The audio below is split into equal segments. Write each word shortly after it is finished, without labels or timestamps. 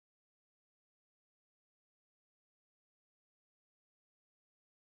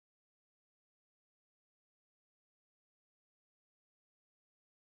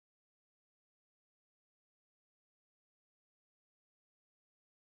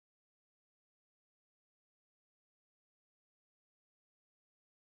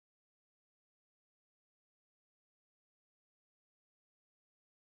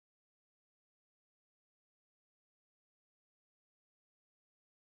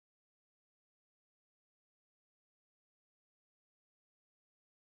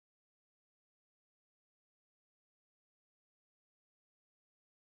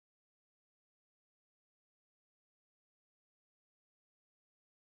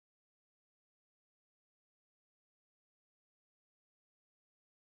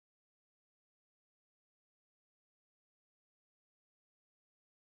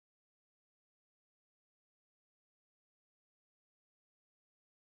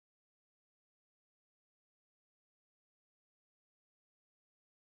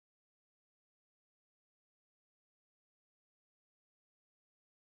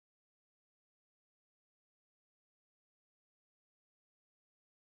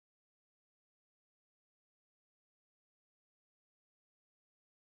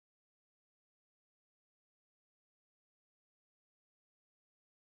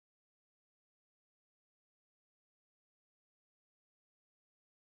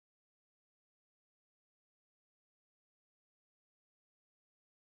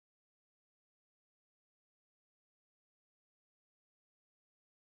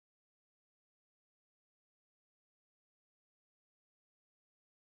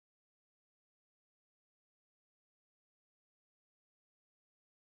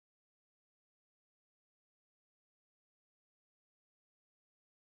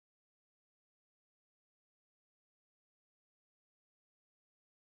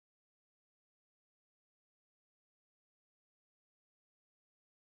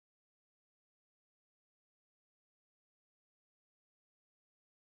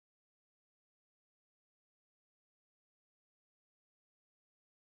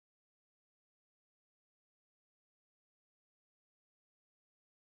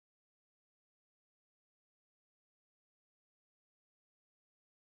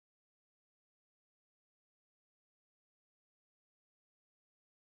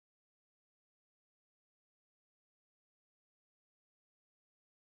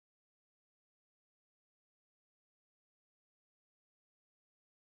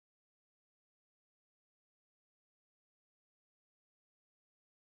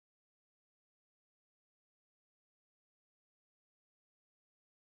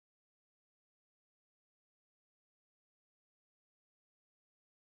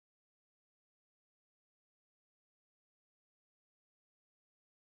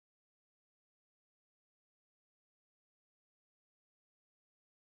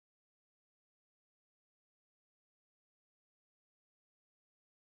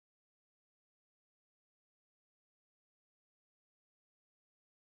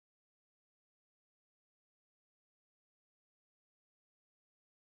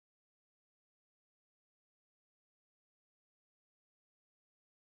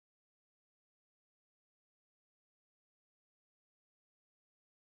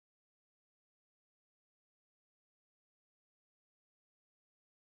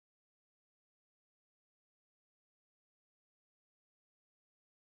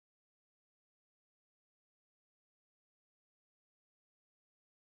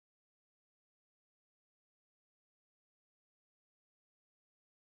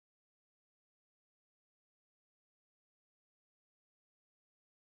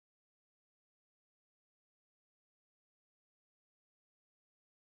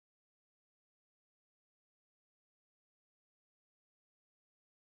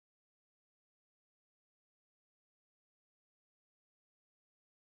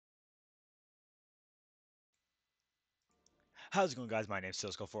How's it going, guys? My name's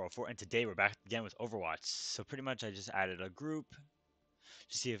Salesco404, and today we're back again with Overwatch. So pretty much I just added a group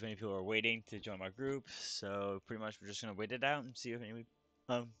to see if any people are waiting to join my group. So pretty much we're just gonna wait it out and see if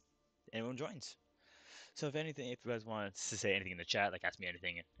um anyone joins. So if anything, if you guys want to say anything in the chat, like ask me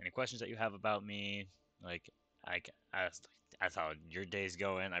anything, any questions that you have about me, like ask how your day's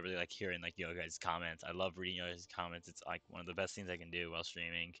going. I really like hearing like you guys' comments. I love reading your guys' comments. It's like one of the best things I can do while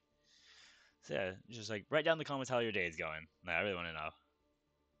streaming. So yeah, just like write down in the comments how your day is going. Like, I really want to know.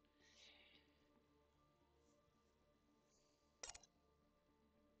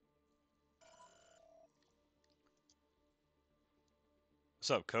 What's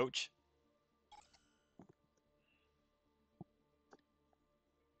up, coach?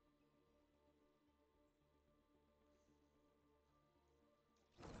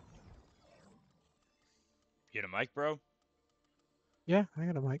 You got a mic, bro? Yeah, I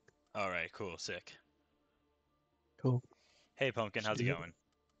got a mic. Alright, cool, sick. Cool. Hey, Pumpkin, Let's how's it do it. going?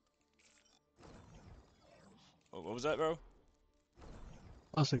 What was that, bro?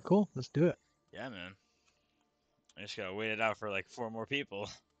 I said, cool. Let's do it. Yeah, man. I just gotta wait it out for like 4 more people.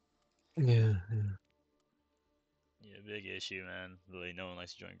 Yeah, yeah, Yeah, big issue, man. Really, no one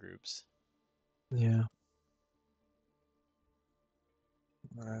likes to join groups. yeah.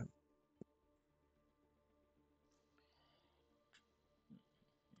 All right.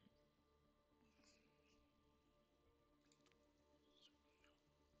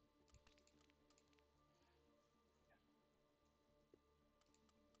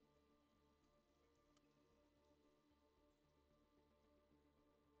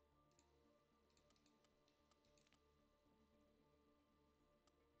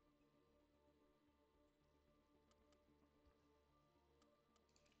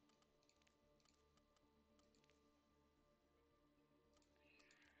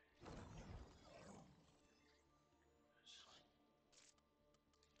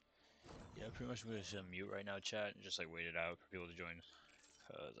 Yeah, pretty much I'm gonna just mute right now, chat, and just like wait it out for people to join.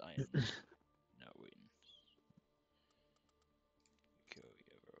 Cause I am not waiting. Go,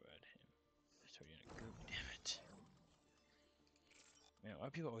 yeah, bro, add him. He's already in a group, damn it. Man, why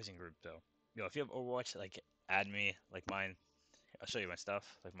are people always in group though? Yo, if you have Overwatch, like add me, like mine. I'll show you my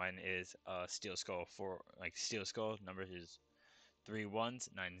stuff. Like mine is Steel Skull 4, like Steel Skull number is 3 1s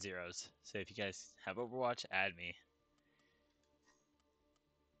 9 0s. So if you guys have Overwatch, add me.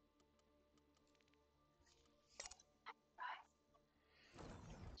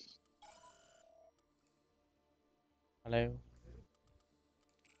 Hello.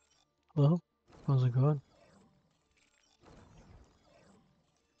 Well, how's it going?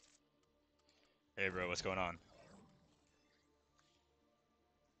 Hey bro, what's going on?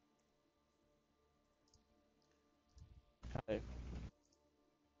 Hello.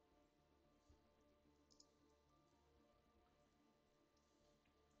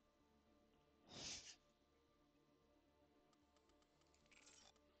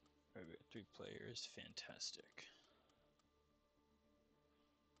 Alright, we got 3 players, fantastic.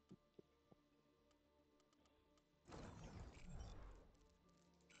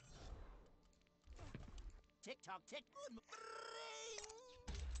 Tick tock tick.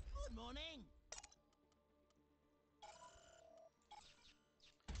 Good morning.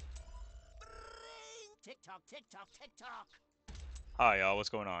 Tick tock tick tock tick tock. Hi y'all, what's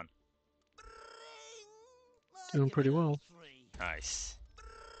going on? Doing pretty well. Nice.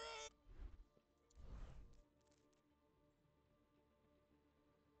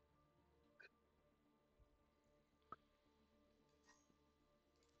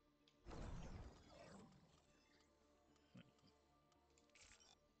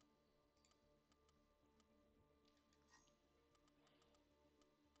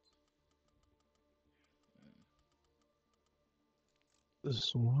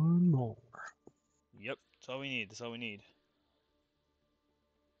 This one more. Yep, that's all we need. That's all we need.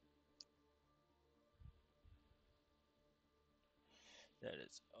 That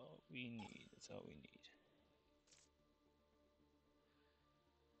is all we need. That's all we need.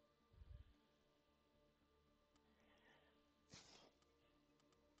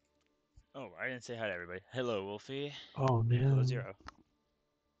 Oh, I didn't say hi to everybody. Hello, Wolfie. Oh Hello, man, Zero.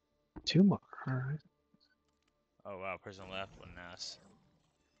 2 more. All right. Oh wow, person left. What an ass.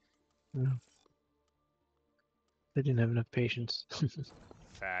 Yeah. They didn't have enough patience.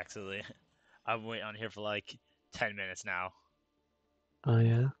 Factually. I've been waiting on here for like 10 minutes now. Oh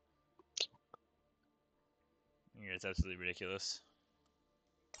yeah. Yeah, it's absolutely ridiculous.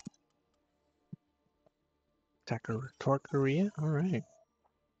 Tarkaria. All right.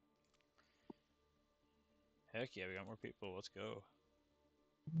 Heck yeah, we got more people. Let's go.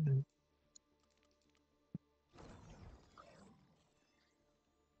 Mm.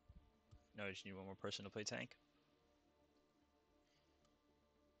 No, I just need one more person to play tank.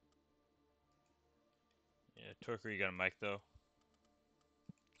 Yeah, Torker, you got a mic though.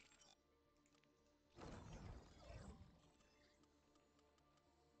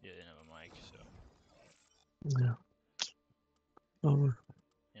 Yeah, they didn't have a mic, so. Yeah. Over.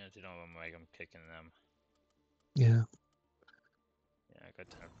 Yeah, if they don't have a mic, I'm kicking them. Yeah. Yeah, I got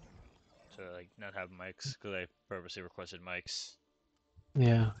time to like not have mics because I purposely requested mics.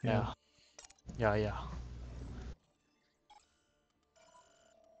 Yeah. Yeah. Yeah, yeah.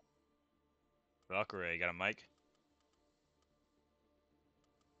 Valkyrie, you got a mic?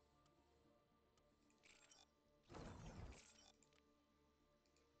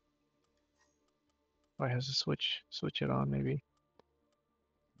 I has to switch it on maybe.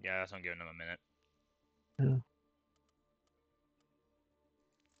 Yeah, that's not giving them a minute.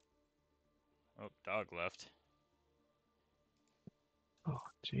 Yeah. Oh, dog left. Oh,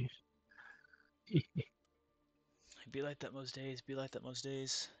 jeez. Be like that most days. Be like that most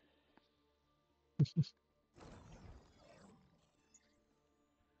days.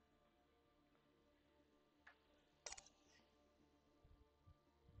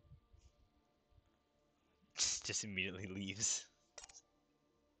 Just immediately leaves.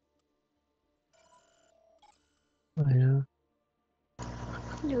 Oh, yeah.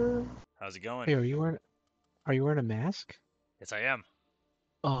 Hello. How's it going? Hey, are you wearing a mask? Yes, I am.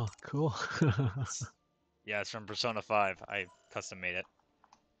 Oh, cool. Yeah, it's from Persona 5. I custom made it.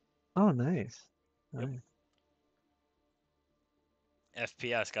 Oh, nice. Yep. Nice.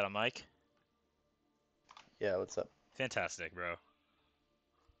 FPS got a mic. Yeah, what's up? Fantastic, bro.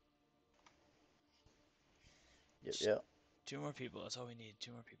 Yep, yep. 2 more people. That's all we need.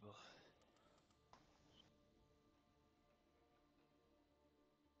 2 more people.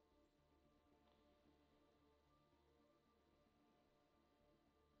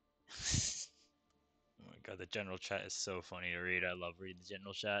 Oh my god, the general chat is so funny to read. I love reading the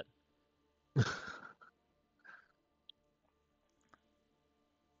general chat.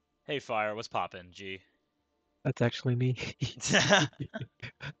 Hey, Fire, what's poppin', G? That's actually me.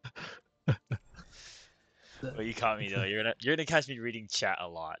 Well, you caught me though. You're gonna catch me reading chat a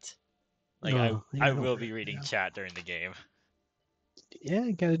lot. Like Oh, I yeah, no will be worries. reading Yeah. chat during the game. Yeah,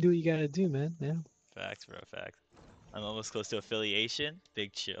 you gotta do what you gotta do, man. Yeah. Facts, bro. Facts. I'm almost close to affiliation.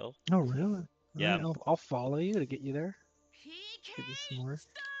 Big chill. Oh, really? Yeah. Alright, I'll follow you to get you there. PK Give you some more.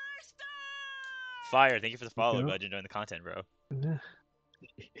 Star! Fire. Thank you for the There you follow. go. Glad you're enjoying the content, bro. Yeah.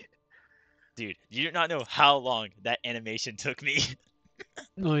 Dude, you do not know how long that animation took me.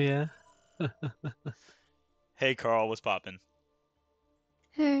 Oh, yeah. Hey, Carl, what's poppin'?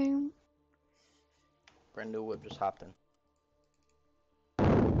 Hey. Brenda Whip just hopped in.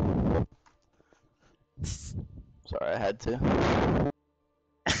 Sorry, I had to.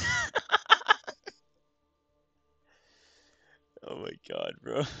 Oh my god,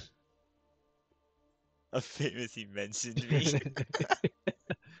 bro. A famous he mentioned me.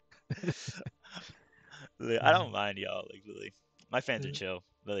 I don't mind y'all, like really. My fans are chill,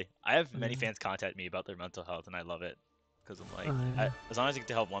 really. I have many fans contact me about their mental health, and I love it, because I'm like, Yeah. as long as I get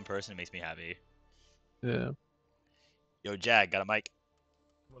to help one person, it makes me happy. Yeah. Yo, Jag, got a mic?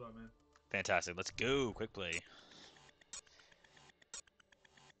 What up, man? Fantastic. Let's go. Quick play.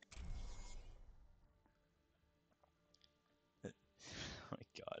 Oh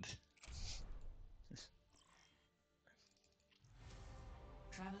my god.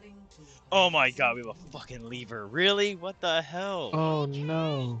 Traveling to Oh my god, we have a fucking lever. Really? What the hell? Oh,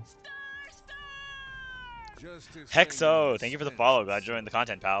 no. Hexo, thank you for the follow. Glad you joined the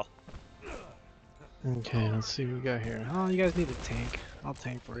content, pal. Okay, let's see what we got here. Oh, you guys need a tank. I'll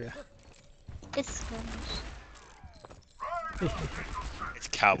tank for you. It's skirmish. It's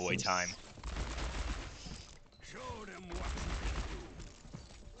cowboy This is- time.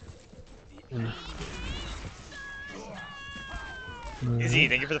 Yeah. Izzy,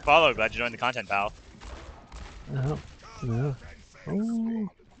 thank you for the follow. Glad you joined the content, pal. Oh, yeah.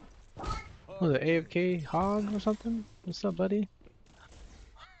 Oh, the AFK hog or something? What's up, buddy?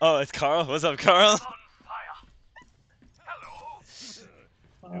 Oh, it's Carl. What's up, Carl?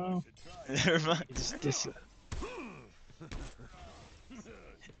 Oh, Never mind. this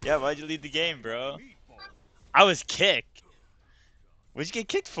Yeah, why'd you leave the game, bro? I was kicked. What'd you get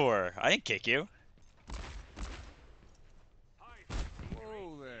kicked for? I didn't kick you.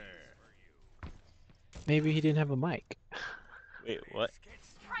 maybe he didn't have a mic. Wait, what?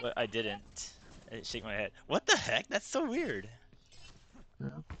 What? I didn't. I didn't shake my head. What the heck? That's so weird.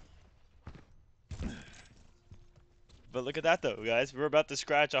 Yeah. But look at that, though, guys. We're about to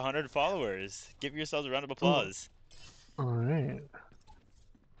scratch 100 followers. Give yourselves a round of applause. All right.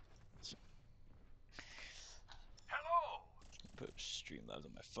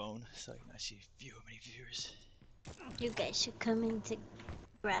 phone so I can actually view how many viewers. You guys should come into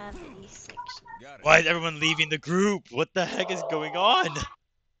gravity section. Why is everyone leaving the group? What the heck is going on?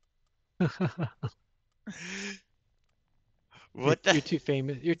 What the? You're too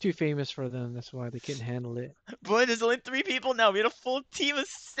famous. You're too famous for them. That's why they couldn't handle it. Boy, there's only 3 people now. We had a full team of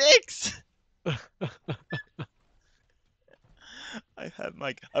 6. I have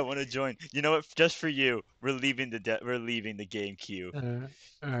Mike. I want to join. You know what? Just for you, we're leaving the game queue.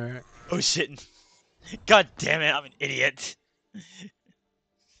 Alright. Oh shit! God damn it! I'm an idiot.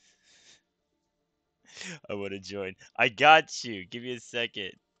 I want to join. I got you. Give me a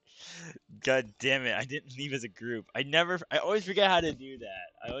second. God damn it! I didn't leave as a group. I always forget how to do that.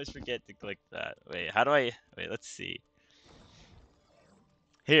 I always forget to click that. Wait, how do I? Wait, let's see.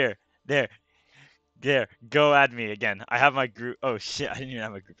 Here, there, there. Go add me again. I have my group. Oh shit! I didn't even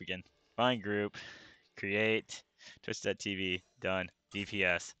have my group again. Find group. Create. Twitch.tv. Done.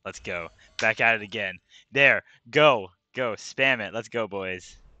 DPS. Let's go. Back at it again. There. Go. Go. Spam it. Let's go,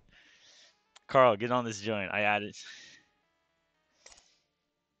 boys. Carl, get on this joint. I added.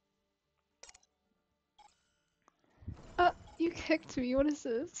 You kicked me. What is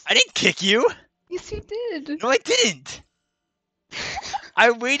this? I didn't kick you. Yes, you did. No, I didn't. I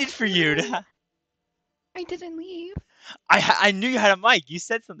waited for you to. I didn't leave. I knew you had a mic. You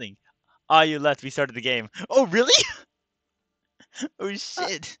said something. Ah, you left. We started the game. Oh, really? Oh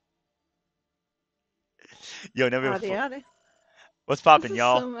shit. Yo, never. Howdy, howdy. What's This poppin', is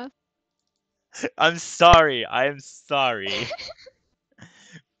y'all? so messed. I'm sorry. I am sorry.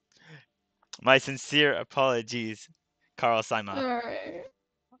 My sincere apologies, Carl Saima. Alright.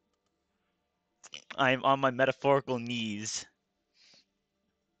 I'm on my metaphorical knees.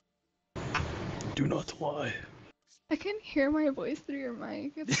 Do not lie. I can hear my voice through your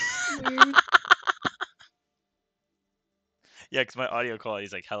mic. It's weird. Yeah, because my audio quality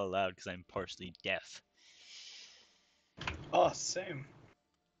is like hella loud because I'm partially deaf. Oh, same.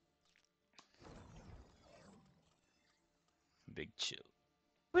 Big chill.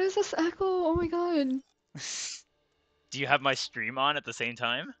 What is this echo? Oh my god. Do you have my stream on at the same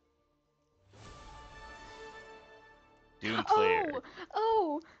time? Doom player. Oh!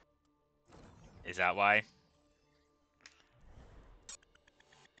 Oh! Is that why?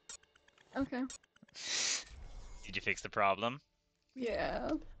 Okay. Did you fix the problem?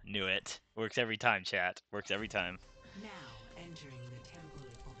 Yeah. Knew it. Works every time, chat. Works every time. Now entering the temple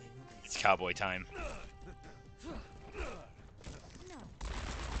of Anubis. It's cowboy time.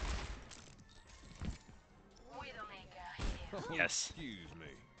 Yes. Excuse me.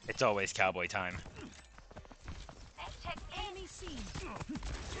 It's always cowboy time. Enemy seen. Hold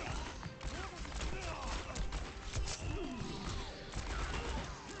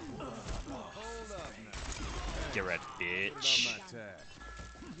up now. Get ready, Put it bitch. on my tab.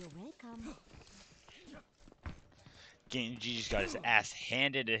 You're welcome. Genji just got his ass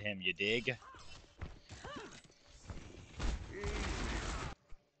handed to him, you dig?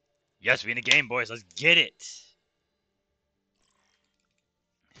 Yes, we in the game, boys. Let's get it.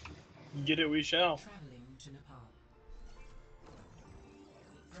 Get it, we shall. Traveling to Nepal.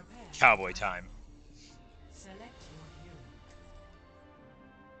 Prepare. Cowboy time. Select your hero.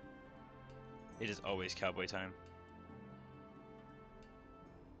 It is always cowboy time.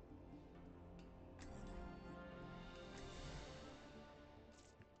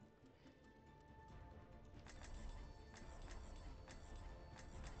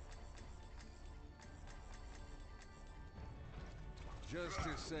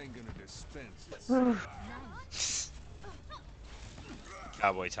 Justice ain't gonna dispense it.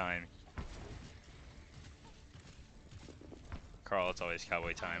 Cowboy time. Carl, it's always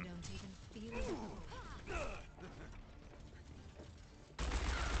cowboy time. I don't even feel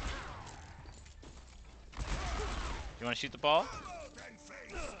You want to shoot the ball?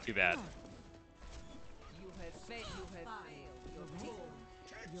 Too bad. You have failed. You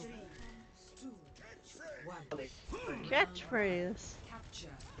have failed. Catchphrase. Capture.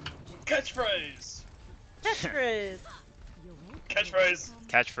 Catchphrase! Catchphrase. Catchphrase!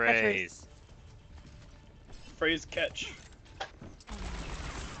 Catchphrase. Phrase catch.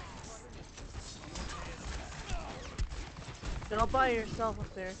 Get all by yourself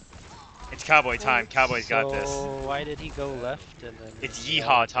up there. It's cowboy time. Cowboys got this. So why did he go left and then? It's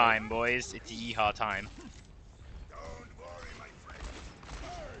yeehaw time, boys. It's yeehaw time.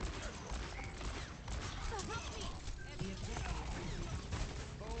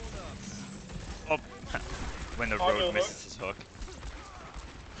 Oh, when the Auto rogue hook. misses his hook.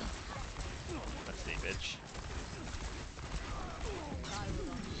 Let's see, bitch.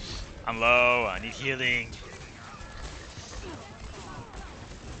 I'm low. I need healing.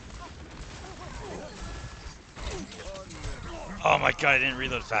 Oh my god, I didn't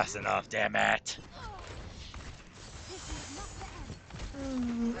reload fast enough. Damn it.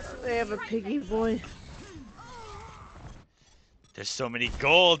 They have a piggy boy. There's so many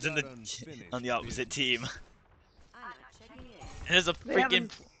golds in Got the unfinished on the opposite team. business. And there's a They freaking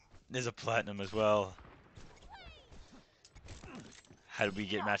haven't. there's a platinum as well. How did we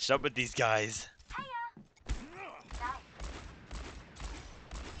get matched up with these guys?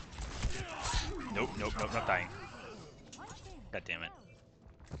 Nope, nope, nope, not dying. God damn it.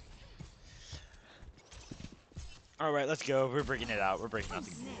 All right, let's go. We're breaking it out. We're breaking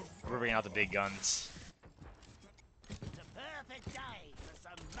out the big guns.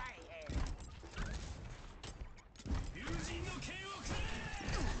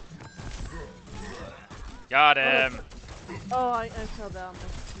 Got him. Oh, I fell down.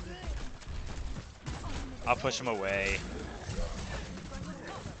 I'll push him away.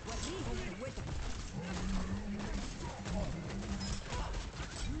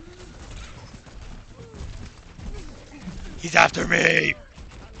 He's after me!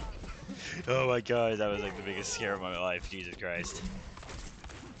 Oh my god, that was like the biggest scare of my life. Jesus Christ.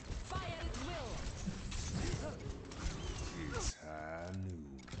 It's high noon.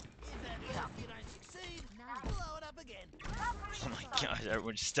 Oh my god,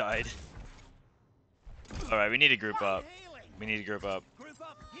 everyone just died. Alright, we need to group up. We need to group up.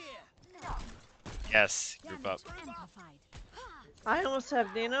 Yes, group up. I almost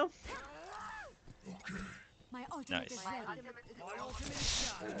have Nano. Nice.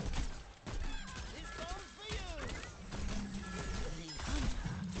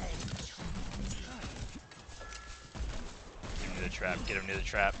 Get him to the trap, get him to the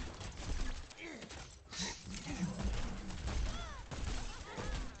trap.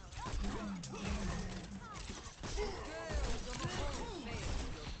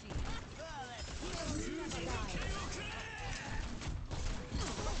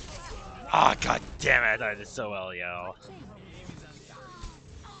 Ah, god damn it, I did so well, yo.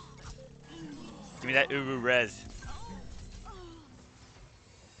 Give me that Ubu res.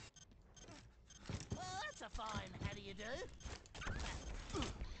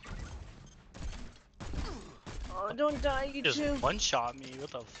 Oh, don't die, you Just two. one-shot me.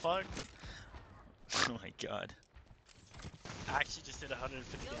 What the fuck? Oh my god. I actually just did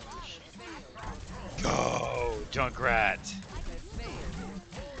 150 damage. Go, Junkrat.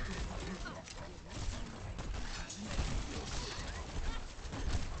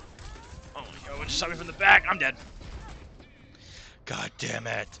 Oh my god, what just shot me from the back? I'm dead. God damn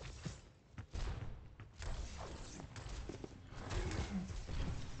it.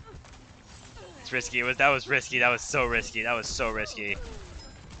 It's risky. That was risky. That was so risky. That was so risky.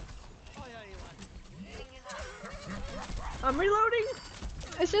 I'm reloading.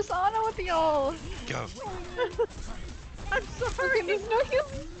 It's just Anna with y'all. Go. I'm sorry. There's no heal.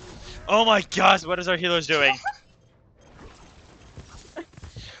 Oh my gosh, what is our healers doing?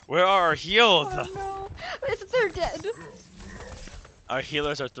 Where are our heals? Oh no. They're dead. Our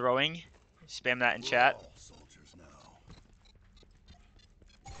healers are throwing. Spam that in chat.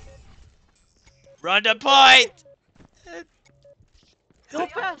 Run the point! Go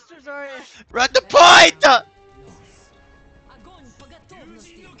faster, Zarya. Run the point!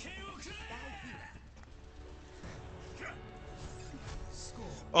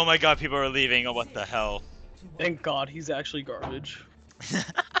 Oh my god, people are leaving. Oh, what the hell? Thank God he's actually garbage.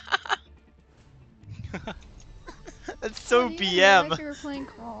 That's so Oh, you BM. Like you were playing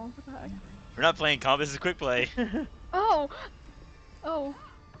Crawl. What the heck? We're not playing comp, this is quick play. Oh. Oh.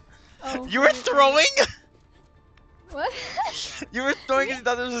 Oh. You were throwing? What? You were throwing because you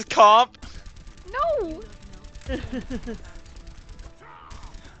thought this was comp? No.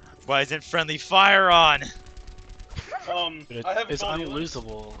 Why isn't friendly fire on? Dude, I have it's quality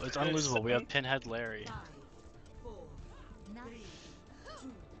unlosable. It's unlosable. We have Pinhead Larry.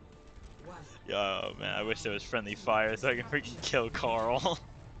 Yo, man, I wish there was friendly fire so I can freaking kill Carl.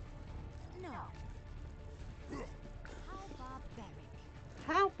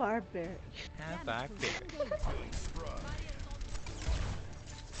 How barbaric. How barbaric.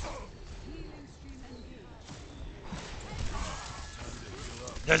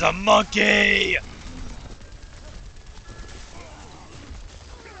 There's a monkey!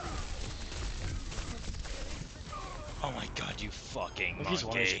 Oh my god, you fucking He's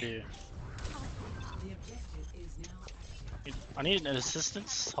one monkey. HP. I need an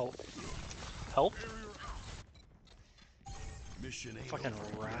assistance. Help. Help. Mission Fucking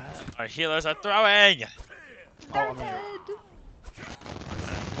rat. Our healers are throwing! Oh, I'm here.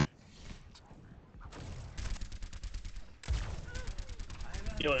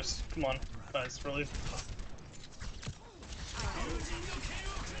 Healers, come on, guys, really.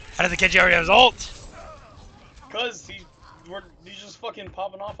 How does the Genji already have his ult? Cause he's just fucking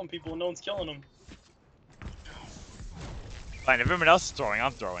popping off on people and no one's killing him. Fine, if everyone else is throwing,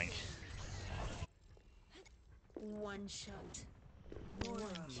 I'm throwing. One shot.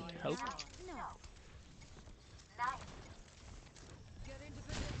 Help.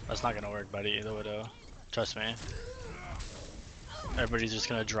 That's not gonna work, buddy. The Widow. Trust me. Everybody's just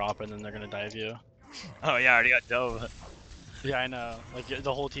gonna drop and then they're gonna dive you. Oh yeah, I already got dove. Yeah, I know. Like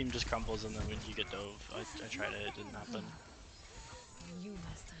the whole team just crumbles and then when you get dove, I tried it, it didn't happen. You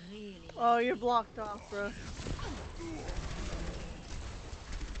must really. Oh, you're blocked off, bro.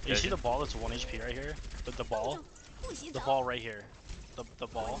 You see the ball that's 1 HP right here? The ball? The ball right here. The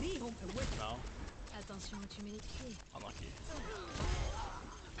ball? No. Attention, tu mets les pieds. Unlucky.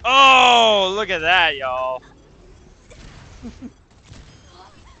 Oh, look at that, y'all.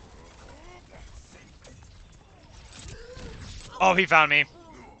 Oh, he found me. You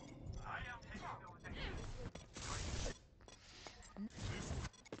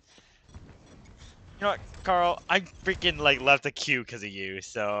know what, Carl? I freaking like left a queue because of you,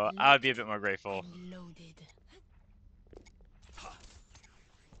 so I would be a bit more grateful. Loaded.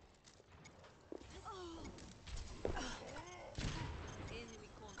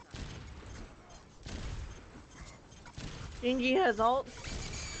 Genji has ult.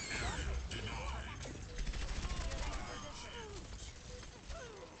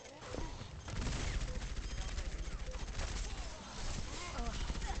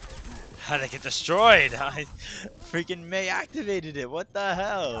 How did I get destroyed? I freaking May activated it. What the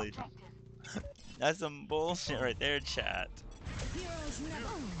hell? That's some bullshit right there, chat.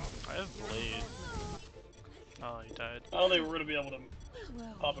 I have Blade. Oh, he died. I don't think we're gonna be able to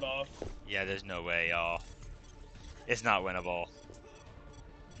pop it off. Yeah, there's no way, y'all. It's not winnable.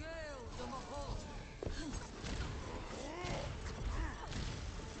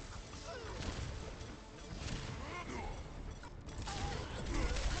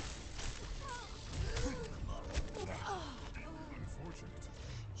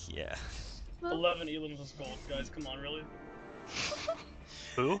 Yeah. 11 elims was gold, guys. Come on, really?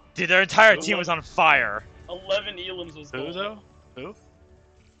 Who? Dude, their entire team was on fire. 11 elims was gold. Who though? Who?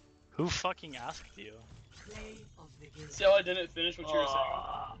 Who fucking asked you? See how I didn't finish what you were saying?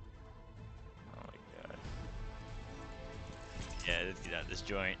 Oh my god. Yeah, let's get out of this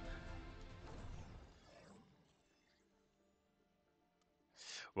joint.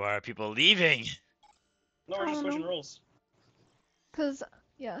 Why are people leaving? No, we're just switching roles. Cause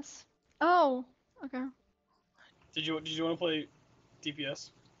yes. Oh. Okay. Did you want to play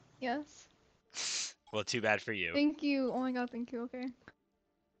DPS? Yes. Well, too bad for you. Thank you. Oh my god. Thank you. Okay.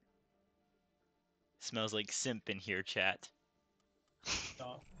 Smells like simp in here, chat.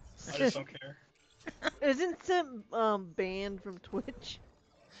 No, I just don't care. Isn't Sim banned from Twitch?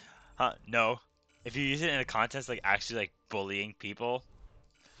 Huh? No. If you use it in a contest, like actually like bullying people,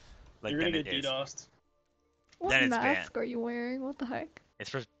 like You're then gonna it get is. DDoSed. What Then it's mask banned. are you wearing? What the heck? It's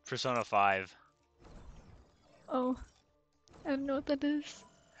for Persona 5. Oh. I don't know what that is.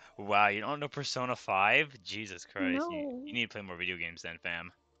 Wow, you don't know Persona 5? Jesus Christ. No. You need to play more video games then,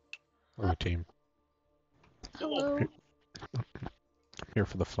 fam. Hello, team. Hello. Here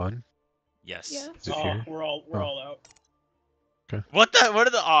for the fun. Yes. Yes. Is it here? We're all out. What are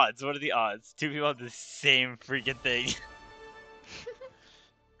the odds? What are the odds? Two people have the same freaking thing.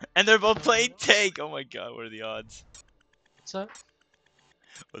 And they're both playing tank. Oh my god, what are the odds? What's up?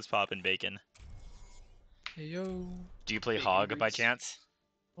 What's poppin', Bacon? Hey yo. Do you play Bacon Hog by grease. chance?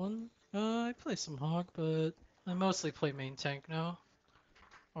 I play some Hog, but I mostly play main tank now.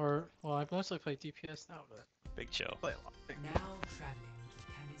 Or, well, I mostly play DPS now, but Big chill. play a lot. Now traveling to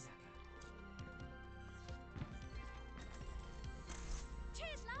Kamizaka.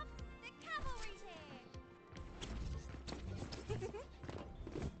 Cheers, love! The cavalry's here!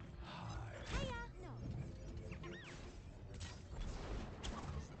 Hiya! No.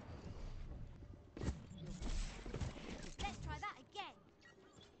 Let's try that again.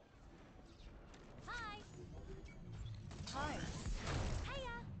 Hi! Hi.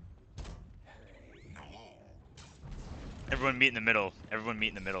 Hiya! Everyone meet in the middle. Everyone meet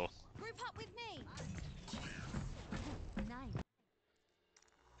in the middle. Group up with me! Nice.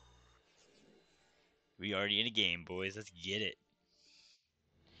 We already in a game, boys. Let's get it.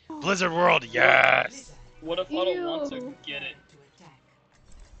 Blizzard World, yes! What if I don't want to Ew. get it?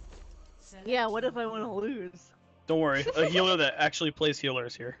 Yeah, what if I want to lose? Don't worry, a healer that actually plays healer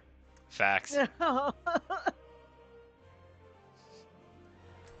is here. Facts.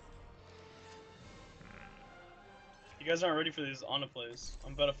 You guys aren't ready for these Ana plays.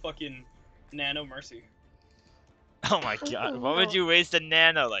 I'm about to fucking nano mercy. Oh my god, why would Ooh. you waste a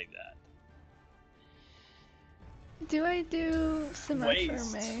nano like that? Do I do Symmetra or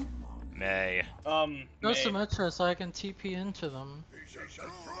Waste. May? May. Go May. Symmetra so I can TP into them.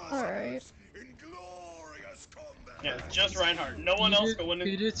 Alright. Yeah, just Reinhardt. No one else go in.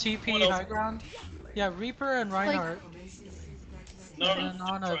 You do No one TP else. high ground? Yeah, Reaper and Reinhardt. No, and no, then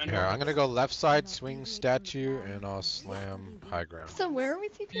just Ana if you Here, Reinhardt. I'm gonna go left side, swing statue, and I'll slam high ground. So where are we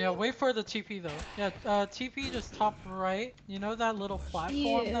TP? Yeah, wait for the TP though. Yeah, TP just top right. You know that little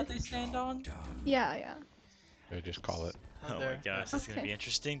platform Yeah. that they stand on? Yeah, yeah. They just call it. Oh my There. gosh, this is gonna Okay. be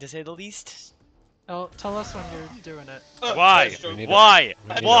interesting to say the least. Tell us when you're doing it. Why? Nice stroke. We need Why?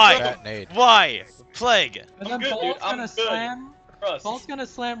 We need a Why? fat nade. Why? Plague. And I'm then good, dude. Ball's I'm gonna good. slam. Trust. Ball's gonna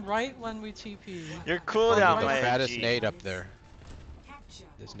slam right when we TP. Your We cooldown, need the my fattest MG. nade up there.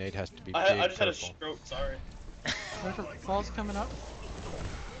 This nade has to be I big, just had a purple. stroke. Sorry. Ball's coming up.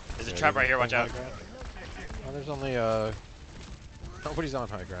 There's a Yeah, trap you right here, can watch swing out. high ground. Oh, there's only nobody's on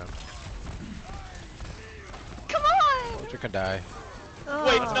high ground. Come on! Soldier can die. Wait,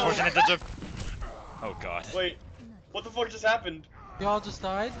 That's no. unfortunate, that's a... Oh god. Wait. What the fuck just happened? Y'all just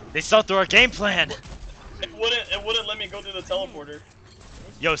died? They saw through our game plan! It wouldn't let me go through the teleporter.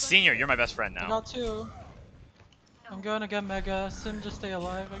 Yo, Senior, you're my best friend I now. got two. I'm going to get Mega. Sim, just stay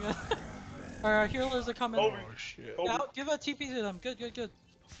alive, I guess. Alright, healers are coming. Over. Oh shit. Over. Yeah, give a TP to them. Good, good, good.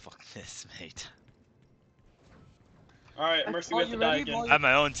 Fuck this, mate. Alright, Mercy, Are we have you to die ready, again. Ball? I have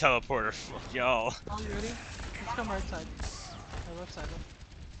my own teleporter. Fuck y'all. Are you ready? Let's come right side. Or left side.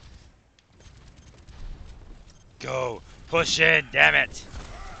 Go. Push in, damn it.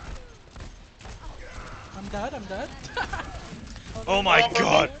 I'm dead, I'm dead. Oh my Oh,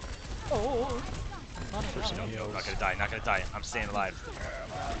 god. Oh. Not First enough. heals. Not gonna die, not gonna die. I'm staying alive.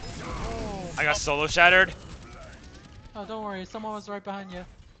 Oh. I got solo shattered. Oh, don't worry, someone was right behind you.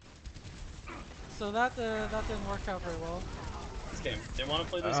 So that didn't work out very well. This game. They want to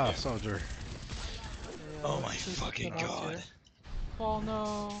play this Ah, game. soldier. Yeah, Oh my just fucking came out god. here. Oh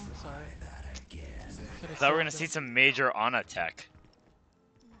no, sorry. I thought we were gonna see some major Ana tech.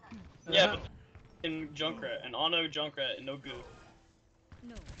 Yeah, but in Junkrat and Ono Junkrat and no goo.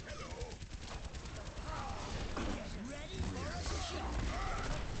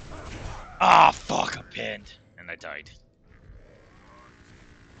 Ah, fuck, I'm pinned. And I died.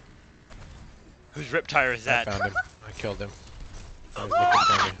 Whose Riptire is I that? found him. I killed him. I was looking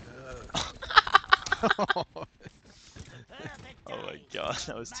for me. Oh my god,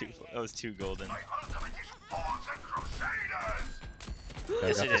 that was too golden. I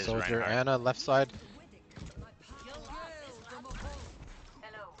Yes, got it the is, soldier. Reinhardt. Anna, left side.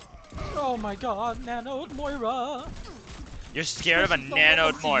 Oh my god, Nano Moira! You're scared of a She's so nanoed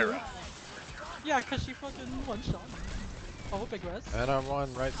level to you. Moira. Yeah, cause she fucking one shot. Oh, big res. Anna on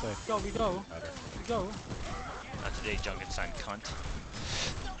one, right side. Go, we go. Got her. We go. Not today, Junkenstein cunt.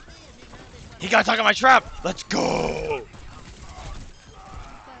 He got stuck on my trap! Let's go!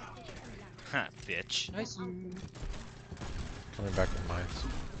 Ha, bitch. Nice. Coming back with mines.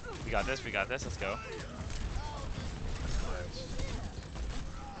 We got this, let's go.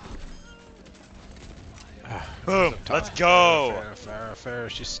 Ah, Boom, up top. let's go! Farrah,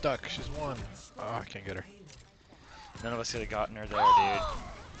 she's stuck. She's won. Oh, I can't get her. None of us could have gotten her there, dude.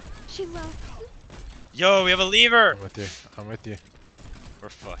 She left. Yo, we have a lever! I'm with you. I'm with you. We're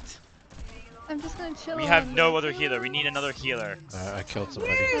fucked. I'm just gonna chill. We have on no the other healer. We need another healer. I killed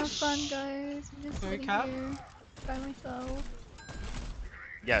somebody. Have fun, guys. I'm just Can we sitting cap? here by myself.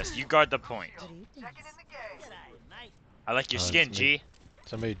 Yes, you guard the point. I like your Oh, skin, it's me. G.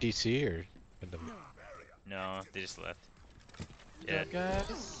 Somebody DC or? No, they just left. Yeah, Yeah,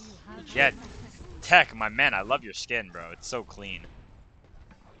 guys. yeah. Tech, my man, I love your skin, bro. It's so clean.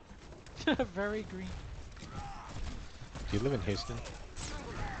 Very green. Do you live in Houston?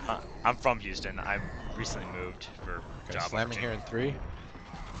 I'm from Houston. I recently moved for Okay, job slamming here opportunity. in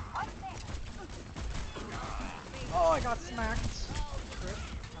 3. Oh, I got smacked.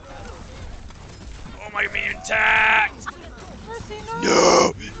 Oh my being attacked! Mercy,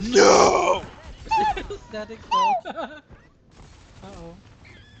 No! No! Static though. Uh-oh.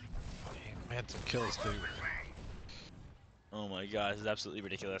 I had some kills too. Oh my god, this is absolutely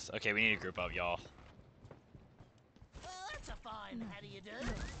ridiculous. Okay, we need to group up, y'all.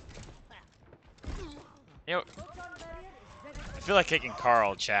 You know, I feel like kicking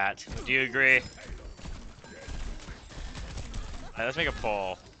Carl, chat. Do you agree? Alright, let's make a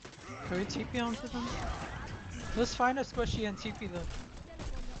poll. Can we TP onto them? Let's find a squishy and TP them.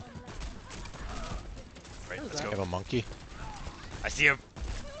 Right, let's I go. have a monkey. I see him.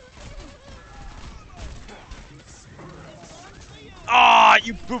 Ah,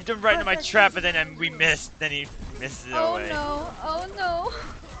 you booped him right into my trap, but then we missed. Then he Misses it Oh away. no. Oh no.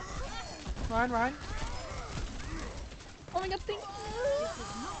 Ryan. Oh my god, thank you.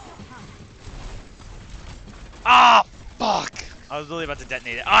 Ah, fuck! I was really about to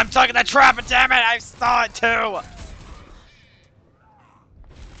detonate it. Oh, I'm stuck in the trap, but damn it, I saw it too!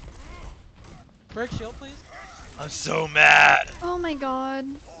 Break shield, please. I'm so mad. Oh my god.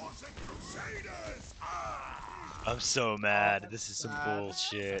 I'm so mad. This is some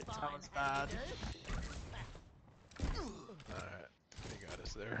bullshit. That was bad. Alright, they got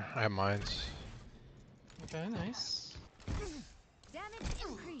us there. I have mines. Okay, nice.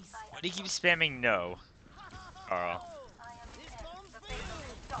 Why do you keep spamming no, Carl?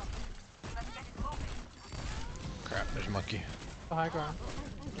 Crap, there's a monkey. The high ground.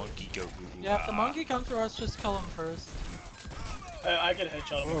 Monkey go goo goo. Yeah, if the monkey comes for us, just kill him first. I get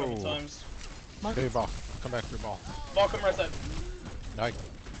headshot him a couple Whoa. times. Hey, ball. Come back for your ball. Ball, come right side. No,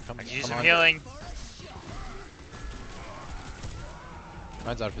 come, I can use come some on. healing.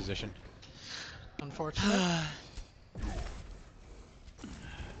 Mine's out of position. Unfortunate.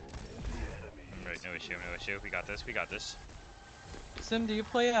 Right, no issue, no issue. We got this, we got this. Sim, do you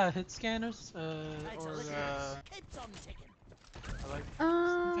play hit scanners? Or like something?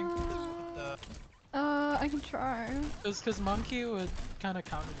 I can try. Cause monkey would kind of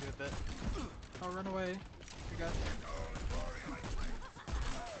counter you a bit. I'll run away. You got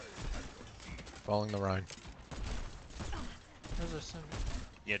Following the Rhine. There's our Sim.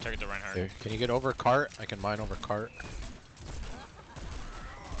 Yeah, target the Reinhardt. Here, can you get over cart? I can mine over cart.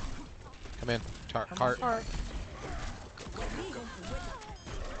 Come in, cart. Cart.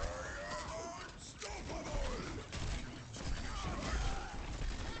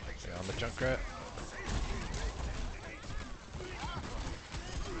 Yeah, on the Junkrat.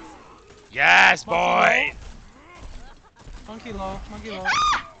 Yes, boy! Monkey low. Monkey low.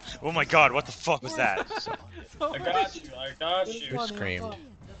 Oh my god, what the fuck was that? I got you, I got you. Who screamed?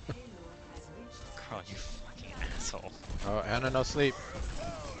 Carl, you fucking asshole. Oh, Anna, no sleep.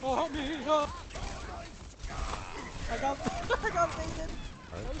 Oh, help me! Help! I got baited.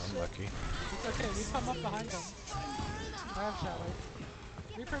 I'm lucky. It's okay. We come up behind them. I have shadow.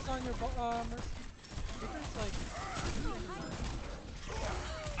 Reaper's on your mercy. Reaper's like.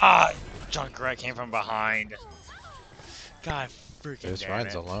 Ah, Junkrat came from behind. God freaking This damn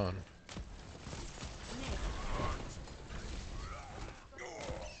Ryan's it. alone.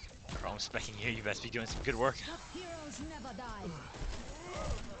 Carl, I'm specking you. You best be doing some good work.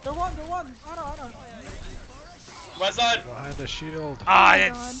 They're one. Anna. West side. Behind the shield. Ah, my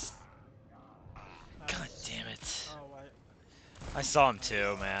it's. God damn it. Oh, wait. I saw him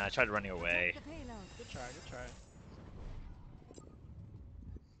too, man. I tried running away. Good try.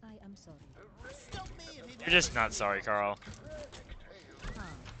 I am sorry. You're just not sorry, Carl.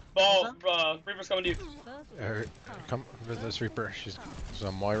 Ball, Reaper's coming to you. Come with this Reaper. There's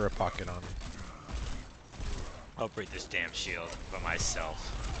a Moira pocket on. I'll break this damn shield by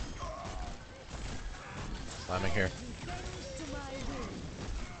myself. Slamming here.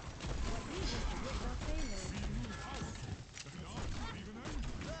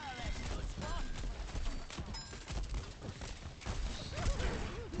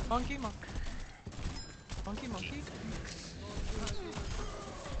 Monkey.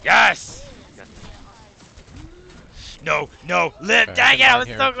 Yes! No, live! Okay, Dang it, I was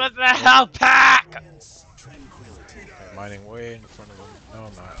here. so close to the health pack! Okay, mining way in front of him. No,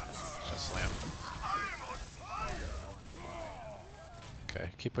 I'm not. Just slam. Okay,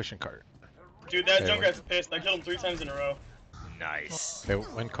 keep pushing cart. Dude, that Okay, Junkrat's pissed. I killed him 3 times in a row. Nice. Okay,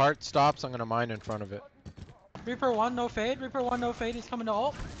 when cart stops, I'm gonna mine in front of it. Reaper 1, no fade. He's coming to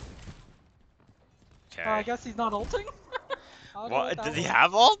ult. Okay. I guess he's not ulting. What? Does he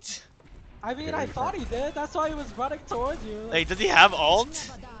have ult? I mean, Okay, I ready thought for he did. That's why he was running towards you. Like, does he have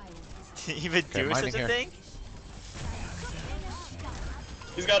ult? To even Okay, do mining such a here. thing?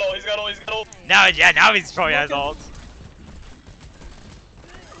 He's got ult. Now, yeah, now he's probably has ult.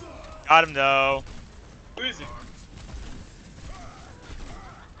 Got him though. Who is he?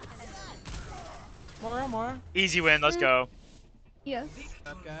 More. Easy win, let's go. Yes. What's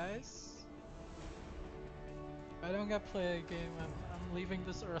up, guys? I don't get play a game. I'm leaving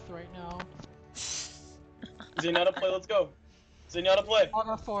this earth right now. Zenyatta play, let's go. Zenyatta play.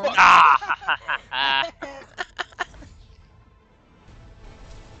 Auto 4. Ah!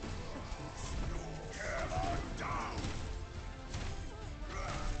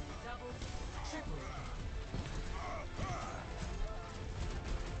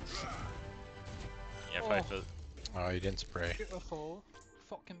 Yeah, fight for. Oh, you didn't spray. Beautiful.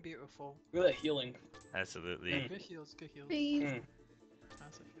 Fucking beautiful. Look at that healing. Absolutely. Good heals. Please. Mm.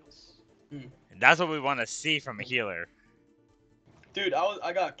 Massive heals. That's what we want to see from a healer. Dude,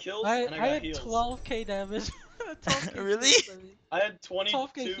 I got kills I and I I got had heals. 12k damage. 12k Really? kills, I mean. I had 12k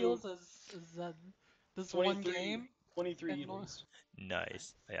 22, heals is this one 23, game. 23 And heals.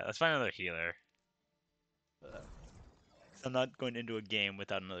 Nice. Yeah, let's find another healer. 'Cause I'm not going into a game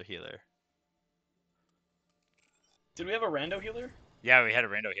without another healer. Did we have a rando healer? Yeah, we had a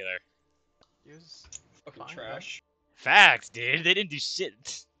rando healer. He was Fucking fine, trash. Facts, dude. They didn't do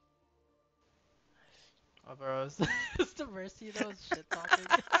shit. Oh, bro, it's the mercy though. Shit talking.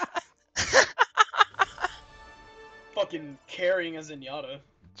 Fucking carrying a Zenyatta.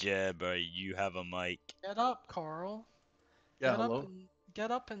 Jebba, you have a mic. Get up, Carl. Yeah,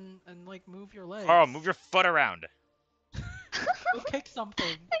 Get up hello? and and like move your legs. Carl, move your foot around. Go kick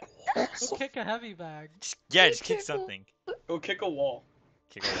something. Go kick a heavy bag. Yeah, just kick something. Go kick a wall.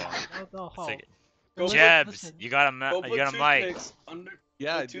 Kick a wall. No, no, Sick it. Go Jebs, listen. you got a Go you put got a mic. toothpicks under.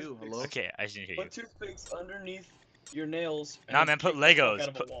 Yeah, put I do. toothpicks- Hello? Okay, I didn't hear you. Put toothpicks underneath your nails. And Nah, then man, put kick the fuck Legos. out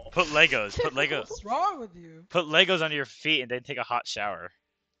of a wall. Put Legos. Put Legos. What's wrong with you? Put Legos under your feet and then take a hot shower.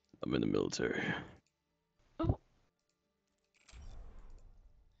 I'm in the military.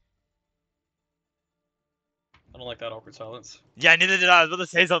 I don't like that awkward silence. Yeah, neither did I. I was about to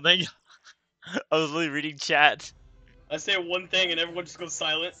say something. I was literally reading chat. I say one thing and everyone just goes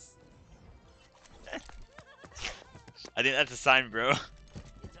silent. I think that's a sign, bro.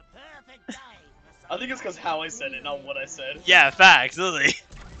 I think it's because how I said it, not what I said. Yeah, facts, literally.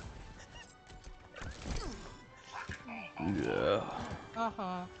 Yeah.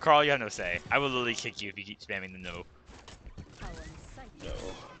 Uh-huh. Carl, you have no say. I will literally kick you if you keep spamming the no. No.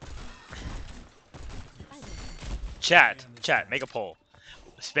 Chat, make a poll.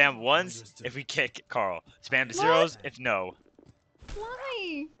 Spam ones if we kick Carl. Spam zeros if no.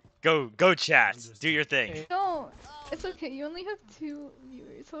 Why? Go chat. Do your thing. Okay. No, it's okay. You only have 2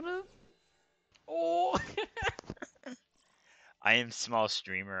 viewers. Hold up. Oh. I am small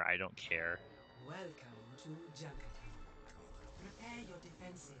streamer, I don't care. Welcome to Jungle. Prepare your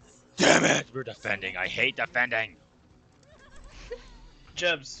defenses. Damn it! We're defending. I hate defending.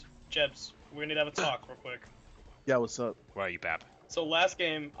 Jebs, we're gonna have a talk real quick. Yeah, what's up? Where are you, Bap? So last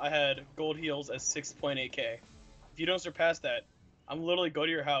game, I had gold heals as 6.8k. If you don't surpass that, I'm literally go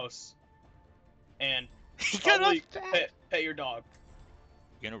to your house and probably pet your dog.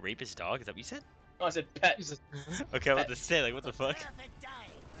 You gonna rape his dog? Is that what you said? No, I said pet. Jesus. Okay, I was about to say, like, what the fuck?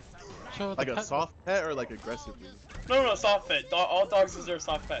 Show what Like the a pet- soft pet or like aggressively? No, soft pet. All dogs deserve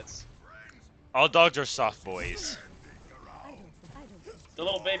soft pets. All dogs are soft boys. They're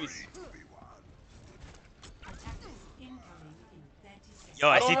little babies. Yo,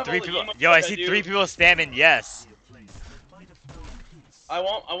 I don't see have 3 all the people. emotes Yo, like I I see do. 3 people spamming yes. I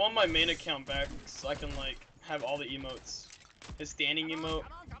want my main account back so I can like have all the emotes. His standing emote.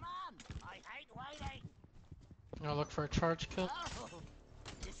 I'll look for a charge kill.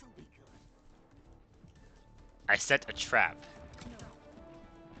 I set a trap.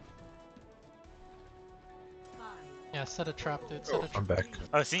 Yeah, set a trap, dude. Set a trap. I'm back.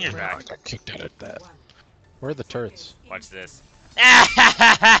 Oh, Senior's I back. got kicked out at that. Where are the turrets? Watch this.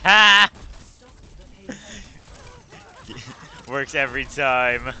 Works every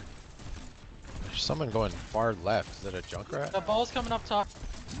time. There's someone going far left. Is that a Junkrat? The ball's coming up top.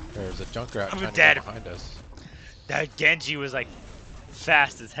 There's a Junkrat I'm trying dead. to go behind us. That Genji was like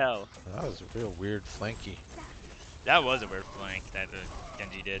fast as hell. That was a real weird flanky. That was a weird flank that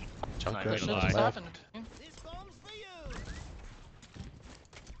Genji did. I'm not Junkrat gonna Shit to lie. just the left. happened.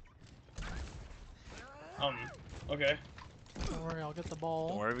 Okay. Don't worry, I'll get the Don't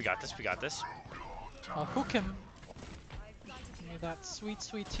ball. worry, we got this. We got this. I'll hook him. Give me that sweet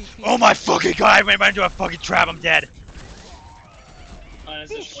TP. Oh my fucking god! I ran right into a fucking trap. I'm dead. Is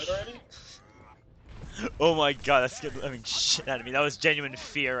this split already? Oh my god, that scared the shit out of me. That was genuine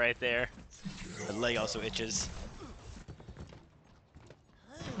fear right there. The leg also itches.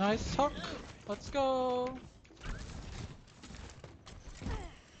 Nice hook. Let's go.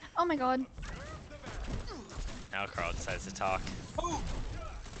 Oh my god. Now Carl decides to talk.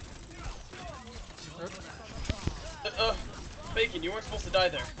 Bacon, you weren't supposed to die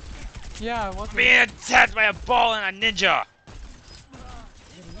there. Yeah, I wasn't. Being attacked by a ball and a ninja!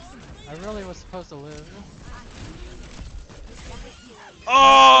 I really was supposed to live.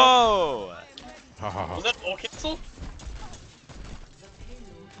 Oh! Was that all cancel?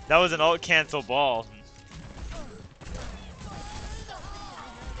 That was an alt cancel ball.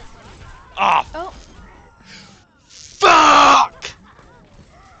 Ah! Oh. Fuck!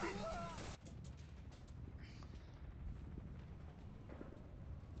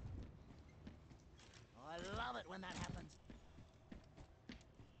 I love it when that happens.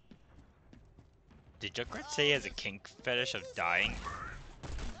 Did Junkrat say he has a kink fetish of dying?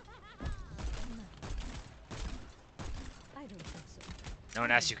 I don't think so. No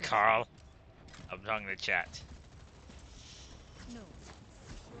one asked you, Carl. I'm talking to chat. No.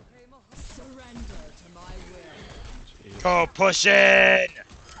 Surrender to my will. Go pushing!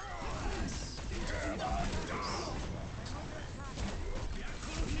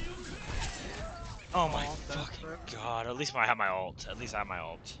 Oh my fucking god! At least I have my ult. At least I have my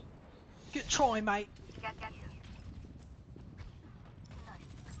ult. Good try, mate.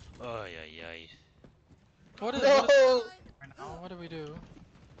 Oh yeah, yeah. What is No! it? What do we do?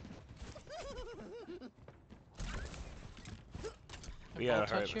 We gotta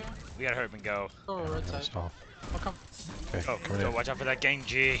hurry. Touch here? We gotta hurry up and go. Oh, right side. Stop. I'll come. Okay, Oh, come so in. watch out for that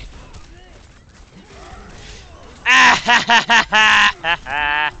Genji. Ah ha ha ha ha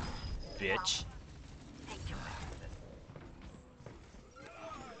ha! Bitch.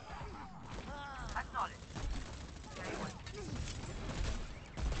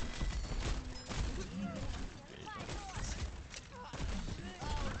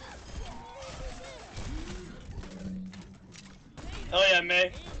 Hell yeah,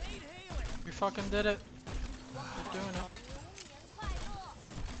 May. We fucking did it. We're doing it.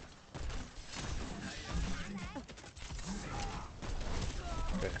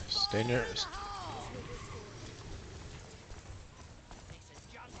 Okay, stay near.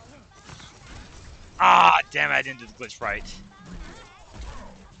 Ah, damn it, I didn't do the glitch right.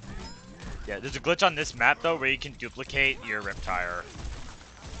 Yeah, there's a glitch on this map though where you can duplicate your Riptire.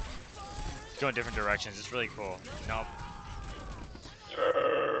 Go in different directions, it's really cool. Nope.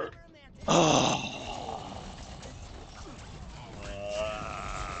 Oh.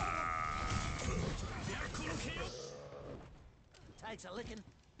 Takes a licking,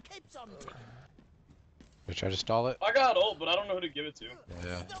 keeps on ticking. You try to stall it? I got ult, but I don't know who to give it to.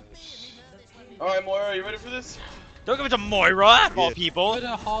 Yeah. Alright, Moira, are you ready for this? Don't give it to Moira, of all people. Give it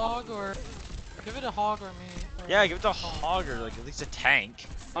a hog or... Give it a hog or me. Or Yeah, give it to a hog or like at least a tank.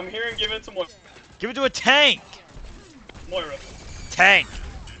 I'm hearing give it to Moira. Give it to a tank. Moira. Tank.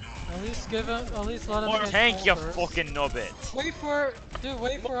 At least give him... At least let him Moira, get Tank, you first. fucking nubbit. Wait for... Dude,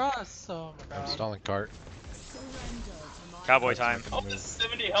 wait for us. Oh my I'm god. stalling cart. Cowboy time. I'm at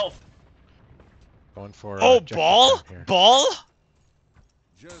 70 health. Going for. Oh, objective ball? time here. Ball?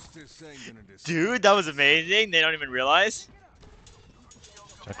 Justice ain't gonna decide. Dude, that was amazing. They don't even realize.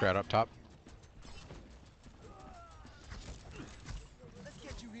 Junkrat up top. Let's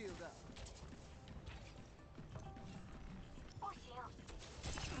get you healed up.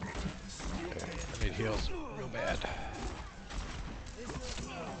 Okay, I need heals real bad.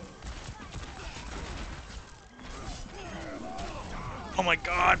 Oh my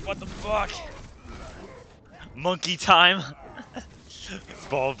god, what the fuck? Monkey time.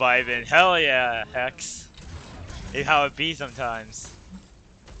 Ball vibing. Hell yeah, Hex. It's how it be sometimes.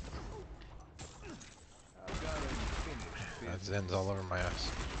 That Zen's all over my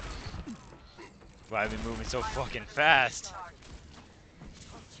ass. Why I've been moving so fucking fast.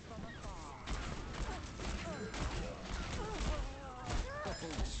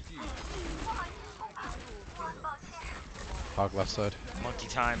 Hog left side. Monkey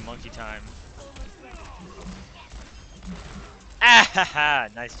time, monkey time. Ah ha ha!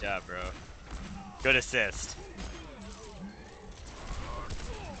 Nice job, bro. Good assist.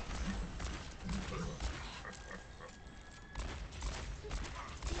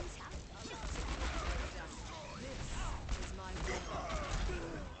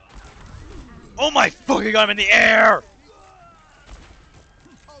 Oh my fucking god, I'm in the air!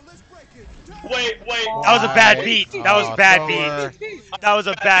 Wait. That was a bad beat. That was Oh, bad thrower. beat. That was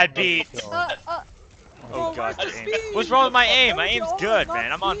a bad beat. Thrower. Oh god, the aim. What's wrong with my aim? My aim's good,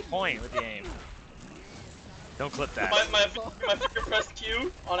 man. I'm on point with the aim. Don't clip that. My finger pressed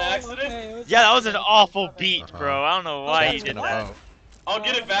Q on accident. Yeah, that was an awful beat, bro. I don't know why you It's did gonna that. vote. I'll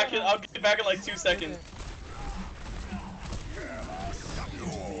get it back. I'll get it back in like 2 seconds.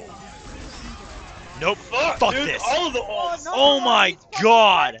 Nope. Fuck, Fuck dude, this. all of the ults. Oh my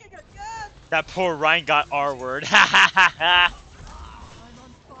god. That poor Ryan got R word. Ha ha ha ha.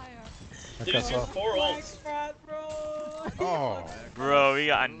 Did you use 4 ults? Oh. Bro, we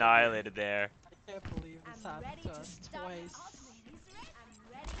got annihilated there. I can't believe this happened to us twice.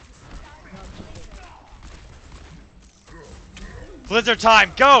 Blizzard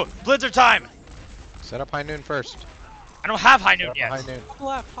time. Go. Blizzard time. Set up high noon first. I don't have high Set noon up yet. high noon. Hog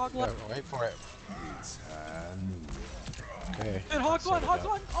left, hog Yeah, left. wait for it. It's high noon. Okay. And hog set one, it hog up.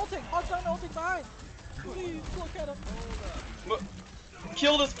 one, ulting behind. Please look at him.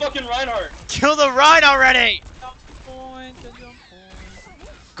 Kill this fucking Reinhardt. Kill the Rhine already. Jump point, and jump point.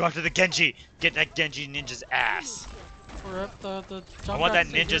 Go after the Genji. Get that Genji ninja's ass. Rip the I want that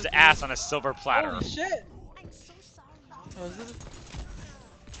Junkrat's here, ninja's dude. ass on a silver platter. Holy shit! Oh, is this?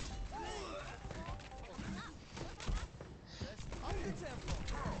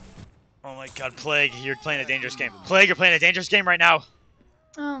 Oh my god, Plague, you're playing a dangerous game. Plague, you're playing a dangerous game right now.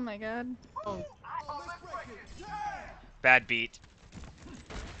 Oh my god. Oh. Bad beat.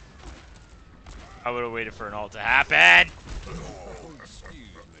 I would have waited for an ult to happen.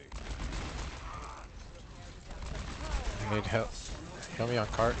 I need help. Help me on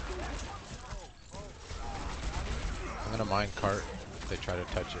cart. I'm gonna mine cart if they try to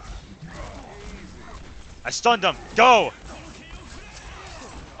touch it. I stunned him. Go!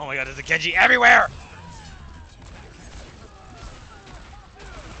 Oh my god, there's a Genji everywhere!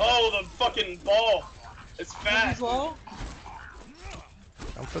 Oh, the fucking ball. It's fat. Low?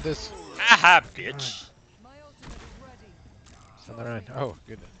 Come for this. Aha, bitch. Send that in. Oh,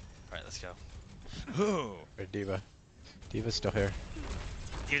 good. Alright, let's go. Ooh. Where's Diva? Diva's still here.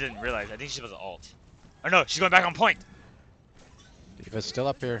 You didn't realize. I think she was an ult. Oh no, she's going back on point. Diva's still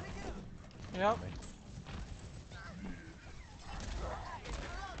up here. Yep.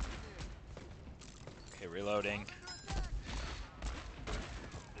 Okay, reloading.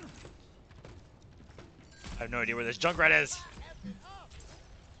 I have no idea where this Junkrat is.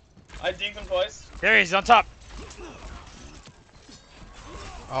 I dinked him twice. There he is, on top.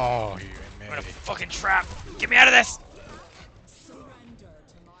 Oh, you I'm in a made fucking trap. Get me out of this.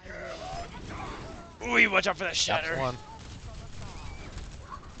 Ooh, watch out for that shatter. That's one.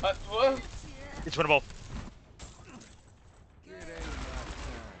 What? It's winnable.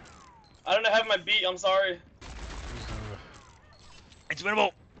 I don't have my beat. I'm sorry. It's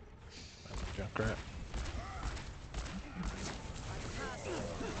winnable. Junkrat.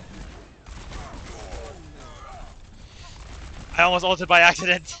 I almost ulted by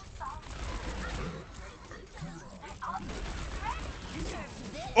accident.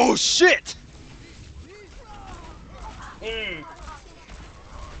 Oh shit!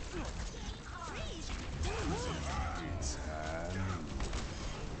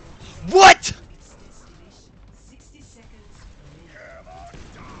 What?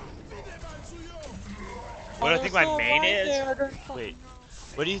 What do I think my main is? Wait,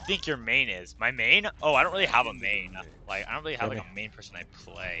 what do you think your main is? My main? Oh, I don't really have a main. Like, I don't really have like a main person I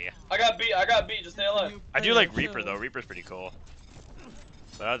play. I got beat. I got beat. Just stay alive. I do like Reaper though. Reaper's pretty cool.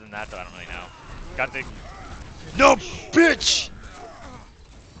 But other than that, though, I don't really know. Got the. No, bitch!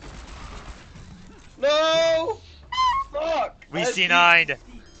 No! Fuck! We C9'd.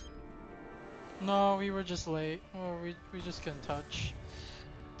 No, we were just late. Or we just couldn't touch.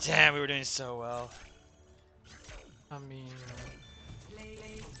 Damn, we were doing so well. I mean,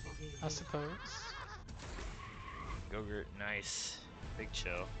 I suppose. Gogurt, nice. Big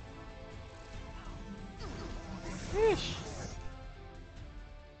chill. Yeesh.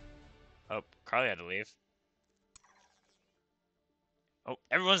 Oh, Carly had to leave. Oh,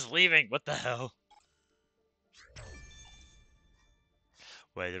 everyone's leaving. What the hell?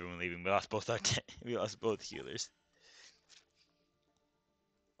 Why is everyone leaving? We lost both our we lost both healers.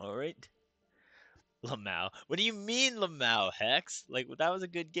 All right. Lamau. What do you mean, Lamau, Hex? Like, that was a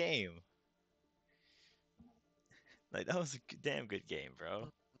good game. Like, that was a damn good game, bro.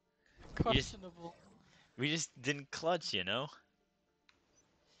 Questionable. We just didn't clutch, you know?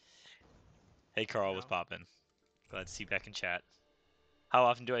 Hey, Carl, what's poppin'? Glad to see you back in chat. How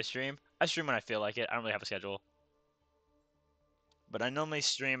often do I stream? I stream when I feel like it. I don't really have a schedule. But I normally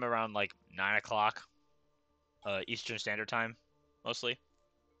stream around, like, 9 o'clock. Eastern Standard Time, mostly.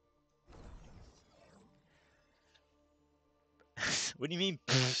 What do you mean,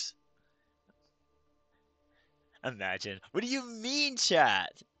 pfft? Imagine. What do you mean,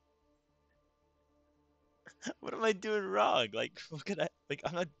 chat? What am I doing wrong? Like, what could I? Like,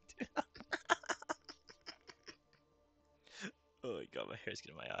 I'm not. Oh my god, my hair's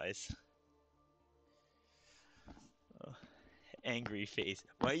getting in my eyes. Oh, angry face.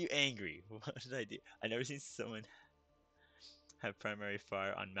 Why are you angry? What did I do? I never seen someone have primary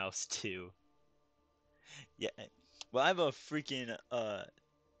fire on mouse 2. Yeah. Well, I have a freaking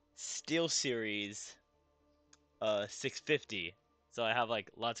Steel Series 650. So I have like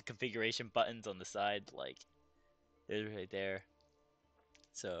lots of configuration buttons on the side, like there's right there.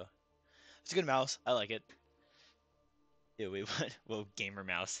 So it's a good mouse. I like it. Ew, wait, what? Whoa, gamer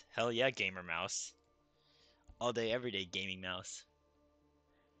mouse. Hell yeah, gamer mouse. All day, every day gaming mouse.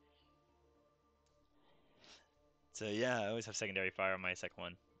 So yeah, I always have secondary fire on my second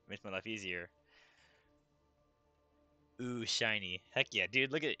one. Makes my life easier. Ooh, shiny. Heck yeah,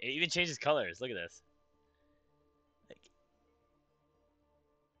 dude, look at it. It even changes colors. Look at this. Like,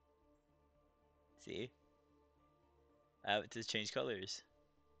 See? I have it to change colors.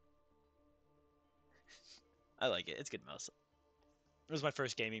 I like it. It's a good mouse. It was my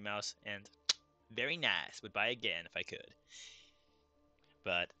first gaming mouse, and very nice. Would buy again if I could.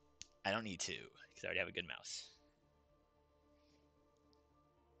 But I don't need to, because I already have a good mouse.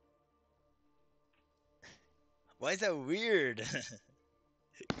 Why is that weird?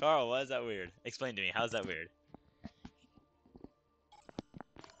 Carl, why is that weird? Explain to me. How's that weird?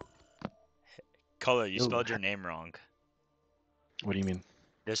 Color, you spelled your name wrong. What do you mean?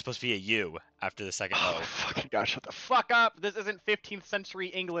 There's supposed to be a U after the second Oh, O. fucking gosh, shut the fuck up! This isn't 15th century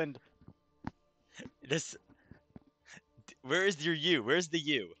England. This. Where is your U? Where's the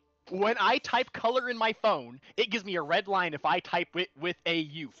U? When I type color in my phone, it gives me a red line if I type it with a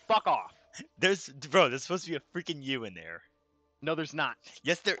U. Fuck off. There's supposed to be a freaking U in there. No, there's not.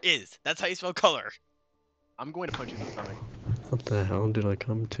 Yes, there is. That's how you spell color. I'm going to punch you in the stomach. What the hell did I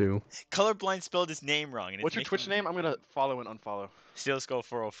come to? Colorblind spelled his name wrong. And What's your Twitch name? I'm gonna follow and unfollow. Steel Skull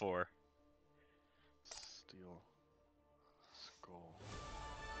 404. Steel Skull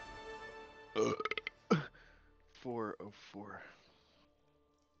 404.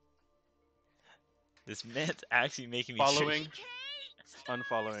 This man's actually making me following,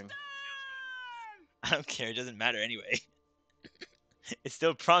 unfollowing. I don't care. It doesn't matter anyway. It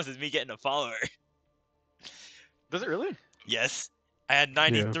still promises me getting a follower. Does it really? Yes. I had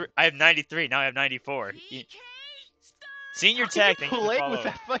 93. Yeah. I have 93. Now I have 94. Senior Tech. How can you play with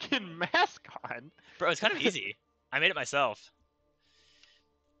that fucking mask on? Bro, it's kind of easy. I made it myself.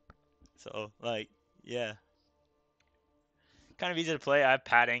 So, like, yeah. Kind of easy to play. I have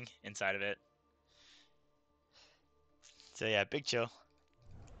padding inside of it. So yeah, big chill.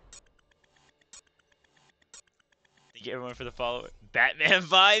 Thank you everyone for the follow. Batman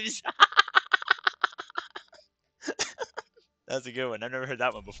vibes. That's a good one. I've never heard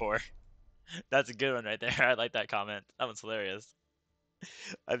that one before. That's a good one right there. I like that comment. That one's hilarious.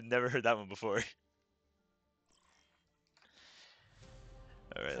 I've never heard that one before.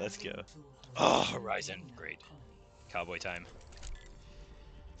 Alright, let's go. Oh, Horizon. Great. Cowboy time.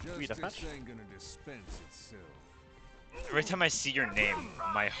 Justice ain't gonna dispense itself. Every time I see your name,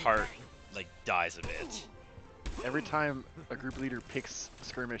 my heart, like, dies a bit. Every time a group leader picks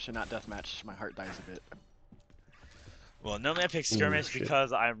skirmish and not deathmatch, my heart dies a bit. Well, normally I pick skirmish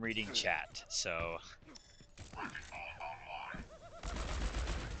because I'm reading chat, so...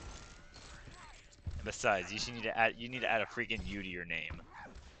 Besides, you need to add a freaking U to your name.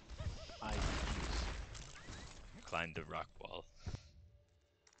 I refuse. Climb the rock wall.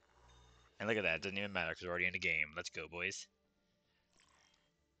 And look at that, it doesn't even matter because we're already in the game. Let's go, boys.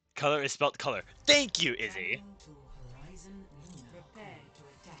 Color is spelled color. Thank you, Izzy!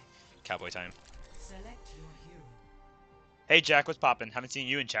 Cowboy time. Hey Jack, what's poppin'? Haven't seen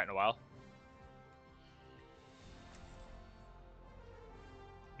you in chat in a while.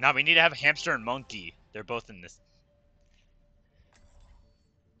 Now we need to have hamster and monkey. They're both in this.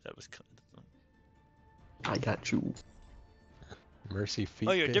 That was. I got you. Mercy feet.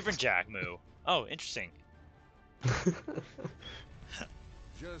 Oh, you're a different Jack, Moo. Oh, interesting.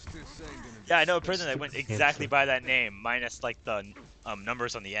 Yeah, I know a person that went exactly by that name, minus like the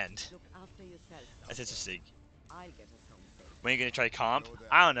numbers on the end. That's interesting. When are you gonna try comp?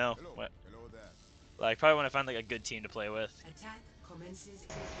 I don't know. What? Like, probably when I find like a good team to play with.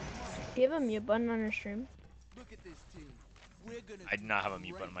 Do you have a mute button on your stream? I do not have a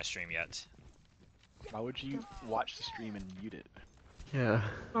mute button on my stream yet. Why would you watch the stream and mute it? Yeah.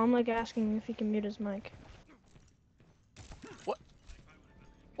 I'm like asking if he can mute his mic. What?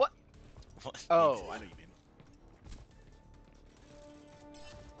 What? Oh, I know you mean.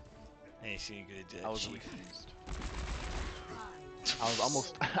 Hey, so you could do that. I was confused.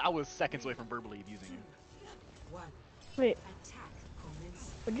 I was seconds away from verbally abusing you. Wait.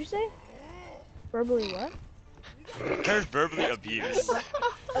 What'd you say? Verbally what? There's verbally abuse.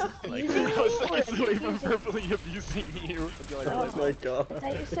 Like, I was seconds away from verbally abusing you. Oh my god. I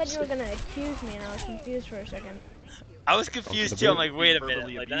thought you said you were gonna accuse me and I was confused for a second. I was confused too. I'm like, wait a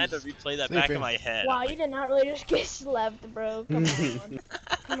minute. Like, then I had to replay that back in my head. Wow, you did not really just get slapped, bro. Come on.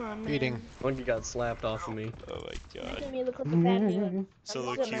 Come on, man. Eating. Monkey got slapped off of me. Oh my god. Making me look like a bad dude.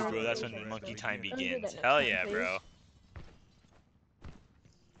 Solo queue, bro. That's when the monkey time begins. Hell yeah, bro.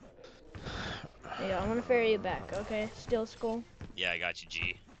 Yeah, I'm gonna ferry you back, okay? Still school. Yeah, I got you,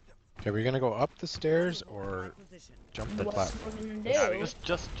 G. Okay, are we gonna go up the stairs or jump the platform?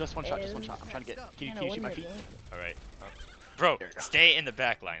 Just one shot, just one shot. I'm trying to get. Can you shoot my feet? Alright. Bro, stay in the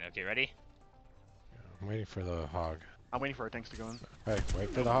back line, okay? Ready? I'm waiting for the hog. I'm waiting for our tanks to go in. Alright, wait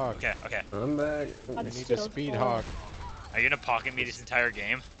for the hog. Okay, okay. I'm back. We need a speed hog. Are you gonna pocket me this entire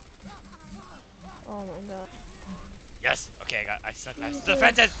game? Oh my god. Yes. Okay, I snuck past the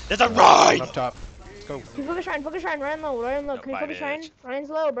defenses. There's a ride. Up top. Let's go. Can you focus Ryan, run low, run low. No, Can you bye, focus Ryan? bitch. Ryan's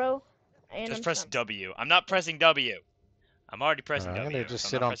low, bro. And Just I'm press stunned. W. I'm not pressing W. I'm already pressing I'm W. gonna just so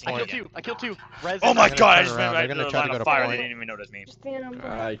sit I'm on not pressing I it killed again. two. I killed two. Res Oh and my Res. god! I turn just around. went They're right gonna into the try to line go of to fire. point. They didn't even notice me. Just stand on point.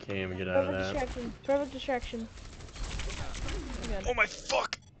 I can't even get out of Perfect that. distraction. Perfect distraction. Good. Oh my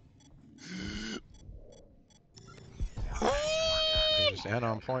fuck! There's just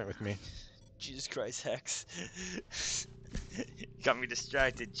Anna on point with me. Jesus Christ, Hex. Got me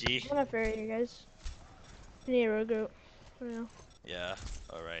distracted, G. I'm gonna ferry you guys. I need a regroup. For real. Yeah,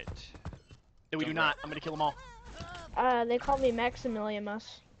 alright. No, we do not. I'm gonna kill them all. They call me Maximilian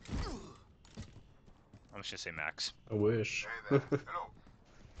Mus. I'm just gonna say Max. I wish.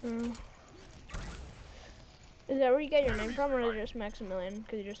 Mm. Is that where you get your name from, or is it just Maximilian?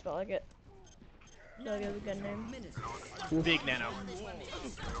 Because you just felt like it. Feel like it was a good name. Big Nano.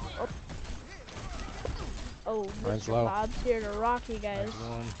 Oh, Mine's Mr. low. Bob's here to rock you guys. There's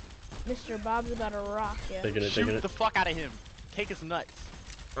one. Mr. Bob's about to rock you. Taking it, Shoot taking it. the fuck out of him. Take his nuts.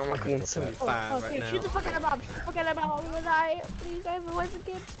 I'm like Okay, 175 Oh, right okay, now. shoot the fuck out of Bob. Shoot the fuck out of Bob. I'm gonna die. Please, I have a wife and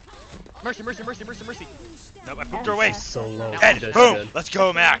kids. Mercy, mercy, mercy, mercy, mercy. Nope, I pooped her away. So low. Dead. She's Boom. dead. Let's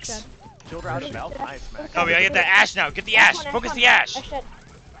go, Max. Killed her out of mouth. Nice, Max. Oh, we gotta get the ash now. Get the ash. Focus the ash.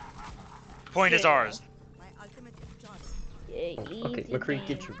 Point is ours. Yeah, Okay, easy, McCree, man.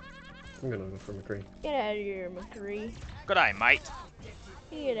 get you. I'm gonna go for McCree. Get out of here, McCree. Good eye, mate.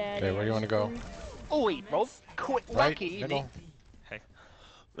 Get out of Okay, here. where do you want to go? Oh wait, bro. Quit Right, lucky. middle.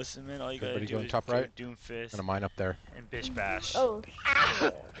 Listen, man, all you gotta Everybody do going is top do right? Doomfist Gonna mine up there. and Bish Bash. Oh,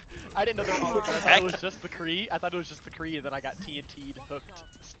 shit. I didn't know there were I thought it was just McCree. I thought it was just McCree, and then I got TNT'd, hooked,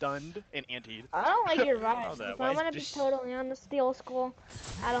 stunned, and antied. I don't like your Oh, vibes. that If I'm white gonna be bitch. totally on the Steel Skull,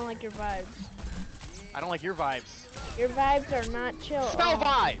 I don't like your vibes. I don't like your vibes. Your vibes are not chill. Spell Oh,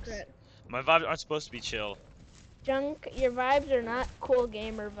 vibes! shit. My vibes aren't supposed to be chill. Junk, your vibes are not cool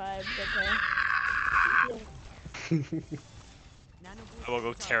gamer vibes, okay? I will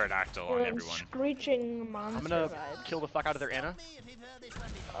go pterodactyl You're on like everyone. screeching monster I'm gonna vibes. kill the fuck out of their Anna.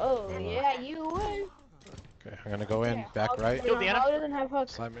 Oh, yeah, you would. Okay, I'm gonna go in. Yeah, Back Hog- right. Kill the no, Anna. Hog doesn't have hook.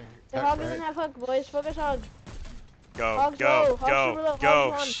 Slamming. The Back Hog right. doesn't have hook, boys. Focus Hog. Go, Hog's go, low. Hog's go, super low.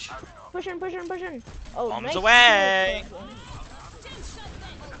 go. Hog's one. Pushing, pushing, pushing. Oh, Bombs nice. away.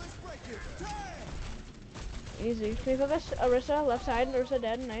 Easy. Can you focus Orisa, left side? Orisa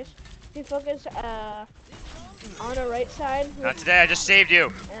dead, nice. Can you focus, on the right side? Not today, I just saved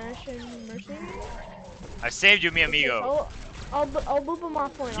you. Ash and Mercy? I saved you, mi amigo. Oh, I'll boop him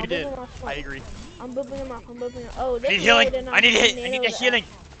off point. You I'll did. boop him off I point. agree. I'm booping him off. I'm booping him. Oh, I this need healing. did not I need have hit. I need nano get to healing.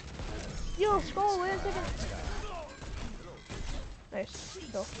 Yo, Skull, wait a second. Nice.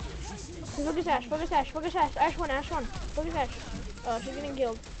 Go. Focus Ash, focus Ash, focus Ash. Ash 1, Ash 1. Focus Ash. Oh, she's getting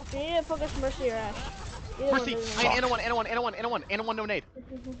killed. You need to focus Mercy or Ash. Either Mercy! one doesn't I matter. Anna 1, Anna 1, Anna 1, Anna 1, Anna 1, no nade.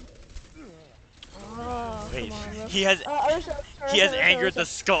 Oh, Wait, come on, bro. he has Orisa, he has Orisa, anger at Orisa. the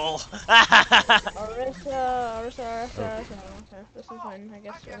skull. Orisa. Okay, this is fine, I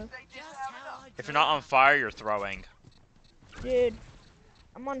guess. Sort of. If you're not on fire, you're throwing. Dude,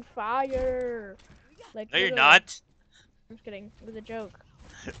 I'm on fire. Like, No, you're literally. not. I'm just kidding. It was a joke.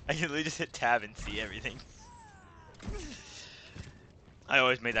 I can literally just hit tab and see everything. I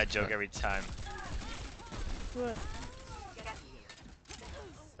always made that joke every time. What?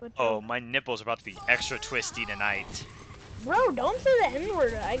 What Oh, joke? my nipples are about to be extra twisty tonight. Bro, don't say the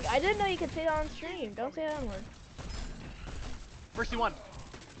N-word. I didn't know you could say that on stream. Don't say the N-word. Mercy 1.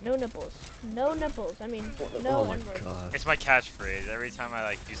 No nipples. No nipples. I mean, no Oh my N-word. god. It's my catchphrase. Every time I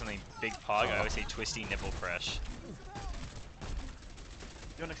like do something big pog, I always say twisty nipple fresh.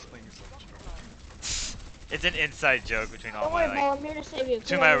 You wanna explain yourself? It's an inside joke between all Don't my worry, Ball. like I'm here to save you.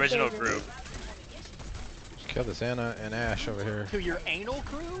 between Come my on, original save you. group. Just kill this Anna and Ash over here. To your anal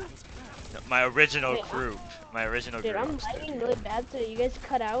crew? My original Wait, group. My original Dude, group. I'm lagging really bad, so you guys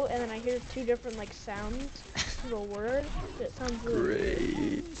cut out, and then I hear two different like sounds to a word. It sounds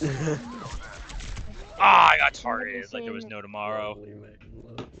really Great. Ah, I got targeted like there was no tomorrow.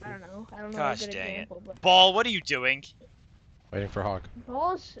 I don't know. I don't know. Gosh a good dang it. example, but Ball, what are you doing? Waiting for Hog.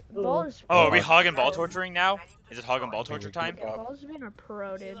 Ball's. Oh, are we hog and ball torturing now? Is it hog and ball torture time? Ball's being a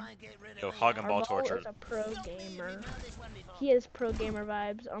pro, dude. Yo, hog and Our ball Ball torture. is a pro gamer. He has pro gamer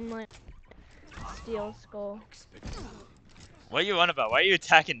vibes, unlike Steel Skull. What are you on about? Why are you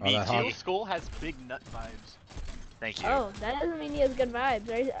attacking me, that G? hog. Steel Skull has big nut vibes. Thank you. Oh, that doesn't mean he has good vibes,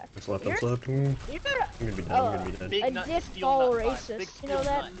 right? What's left? You're- What's left? You're I'm gonna be dead. I'm gonna be dead. Big a nut, dick steel ball nut vibes. Big racist. You know steel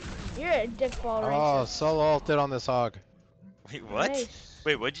that? nut. You're a dick ball Oh, racist. solo ulted on this Hog. Wait, what? Nice.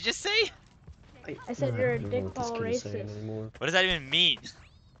 Wait, what'd you just say? I said you're a don't know dick what this ball kid is saying racist. anymore. What does that even mean?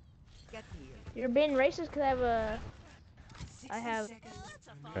 You're being racist because I have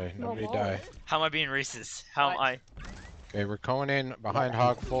Okay, small nobody balls. die. How am I being racist? How am I? Okay, we're going in behind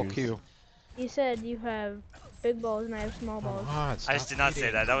Hog full Q. You said you have big balls and I have small Come balls. on, I stop just did not say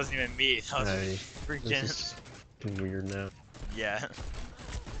eating. that. That wasn't even me. That was Hey, freaking. this is fucking weird now. Yeah.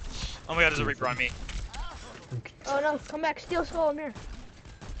 Oh my god, there's a Reaper on me. Oh no, come back, Steel Skull, I'm here.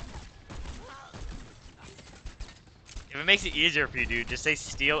 If it makes it easier for you, dude, just say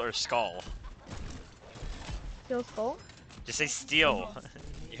steel or skull. Steel Skull? Just say steel.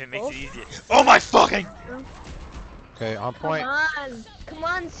 If it makes Skull? it easier. Oh my fucking! Okay, on point. Come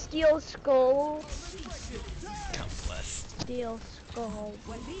on, Steel Skull. God bless. Steel Skull.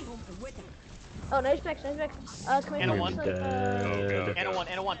 Oh, nice back, nice back. Come here. And a one. Dead. And a one.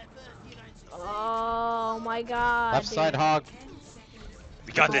 And a one. Oh my god. Left side dude. Hog.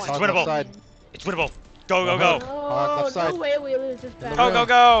 We got this. It's Hog left winnable. side. It's winnable. Go, go, Hog. go. Hog left side. No way we lose this In the battle. Go, go, room.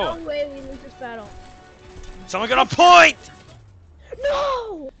 go. No way we lose this battle. Someone get on point!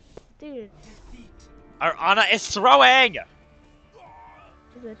 No! Dude. Our Ana is throwing! Is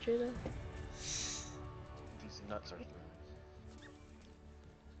that true though? These nuts are through.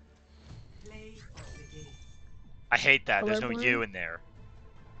 I hate that. There's no Colorblind? U in there.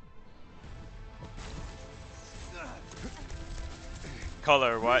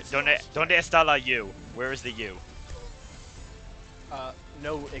 Color, what? Donde está la U? Where is the U?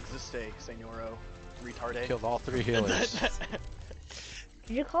 No existe, senoro. Retarde. Killed all 3 healers.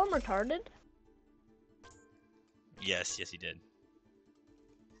 Did you call him retarded? Yes, yes he did.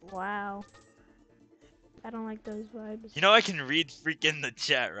 Wow. I don't like those vibes. You know I can read freaking the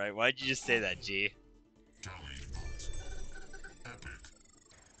chat, right? Why'd you just say that, G?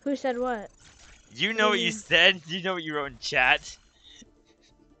 Who said what? You know what you said? You know what you wrote in chat?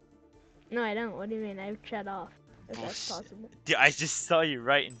 No, I don't. What do you mean? I've chat off. If that's possible. Dude, I just saw you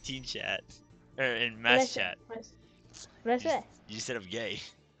write in teen chat. Or in mass chat. What did I say? You said I'm gay.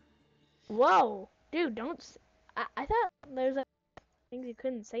 Whoa! Dude, don't. I thought there's like things you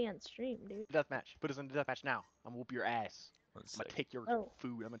couldn't say on stream, dude. Deathmatch. Put us in the deathmatch now. I'm gonna whoop your ass. I'm gonna take your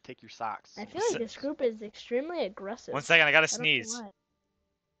food. I'm gonna take your socks. I feel like this group is extremely aggressive. 1 second, I gotta don't know sneeze.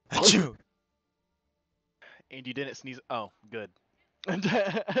 why. Achoo! And you didn't sneeze. Oh, good. Get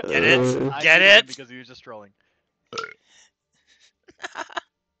it? I Get did that it? because he was just trolling.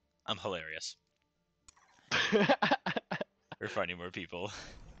 I'm hilarious. We're finding more people.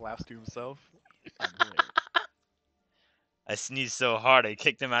 Laughs to himself. I'm hilarious. I sneezed so hard I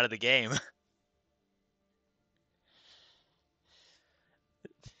kicked him out of the game.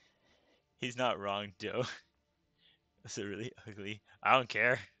 He's not wrong, Joe. That's really ugly. I don't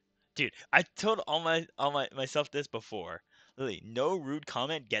care. Dude, I told all myself this before. Literally, no rude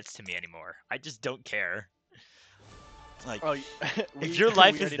comment gets to me anymore. I just don't care. Like, if your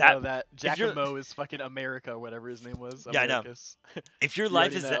life is know that, that Giacomo is fucking America, whatever his name was. Yeah, I know. Americus. If your You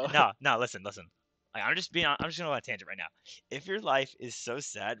life already is know. that, no, listen. Like, I'm just gonna go on a tangent right now. If your life is so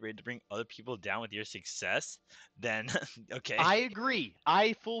sad, ready to bring other people down with your success, then okay. I agree.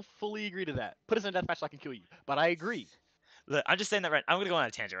 I fully agree to that. Put us in a deathmatch so I can kill you. But I agree. Look, I'm just saying that right. I'm gonna go on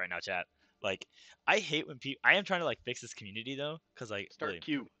a tangent right now, chat. Like, I hate when people. I am trying to like fix this community though, cause like. Start really,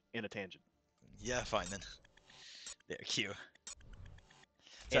 Q in a tangent. Yeah, fine then. There, Q.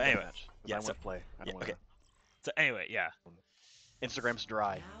 So And anyway, deathmatch. yeah. I don't So, want to play. I don't want okay. to. So anyway, yeah. Instagram's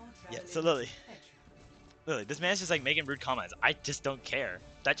dry. Yeah. So Lily, this man's just like making rude comments. I just don't care.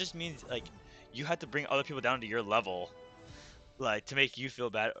 That just means like you have to bring other people down to your level, like to make you feel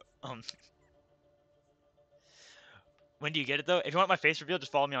bad. When do you get it though? If you want my face reveal,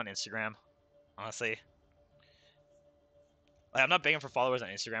 just follow me on Instagram. Honestly. Like, I'm not begging for followers on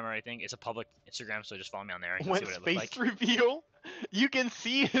Instagram or anything. It's a public Instagram, so just follow me on there and you'll see When what it looks face like. reveal, you can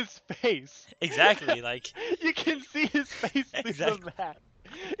see his face. Exactly, like. You can see his face through Exactly. the map.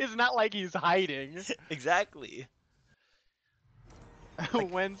 It's not like he's hiding. Exactly. Like,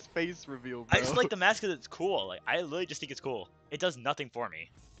 When's face reveal, bro? I just like the mask because it's cool. Like, I literally just think it's cool. It does nothing for me.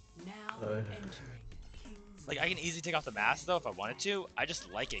 Like, I can easily take off the mask though if I wanted to. I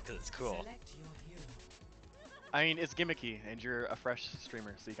just like it because it's cool. I mean, it's gimmicky, and you're a fresh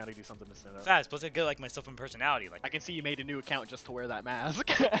streamer, so you gotta do something to stand out. Fast, plus I get like myself and personality. Like, I can see you made a new account just to wear that mask.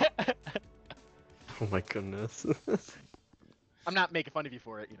 Oh my goodness. I'm not making fun of you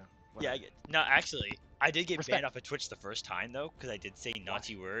for it, you know. yeah, I get. No, actually, I did get Respect. banned off of Twitch the first time though because I did say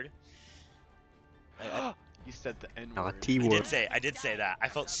naughty word. Like, You said the N word. Naughty I word. did say that. I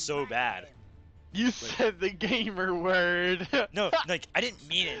felt so bad. You said the gamer word. No, like I didn't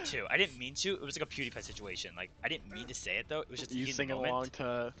mean it to. I didn't mean to. It was like a PewDiePie situation. Like I didn't mean to say it though. It was just a You heat in singing the moment.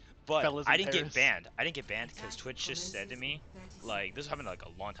 along to But Fellas I in didn't get Paris? banned. I didn't get banned because Twitch just said to me, like, this happened like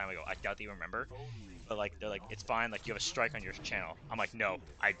a long time ago. I doubt that you remember. But like, they're like, it's fine. Like, you have a strike on your channel. I'm like, no.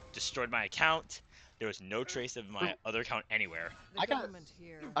 I destroyed my account. There was no trace of my other account anywhere. I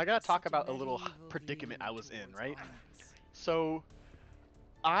gotta talk about a little predicament I was in, right? So,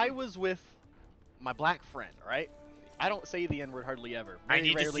 I was with my black friend, right? I don't say the N-word hardly ever.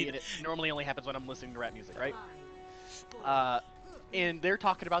 Very rarely, and it normally only happens when I'm listening to rap music, right? And they're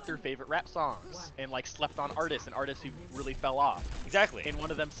talking about their favorite rap songs and like slept on artists and artists who really fell off. Exactly. And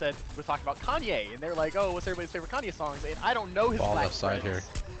one of them said, we're talking about Kanye, and they're like, oh, what's everybody's favorite Kanye songs? And I don't know his Ball black left side friends.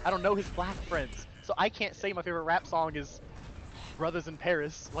 here. I don't know his black friends. So I can't say my favorite rap song is Brothers in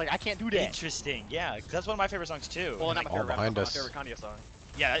Paris. Like, I can't do that. Interesting. Yeah, 'cause that's one of my favorite songs too. Well, not my favorite rap song, behind my us. favorite Kanye song.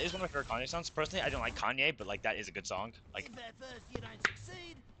 Yeah, that is one of my favorite Kanye songs. Personally, I don't like Kanye, but like that is a good song. Like,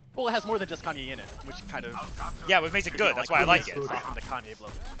 Well, it has more than just Kanye in it, which kind of... yeah, what makes it good. That's why I like it. Soften the Kanye blow.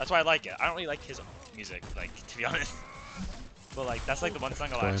 That's why I like it. I don't really like his music, like, to be honest. But like, that's like the one song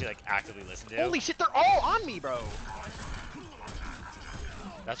I'll actually like actively listen to. Holy shit, they're all on me, bro!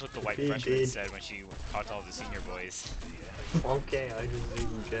 That's what the white freshman said when she talked to all the senior boys. Okay, I just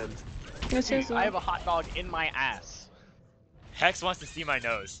even kids. I have a hot dog in my ass. Hex wants to see my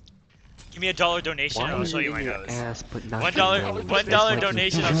nose. Give me $1 donation and I'll show you my nose. Ass, but not $1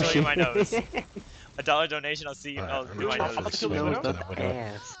 donation, I'll show you my nose. $1 donation, I'll see you. I'll do my I'll nose.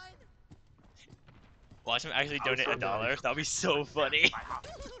 ass. Watch him actually donate $1. That'll be so funny.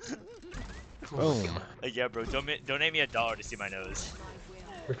 Boom. Like, yeah, bro, donate me $1 to see my nose.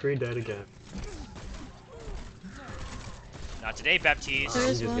 We're free dead again. Not today, Baptiste. I'm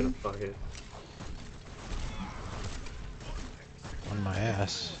just gonna fuck it. On my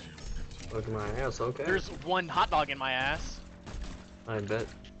ass. Look at my ass, okay. There's one hot dog in my ass. I bet.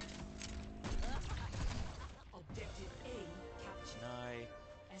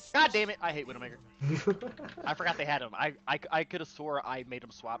 God damn it, I hate Widowmaker. I forgot they had him. I could have swore I made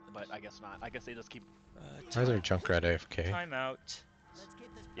them swap, but I guess not. I guess they just keep... Why is there Junkrat AFK? Timeout.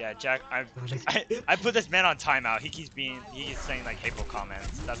 Yeah, Jack, I put this man on timeout. He keeps saying like hateful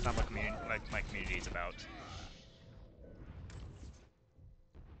comments. That's not what my community is about.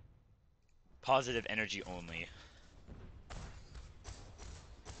 Positive energy only.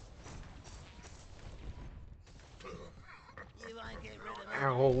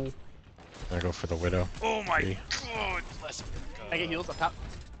 Ow. I go for the Widow. Oh my Three. god! Bless him. I get heals up top.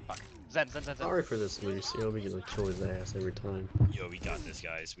 Fuck. Zen. Sorry for this, Lucio. We gonna kill his ass every time. Yo, we got this,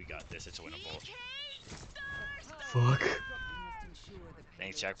 guys. We got this. It's winnable. Fuck.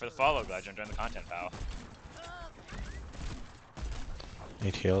 Thanks, Jack, for the follow. Glad you're enjoying the content, pal.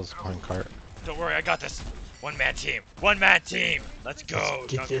 8 heals, one cart. Don't worry, I got this. One man team. One man team. Let's go,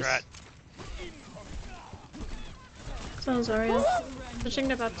 Let's get this. Junkrat. So Zarya. Pushing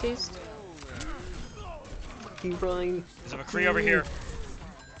the Baptiste. Fucking Brian. There's a McCree over here.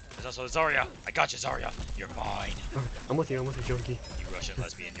 There's also Zarya. I got you, Zarya. You're mine. I'm with you, Junkie. You Russian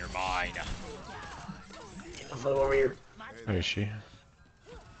lesbian, you're mine. Over here. Where is she?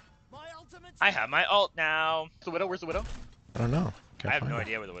 I have my ult now. The Widow, where's the Widow? I don't know. I Can't have find no her.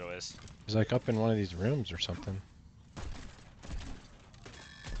 idea where the Widow is. She's like up in one of these rooms or something.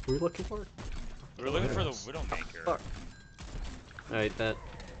 What are we looking for? We're looking for the Widowmaker. Fuck. Alright, that.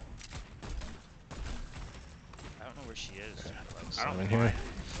 I don't know where she is. I Someone don't here.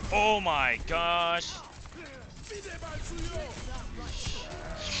 Oh my gosh.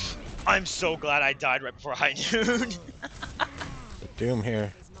 I'm so glad I died right before high noon. The Doom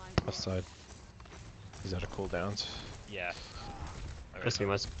here. Left side. He's out of cooldowns. Yeah. I see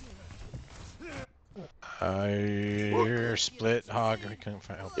my. I split hog. I couldn't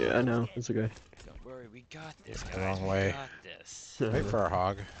find help. Yeah, I know. It's okay. Don't worry, we got this, The guys. wrong We way. got this. Wait for our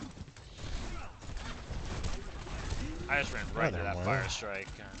hog. I just ran right into there that more. fire strike.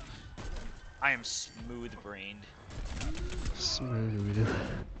 I am smooth brained. Smooth.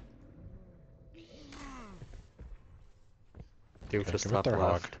 Doom Okay, just give it top their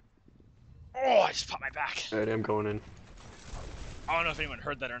hog. left. Oh, I just popped my back. Alright, I'm going in. I don't know if anyone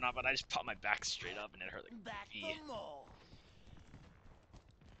heard that or not, but I just popped my back straight up and it hurt like pee.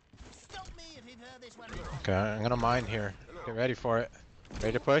 Okay, I'm gonna mine here. Get ready for it.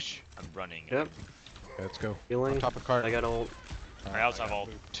 Ready to push? I'm running. Yep. Okay, let's go. Healing. Top of cart. I got ult. I also have ult.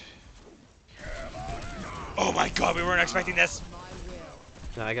 Oh my god, we weren't expecting this.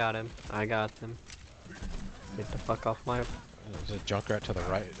 I got him. I got him. Get the fuck off my. There's a Junkrat to the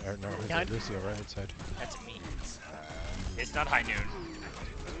right. Or no, Behind? Lucio right side. That's me. It's not high noon.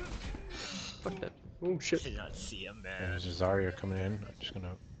 Fuck that. Oh shit. Did not see him, Yeah, man. there's a Zarya coming in. I'm just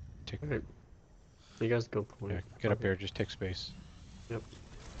gonna take. Okay. You guys go point. Yeah, get up here. Just take space. Yep.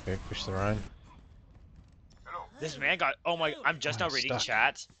 Okay, push the Rhine. This man got. Oh my! I'm just now reading stuck.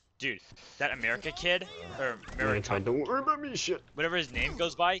 chat, dude. That America kid or American, Don't worry about me, shit. whatever his name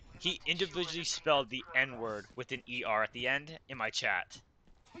goes by, he individually spelled the N-word with an ER at the end in my chat.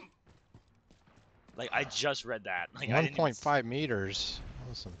 Like I just read that. Like I didn't even... 1.5 meters. That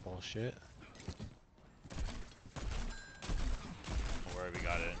was some bullshit. Don't worry, we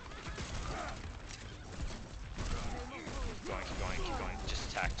got it. Keep going, keep going, keep going.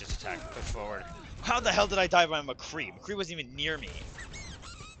 Just attack, push forward. How the hell did I die by McCree? McCree wasn't even near me.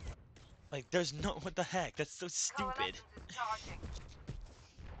 Like, there's no... What the heck? That's so stupid.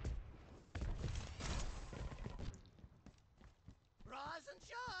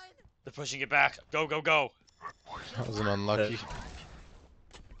 They're pushing it back. Go, go, go. That was an unlucky.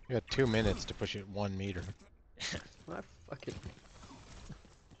 You got 2 minutes to push it 1 meter. I fucking.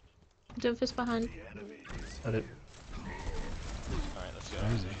 Doofus behind. Got it. Alright, let's go.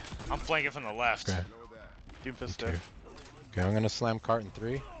 Easy. I'm flanking from the left. Okay. Doomfist Okay. there. Okay, I'm gonna slam cart in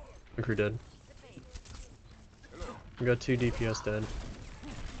 3. We're dead. We got 2 DPS dead.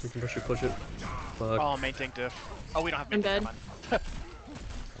 We can push it. Fuck. Oh, main tank diff. Oh, we don't have main I'm tank. dead. Never mind.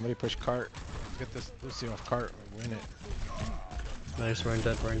 Somebody push cart. Get this Lucy off cart. Win it. Nice, Ryan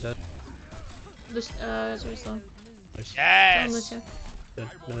dead, Ryan dead. This, sorry, slow. Nice. Yes! Dead.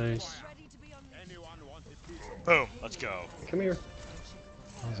 Nice. Boom, let's go. Come here.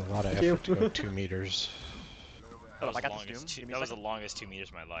 That was a lot of Thank you. effort to go 2 meters. That was, I the got this longest Doom. Give me that a was the second. longest 2 meters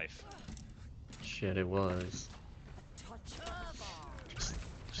of my life. Shit, it was.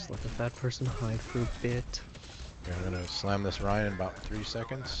 Just let the fat person hide for a bit. Okay, I'm gonna slam this Ryan in about 3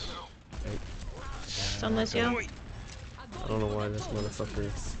 seconds. Okay. It's on this, yeah. I don't know why this motherfucker.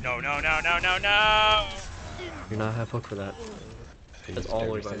 No, no, no, no, no, no! You're not half hook for that. They That's used all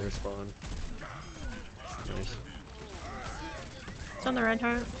the way by everything. their spawn. Nice. It's on the red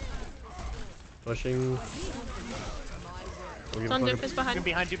heart. Pushing. It's on Doofus behind. Do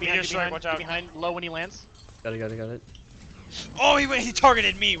behind, do Meteor behind, do strike, behind, watch do out. behind. Low when he lands. Got it. Oh, he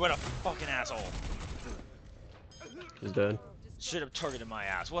targeted me! What a fucking asshole. He's dead. Should have targeted my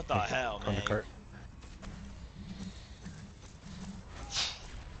ass. What the hell, On man? the cart.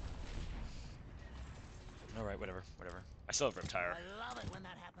 Alright, whatever. I still have Riptire.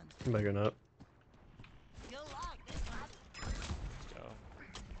 I'm backing up. Let's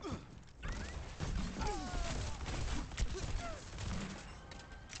go.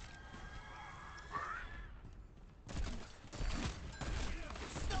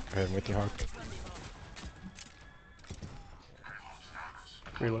 Go ahead, with you, Hawk.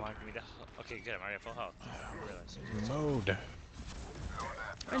 Reload. Come on, give me the... Okay, good. I'm already at full health. I realized. Mode.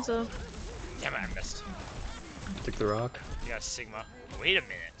 Right, so. Damn it, I missed. Took the rock. You got Sigma. Wait a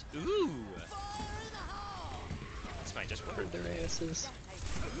minute. Ooh! This might just work. Hurt their asses.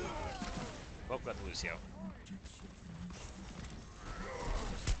 Oh, got the Lucio.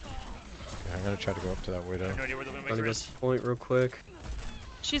 Okay, I'm gonna try to go up to that I widow. have no idea where the Trying Windmaker to go is. point real quick.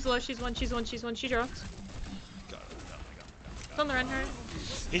 She's low, she's one, she dropped. Got it. It's on the red heart.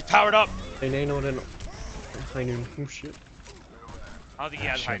 He's powered up! Hey, Nano and high noon. Oh shit. I don't think he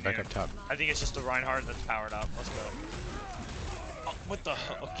has high Shit, back noon. up top. I think it's just the Reinhardt that's powered up. Let's go. Oh, what the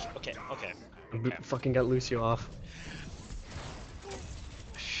hell? Okay. Fucking got Lucio off.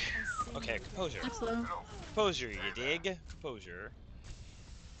 Okay, composure. That's low. Composure, you dig? Composure.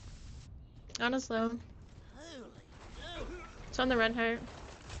 On us low. It's on the red heart.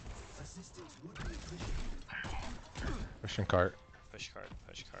 Pushing cart. Push cart.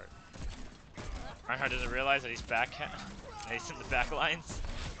 Reinhardt doesn't realize that he's back. That he's in the back lines.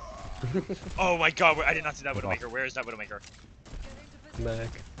 Oh my god, I did not see that Widowmaker. Where is that Widowmaker? Back.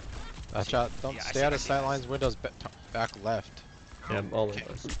 Watch out. Don't Yeah, stay out of sight lines. Widow's back left. Yeah, all Okay.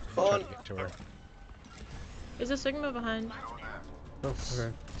 of us. Try to get to her. Is a Sigma behind? Oh,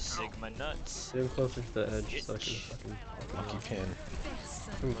 okay. Sigma nuts. Get him closer to the edge so I can fucking. Lucky pin.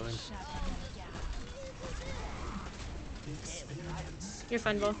 Come on. You're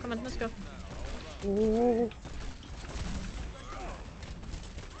fine, Vol. Come on, let's go. Ooh.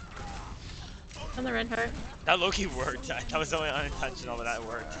 On the red heart. That Loki worked. That was only unintentional, but that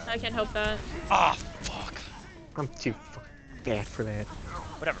worked. I can't help that. Ah, fuck. I'm too fucking bad for that.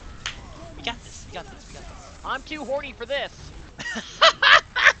 Whatever. We got this. I'm too horny for this.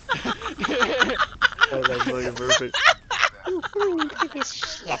 Oh, that's fucking perfect.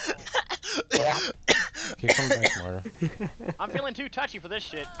 Keep coming back, Marta. I'm feeling too touchy for this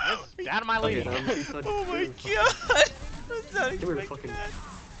shit. This is down to my lady. Okay, Oh my god! I was not Give her a expecting fucking. that.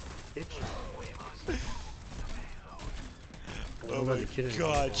 Oh my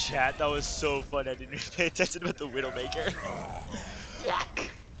god, chat, that was so fun. I didn't even pay attention about the Widowmaker.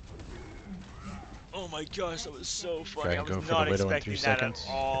 Oh my gosh, that was so funny. Try I and was go for the not widow in 3 expecting that at seconds.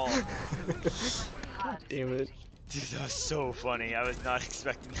 all. God damn it. Dude, that was so funny. I was not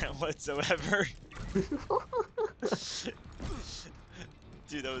expecting that whatsoever.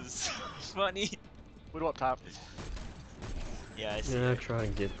 Dude, that was so funny. Widow up top. Yeah, I see Yeah, it. try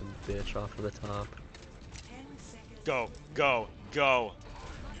and get the bitch off of the top. Go, go, go.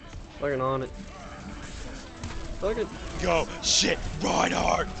 Fucking on it. Fucking. Go. Shit,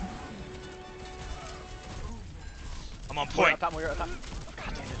 Reinhardt. I'm on Moira point. up top, Moira up top.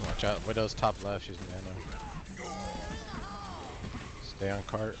 Watch out, Widow's top left, she's nano. Stay on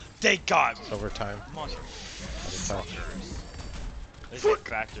cart. Thank God. It's overtime. Motherfuckers. This is a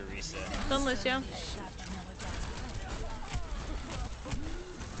factor reset. Don't Lucio.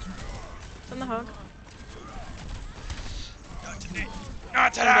 It's on the hog. Not today.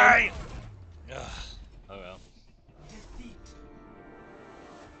 Not today. Ugh. Oh well.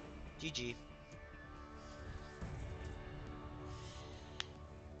 GG.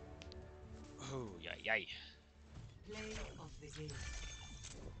 Oh, yay, yay.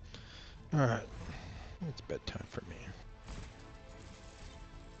 Alright. It's bedtime for me.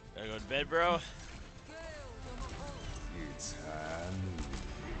 Gotta go to bed, bro. It's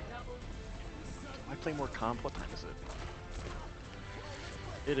I play more comp. What time is it?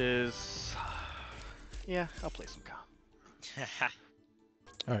 It is. Yeah, I'll play some comp.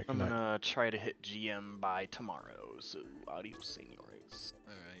 Alright, I'm good night. gonna try to hit GM by tomorrow. So adios, senores.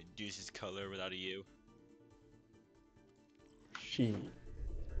 Alright, Deuce's color without a U. She.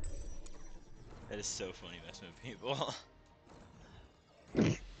 That is so funny messing with people.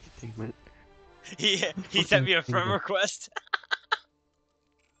 Damn it. he sent me a friend request.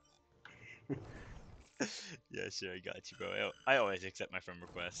 Yeah, sure, I got you, bro. I always accept my friend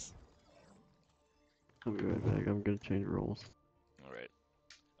requests. I'll be right back. I'm gonna change roles. Alright.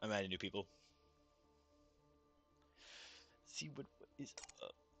 I'm adding new people. See what is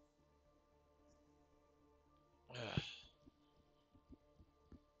up. Ugh.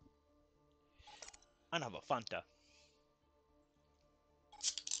 Another Fanta.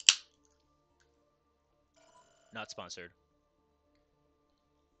 Not sponsored.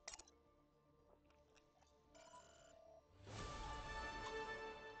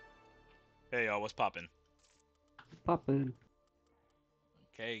 Hey y'all, what's poppin'? Poppin'.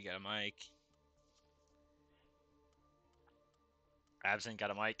 Okay, got a mic. Absent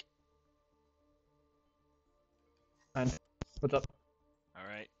got a mic. What's up?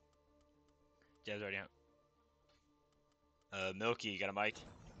 Alright. Jazz already out. Milky, got a mic.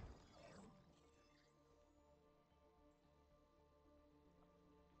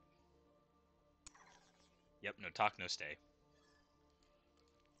 Yep, no talk, no stay.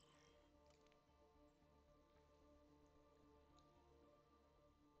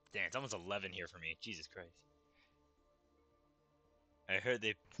 Damn, it's almost 11 here for me. Jesus Christ. I heard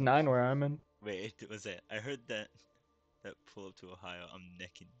they... It's 9 where I'm in. Wait, was it? I heard that pull up to Ohio, I'm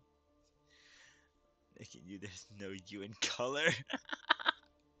necking you. There's no you in color.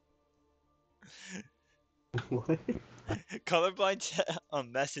 What? Colorblind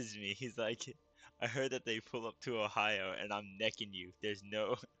messaged me. He's like, I heard that they pull up to Ohio and I'm necking you. There's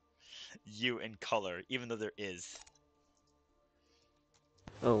no you in color, even though there is.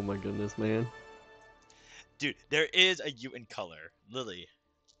 Oh my goodness, man. Dude, there is a you in color. Lily.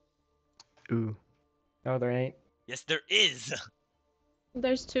 Ooh. No, there ain't. Yes, there is.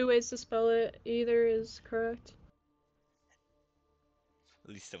 There's 2 ways to spell it. Either is correct. At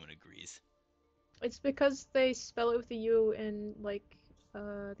least someone agrees. It's because they spell it with a U in, like,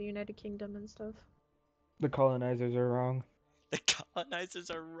 the United Kingdom and stuff. The colonizers are wrong. The colonizers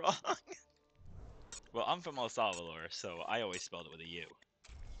are wrong. Well, I'm from El Salvador, so I always spelled it with a U.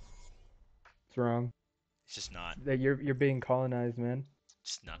 It's wrong. It's just not. You're being colonized, man.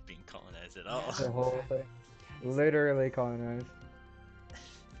 Just not being colonized at all. The whole thing. Literally colonized.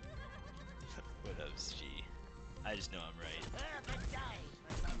 What up, G? I just know I'm right.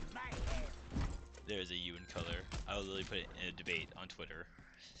 There's a U in color. I will literally put it in a debate on Twitter.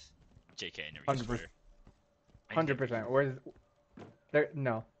 JK, I never use Twitter. 100%. Where's there?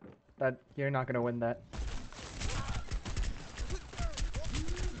 No, that you're not gonna win that.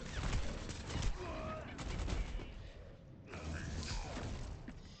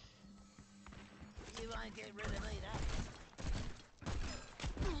 You won't get rid of me, that.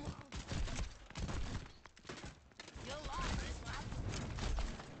 You'll like this one.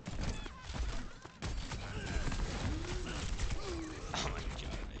 Oh my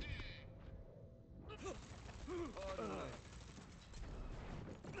god, mate.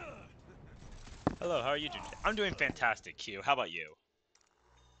 Hello, how are you doing? I'm doing fantastic, Q. How about you?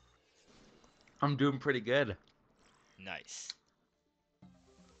 I'm doing pretty good. Nice.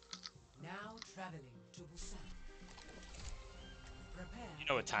 Now traveling to Busan. Prepare. You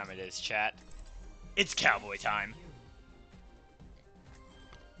know what time it is, chat. It's cowboy time.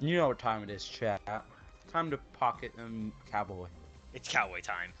 You know what time it is, chat. Time to pocket them cowboy. It's cowboy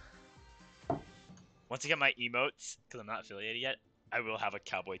time. Once I get my emotes, because I'm not affiliated yet, I will have a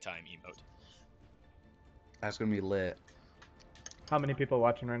cowboy time emote. That's gonna be lit. How many people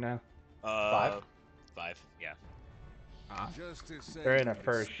watching right now? 5? 5, yeah. They're in a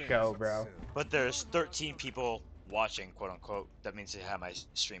first show, bro. But there's 13 people watching, quote unquote. That means they have my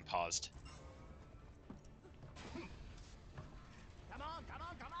stream paused.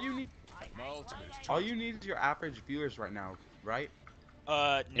 You need. All you need is your average viewers right now, right?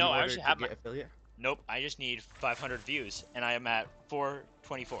 No, I actually have my affiliate. Nope, I just need 500 views, and I am at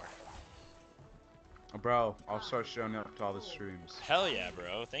 424. Bro, I'll start showing up to all the streams. Hell yeah,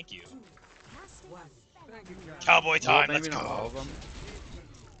 bro. Thank you. Cowboy time, well, let's go. Maybe not all of them.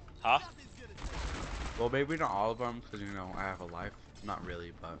 Huh? Well, maybe not all of them, because, you know, I have a life. Not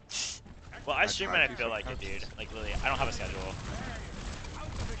really, but... Well, I stream when I feel like it, dude. Like, literally, I don't have a schedule.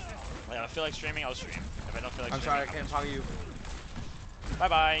 Like, if I feel like streaming, I'll stream. If I don't feel like I'm streaming, sorry, I can't talk to you.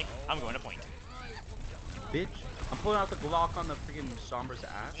 Bye-bye. I'm going to point. Bitch. I'm pulling out the Glock on the freaking Sombra's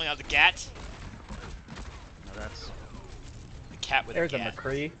ass. Pulling out the gat. No, that's... The cat with There's a gat.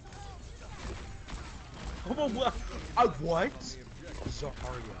 McCree. Oh, what? What? Zarya.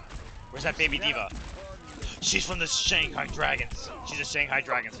 Where's that baby diva? She's from the Shanghai Dragons. She's a Shanghai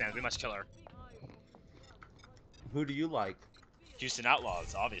Dragons fan. We must kill her. Who do you like? Houston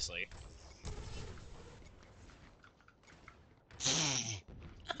Outlaws, obviously.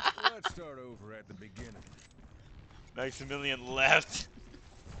 Let's start over at the beginning. Maximilian left.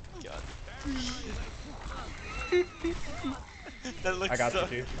 God. That looks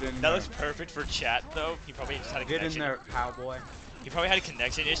that looks perfect for chat though. He probably just had a connection. Get in there, cowboy. He probably had a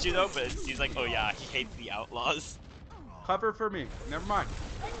connection issue though, but it seems like, oh yeah, he hates the Outlaws. Cover for me. Never mind.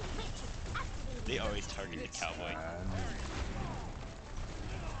 They always target the cowboy.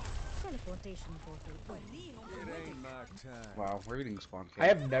 Wow, we're eating spawn cake. I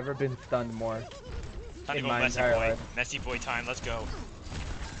have never been stunned more. Time to in go my messy entire boy. life. Messy boy time, let's go.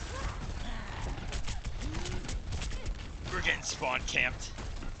 We're getting spawn camped.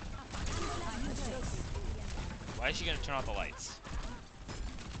 Why is she gonna turn off the lights?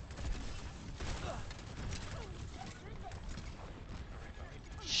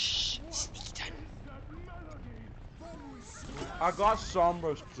 Shh, sneaky time. I got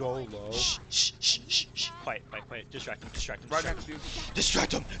Sombra solo. Shh, shh, shh, shh, shh. Quiet, quiet, quiet. Distract him, distract him, Right distract next to him. you.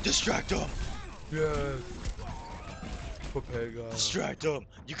 Distract him, distract him. Yes. Papega. Distract him.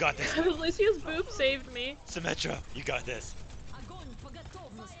 You got this. Lucio's boop saved me. Symmetra, you got this.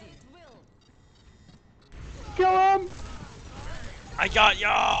 Kill him! I got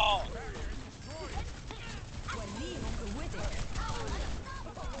y'all!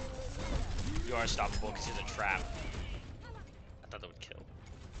 You are unstoppable because he's a trap. I thought that would kill.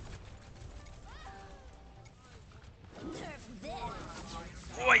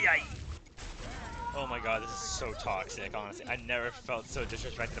 Oi-yi! Oh my god, this is so toxic, honestly. I never felt so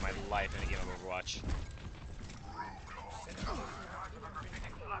disrespected in my life in a game of Overwatch.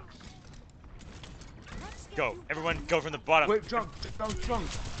 Go, everyone go from the bottom. Wait, drunk,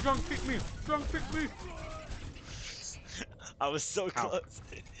 pick me, pick me. I was so close.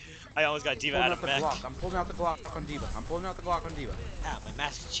 I almost got Diva out of mech. I'm pulling out the Glock on Diva. Ah, my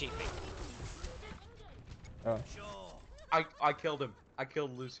mask is chafing. Oh. I killed him. I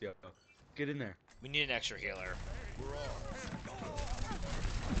killed Lucio. Get in there. We need an extra healer.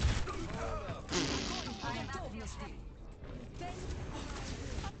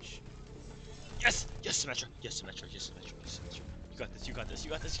 Yes! Yes, Symmetra! Yes, Symmetra! Yes, Symmetra! Yes, Symmetra! You got this, you got this, you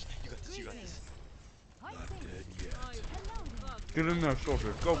got this, you got this, you got this. Get in there,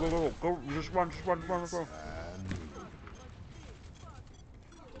 soldier. Go, go, go, go. Just run, go.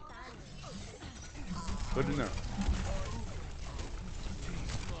 Get in there.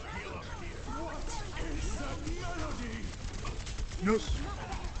 No.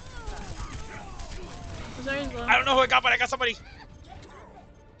 I don't know who I got, but I got somebody!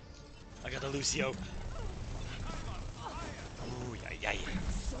 I got the Lucio. Ooh, yeah.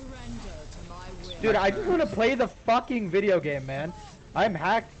 Dude, I just want to play the fucking video game, man. I'm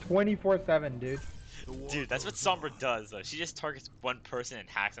hacked 24/7, dude. Dude, that's what Sombra does, though. She just targets one person and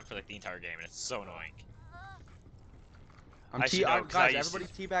hacks them for like the entire game, and it's so annoying. Guys, everybody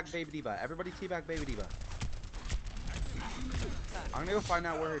teabag Baby Diva. Everybody teabag Baby Diva. I'm gonna go find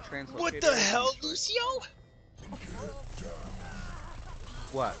out where her translocator What is the and hell, destroy it. Lucio?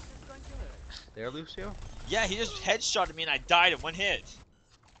 What? There, Lucio? Yeah, he just headshotted me and I died in one hit.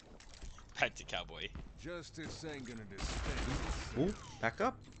 Back to Cowboy. Justice ain't gonna dispense. Ooh, back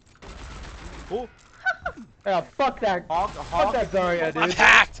up. Ooh. Yeah, fuck that. Fuck that Zarya, dude. I'm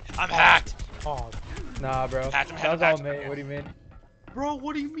hacked! I'm hacked! Oh, nah, bro. Hacked him, That was hacked all him, me. hacked What do you mean? Bro,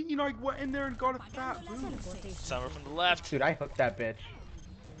 what do you mean? I went in there and got a fat boost. Summer from the left. Dude, I hooked that bitch.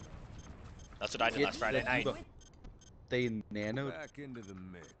 That's what I did last Friday night. They nanoed. Back into the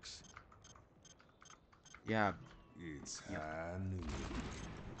mix. Yeah. It's high noon.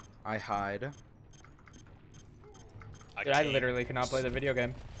 I hide. Dude, I literally cannot play the video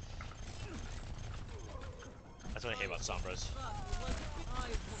game. That's what I hate about Sombras.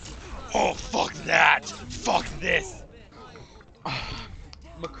 Oh, fuck that! Fuck this!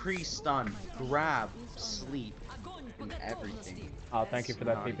 McCree stun, grab, sleep, and everything. Oh, thank you for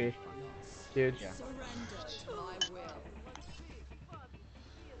that TP. Dude. Yeah.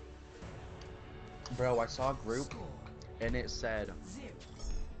 Bro, I saw a group, and it said,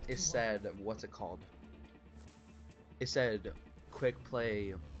 what's it called? It said, quick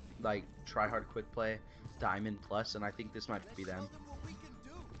play, like, try hard quick play, Diamond Plus, and I think this might be them.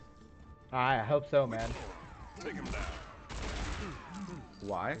 I hope so, man. Take him down.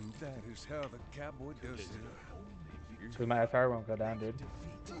 Why? And that is how the cowboy does it. Because my SR won't go down, dude.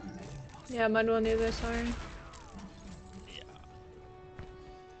 Yeah, mine will neither, sorry.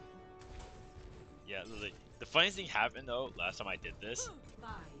 Yeah, the funniest thing happened though, last time I did this.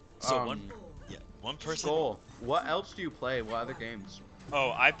 So one person. Skull, what else do you play? What other games?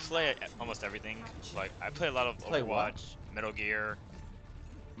 Oh, I play almost everything. Like, I play a lot of Play Overwatch, what? Metal Gear,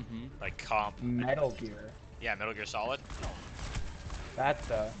 Mm-hmm. like comp. Metal Gear. Yeah, Metal Gear Solid. That's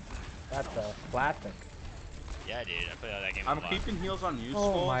a classic. Yeah, dude, I play that game a I'm lot. keeping heals on you,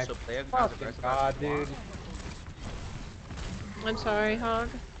 Oh Skull, my so play as fucking aggressive god, as you want. dude. I'm sorry, Hog.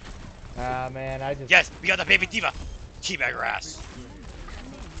 Ah, man, I just... Yes, we got the baby diva. Teabag her ass.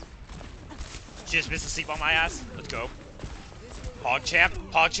 She just missed a sleep on my ass. Let's go. Hog champ,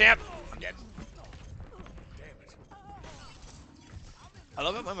 hog champ. I'm dead. I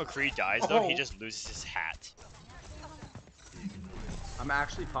love it when McCree dies though. He just loses his hat. I'm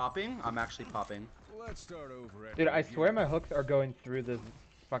actually popping. Let's start over at Dude, the I swear beginning. my hooks are going through this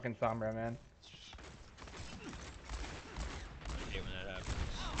fucking Sombra, man. I hate when that happens.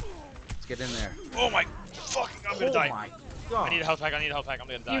 Let's get in there. Oh my fucking! I'm gonna die. My God. I need a health pack. I need a health pack. I'm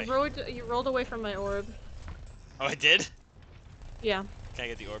gonna die. You rolled away from my orb. Oh, I did. Yeah. Can I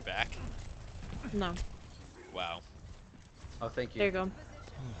get the orb back? No. Wow. Oh, thank you. There you go.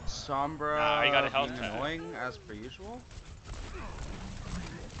 Sombra Nah, you got a health being pack. annoying as per usual.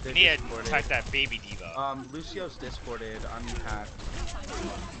 I need to attack that baby diva. Lucio's discorded. I'm hacked.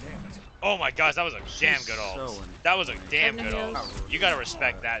 Oh my gosh, that was a damn good ult. so That was a damn good annoying. ult. You gotta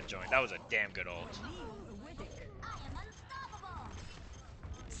respect that joint. That was a damn good ult.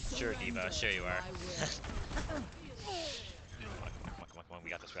 Sure, diva. Sure you are. Come on. We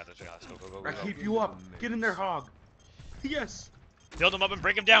got this. Go. I keep you up. Get in there, Hog. Yes. Build him up and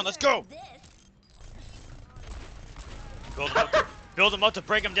break him down. Let's go. Build him up to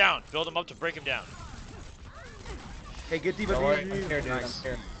break him down. Hey, get Diva. Don't worry, I'm here, dude. Nice. I'm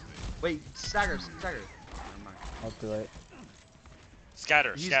here. Wait, stagger. I'll do it.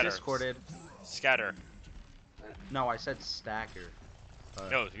 Scatter. He's Scatter. discorded. Scatter. No, I said stagger.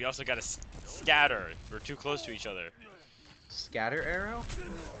 No, we also gotta scatter. We're too close to each other. Scatter arrow?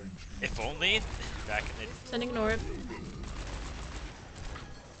 If only. Back in the. Sending an orb.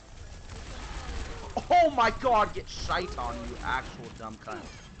 Oh my God! Get shite on, you actual dumb cunt.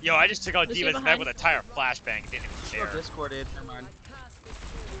 Yo, I just took out Lucio Diva's mech behind. with a tire flashbang. Didn't even Still care. discorded. Never mind.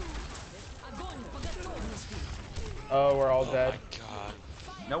 Oh, we're all Oh dead. my god.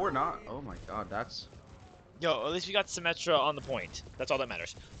 No, we're not. Oh my God, that's. Yo, at least we got Symmetra on the point. That's all that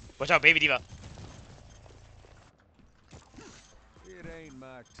matters. Watch out, baby diva. It ain't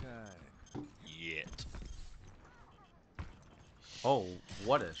my time. Yet. Oh,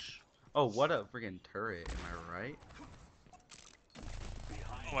 what a what a friggin' turret. Am I right?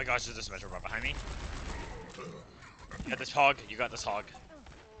 Oh my gosh, there's a Symmetra right behind me. You got this hog.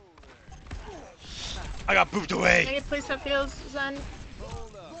 I got booped Can away. I get please have heals, Zen?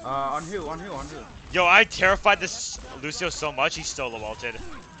 On who? Yo, I terrified this Lucio so much, he solo ulted.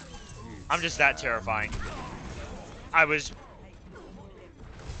 I'm just that terrifying. I was.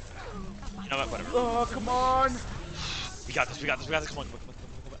 You know what? Whatever. Oh, come on! We got this. Come on.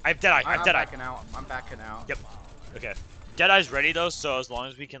 I have Deadeye. I'm backing out. Yep. Okay. Deadeye's ready though, so as long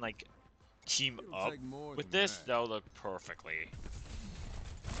as we can like team up with this, that'll look perfectly.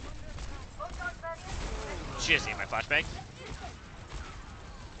 She has seen my flashbang.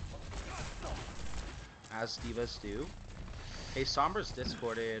 As divas do. Hey, Sombra's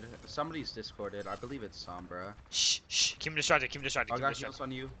discorded. Somebody's discorded. I believe it's Sombra. Shh, shh. Keep him distracted. Keep him distracted. I Keep him got heals distracted.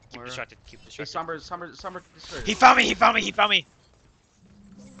 on you. Keep Or... distracted. Keep Hey, distracted. Sombra discorded. He found me. He found me. He found me.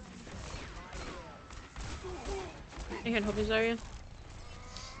 I can't help you, Zarya.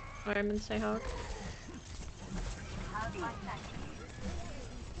 Or I'm gonna say Hawk.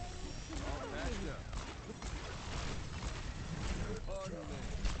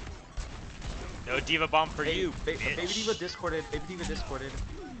 No diva bomb for hey, you, Baby bitch. Diva discorded. Baby Diva discorded.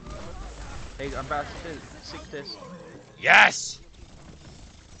 Hey, I'm about to seek this. Yes!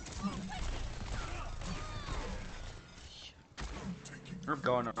 I'm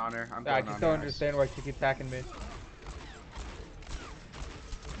going on her. I'm I going just on don't her. understand why she keeps hacking me.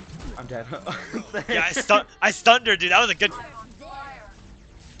 I'm dead. Yeah, I stunned her, dude. That was a good.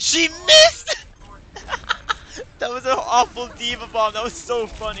 She missed. That was an awful diva bomb. That was so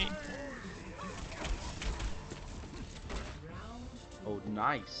funny. Oh,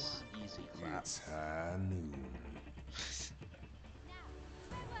 nice. Easy clap. It's high noon.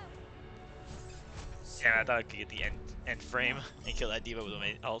 Yeah, I thought I could get the end frame and kill that diva with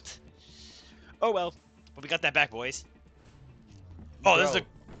my ult. Oh well, but we got that back, boys. Oh, this is a.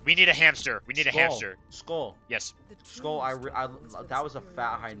 We need a hamster. We need a hamster. Skull. Yes. Skull. That was a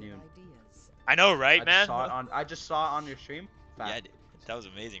fat high noon. I know, right, man? I just saw it on your stream. Fat. Yeah, that was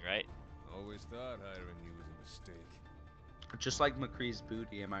amazing, right? Always thought hiring you was a mistake. Just like McCree's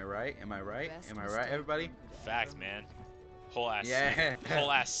booty. Am I right? Am I right? Am I right, everybody? Facts, man. Whole ass. Yeah.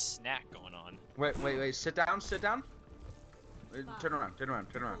 Whole ass snack going on. Wait. Sit down. Sit down. Turn around. Turn around.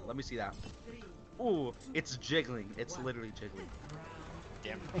 Turn around. Let me see that. Ooh, it's jiggling. It's literally jiggling.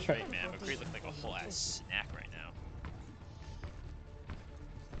 Damn straight, man. McCree looked like a whole ass snack right now.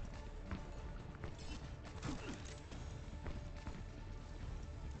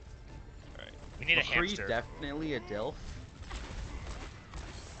 Alright. We need a hamster. Definitely a DILF.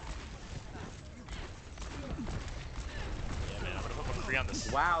 Yeah, man. I'm gonna put McCree on the.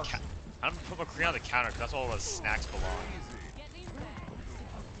 Wow. I'm gonna put McCree on the counter because that's all those snacks belong.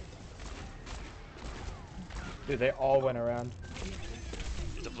 Dude, they all went around.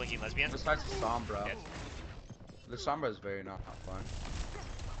 It's a blinking lesbian. Besides the Sombra. Okay. The Sombra is very not fun.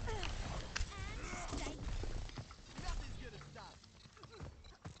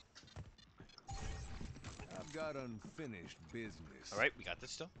 I've got unfinished business. Alright, we got this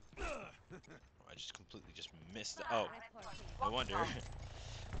still. Oh, I just completely just missed it. Oh, no wonder.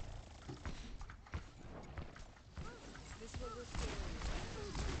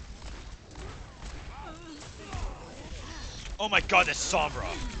 Oh my god, that's Sombra!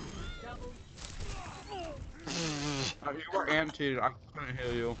 You were anted. I couldn't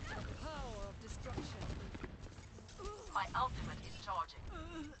hear you. My ultimate is charging.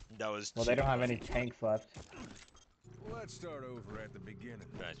 That was. Well, they don't have any tanks left. Let's start over at the beginning.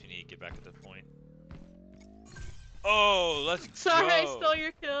 Guys, we need to get back at the point. Oh, let's Sorry, go! I stole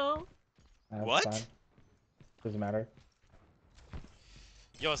your kill. What? Fine. Doesn't matter.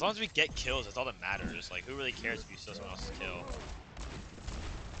 Yo, as long as we get kills, that's all that matters. Like, who really cares if you steal someone else's kill?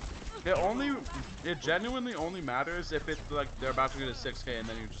 It genuinely only matters if it's like they're about to get a 6K and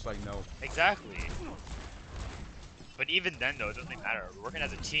then you're just like, no. Exactly. But even then, though, it doesn't really matter. We're working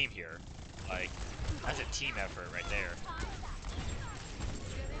as a team here. Like, that's a team effort right there.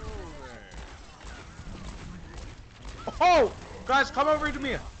 Oh! Guys, come over to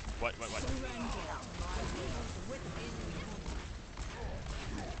me! What?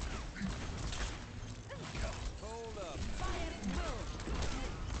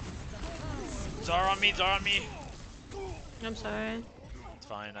 Zara on me, Zara on me! I'm sorry. It's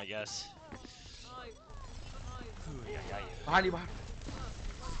fine, I guess. Behind you, behind.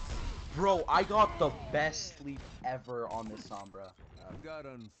 Bro, I got the best sleep ever on this Sombra. I've got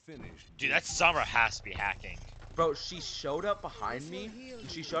unfinished. Dude, that Sombra has to be hacking. Bro, she showed up behind me.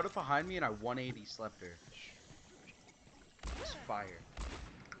 And I 180 slept her. It's fire.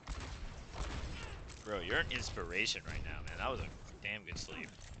 Bro, you're an inspiration right now, man. That was a damn good sleep.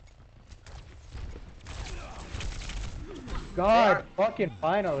 God, fucking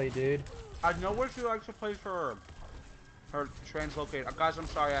finally, dude. I know where she likes to place her translocate. Guys, I'm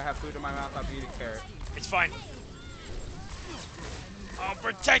sorry, I have food in my mouth. I'm eating carrot. It's fine. Oh,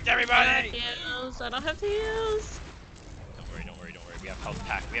 protect everybody! I don't have heals. Don't worry. We have health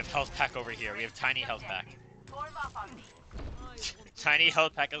pack. We have health pack over here. We have tiny health pack. Tiny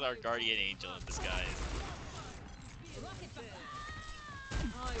health pack is our guardian angel in disguise.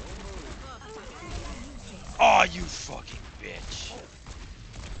 Oh, you fucking bitch.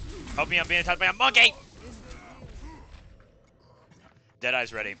 Help me, I'm being attacked by a monkey!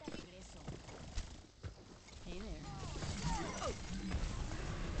 Deadeye's ready. Hey there.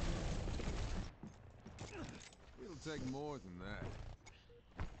 It'll take more than that.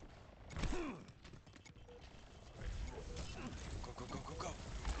 Go, go, go, go, go.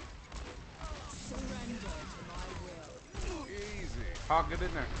 Surrender to my will. Easy. Hawk, get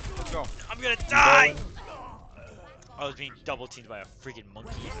in there. Let's go. I'm gonna die! I was being double teamed by a freaking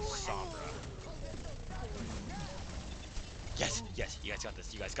monkey and a Sombra. Yes, yes, you guys got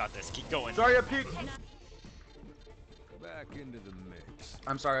this. You guys got this. Keep going. Sorry, I peeked. Back into the mix.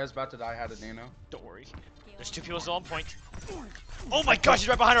 I'm sorry, I was about to die. I had a nano. Don't worry. There's 2 people still on point. Oh my gosh, she's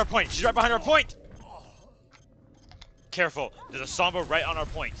right behind our point. She's right behind our point. Careful. There's a Sombra right on our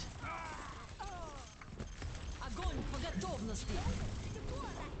point. Огонь по готовности.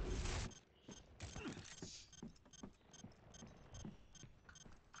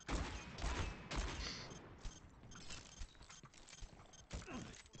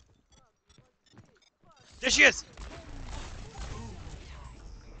 There she is!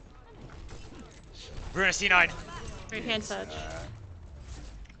 We're in a C9. Right hand touch.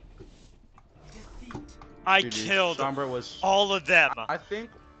 I Dude, killed Sombra was. all of them. I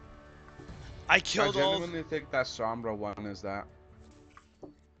think. I killed all. I genuinely think that Sombra won is that.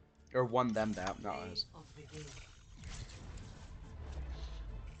 Or won them that, not us.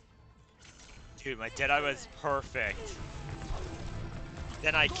 Dude, my Deadeye was perfect.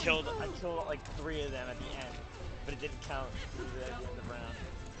 Then I killed like 3 of them at the end, but it didn't count at the end of the round.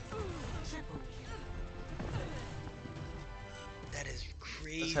 That is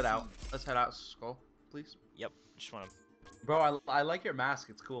crazy. Let's head out. Let's head out, Skull, please. Yep, just wanna. Bro, I like your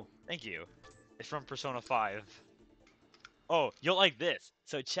mask. It's cool. Thank you. It's from Persona 5. Oh, you'll like this.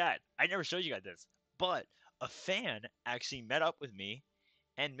 So chat, I never showed you guys this, but a fan actually met up with me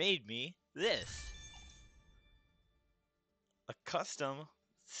and made me this. A custom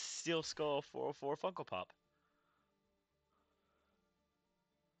Steel Skull 404 Funko Pop.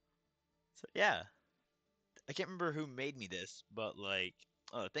 So yeah. I can't remember who made me this, but like,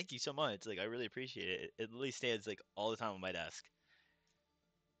 oh, thank you so much. Like, I really appreciate it. It literally stands like all the time on my desk.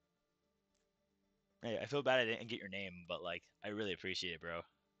 Hey, I feel bad I didn't get your name, but like, I really appreciate it, bro.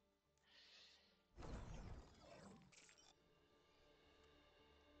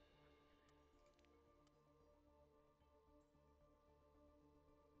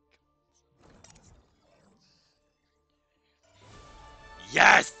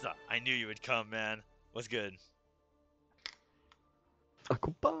 Yes! I knew you would come, man. What's good?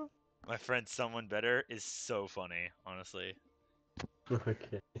 My friend Someone Better is so funny, honestly.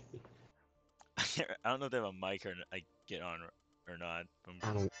 Okay. I don't know if they have a mic or I get on or not.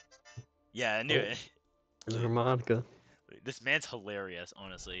 I don't. Yeah, I knew it. There's harmonica. This man's hilarious,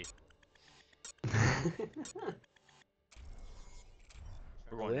 honestly.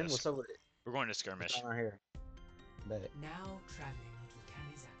 We're going to What's up with it? We're going to skirmish. What's going on here? Bet. Now traveling to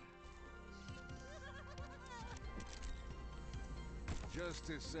Kamizaka.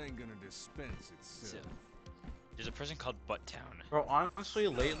 Justice ain't gonna dispense itself. There's a person called Butttown. Bro, honestly,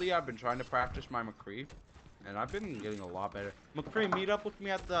 lately I've been trying to practice my McCree, and I've been getting a lot better. McCree, meet up with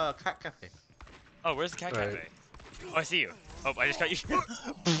me at the Cat Cafe. Oh, where's the Cat Right. Cafe? Oh, I see you. Oh, I just got you.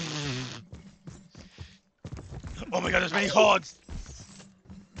 Oh my god, there's many hogs!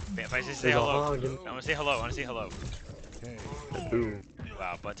 Wait, if I just say There's a hello. hog in- I wanna say hello, I wanna say hello. Ooh.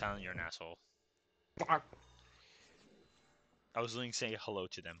 Wow, Butttown, you're an asshole. I was literally saying hello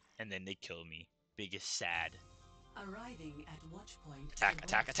to them, and then they killed me. Biggest sad. Arriving at watch point. Attack,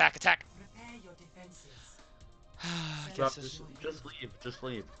 attack, attack, attack! Prepare your defenses. Just leave. Just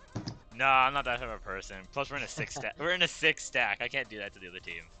leave. No, I'm not that type of person. Plus, we're in a 6 stack. We're in a 6 stack. I can't do that to the other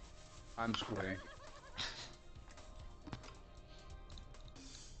team. I'm squaring.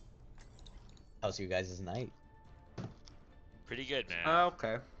 How's your guys' night? Pretty good, man.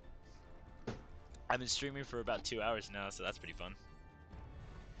 Okay. I've been streaming for about 2 hours now, so that's pretty fun.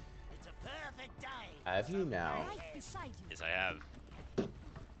 Have you now? Yes, I have.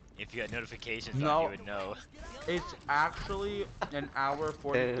 If you had notifications on, No. you would know. It's actually an hour,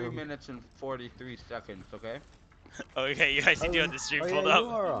 43 Damn. minutes, and 43 seconds, okay? Okay, you guys do have the stream Oh pulled yeah, up. you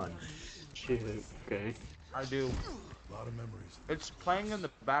are on. Shit. Okay. I do. A lot of memories. It's playing in the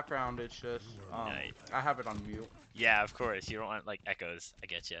background, it's just, Nice. I have it on mute. Yeah, of course. You don't want like echoes. I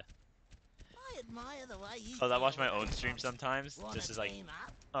get you. I admire the way you I watch my own stream sometimes, just as like,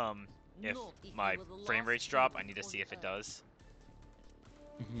 if my frame rates drop, I need to see if it does.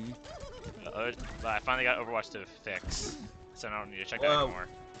 But I finally got Overwatch to fix, so I don't need to check that anymore.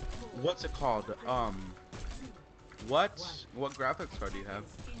 What's it called? What graphics card do you have?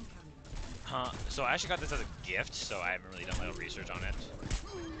 So I actually got this as a gift, so I haven't really done my own research on it.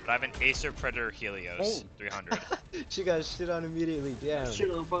 But I have an Acer Predator Helios 300. She got shit on immediately. Damn.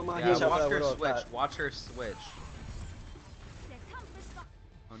 Shit on fuck my Yeah, heel. watch her switch. Watch her switch.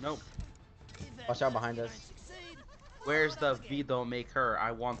 Oh no. Watch out behind us. Where's the V don't make her?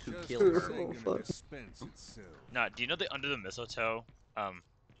 I want to kill her. Oh, fuck. No, do you know the Under the Mistletoe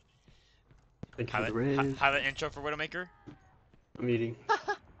Thank you for the red. have an intro for Widowmaker? I'm eating.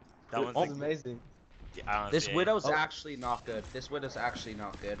 That one's That's like, amazing. yeah, I don't This see it. Widow's actually not good. This Widow's actually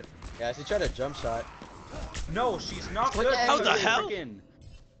not good. Yeah, she tried a jump shot. No, she's not good. How the hell? Freaking...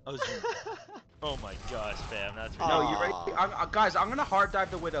 Oh my gosh, fam, that's No, you ready? Guys, I'm gonna hard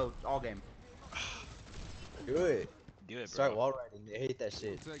dive the Widow all game. Do it. Do it, bro. Start wall riding. They hate that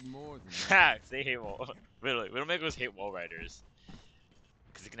shit. Facts, they hate wall. Literally, Widowmakers hate wall riders.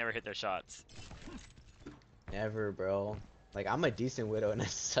 Because they can never hit their shots. Never, bro. Like, I'm a decent Widow and I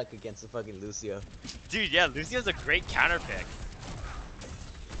suck against the fucking Lucio. Dude, yeah, Lucio's a great counter pick.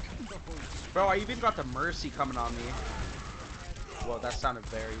 Bro, I even got the Mercy coming on me. Whoa, that sounded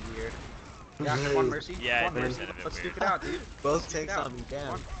very weird. Yeah, come on, Mercy. Yeah, come on, it Mercy. did sound a bit Let's weird. duke it out, dude. Both Let's duke it tanks out. on me, Come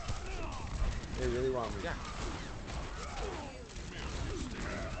damn. on. They really want me. Yeah.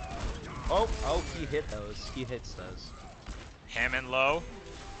 Oh, he hit those. He hits those. Hammond low.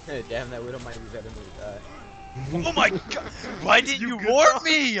 Hey, damn, that Widow might be better than me to die. Oh my god! Why didn't you warn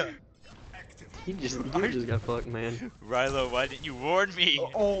me? You just got fucked, man. Rilo, why didn't you warn me?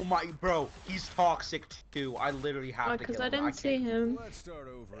 Oh my, bro, he's toxic too. I literally have to Because kill I him. didn't see him.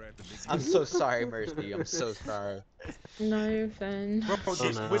 I'm so sorry, Mercy. I'm so sorry. No, you're fine. Bro,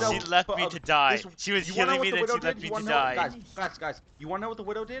 this no. Widow. She left me to die. this- She was you wanna healing know me, what the then Widow she left did? me You to wanna know- die. Guys, you wanna know what the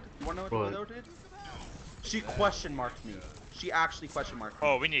Widow did? You wanna know what What? the Widow did? She question marked me. She actually question marked me.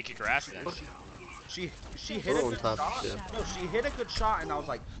 Oh, we need to kick her ass then. She hit We're a on good top of shot. shit. No, she hit a good shot, and I was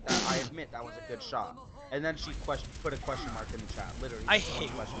like, I admit that was a good shot. And then she put a question mark in the chat. Literally. I just one hate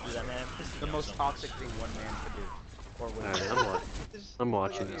when question you do mark. that, man. The most toxic thing one man could do. Or woman. Alright, I'm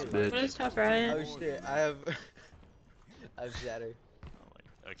watching this What bitch. is top right? Oh shit, I've shattered.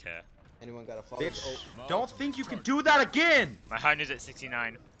 Okay. Anyone got a follow? Bitch, Oh, don't think you can do that again! My high news at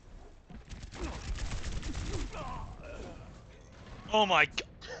 69. Oh my god.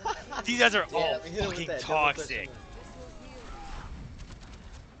 These guys are all we hit him with fucking that double toxic.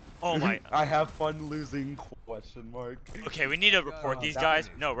 Oh my. I have fun losing, question mark. Okay, we need to report these guys.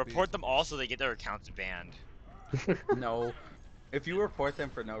 No, report them all so they get their accounts banned. No. If you report them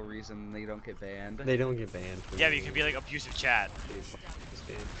for no reason, they don't get banned. They don't get banned. For Yeah, but you can be like abusive chat. this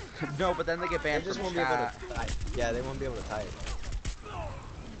game. No, but then they get they banned just from won't be able chat. to type. Yeah, they won't be able to type.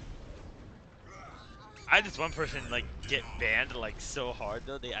 I had this one person like get banned like so hard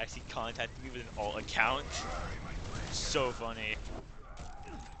though, they actually contacted me with an alt account. So funny.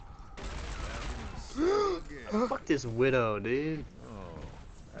 Fuck this Widow, dude. Oh,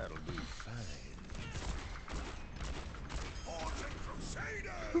 that'll be fine.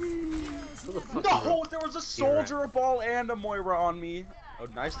 No, there was a soldier, a ball, and a Moira on me. Oh,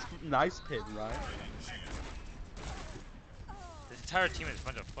 nice pin, right? This entire team is a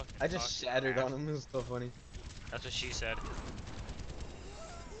bunch of fucking. I just toxic shattered ass. on him. It was so funny. That's what she said.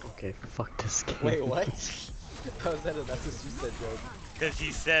 Okay, fuck this game. Wait, what? How is that? That's what you said, Joe. Cause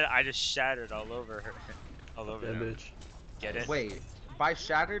he said I just shattered all over her, all over Yeah, her. bitch. Get it? Wait, by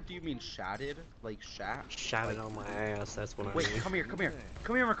shattered, do you mean shatted? Like shat? Shot it on my ass, that's what I Wait, mean. come here,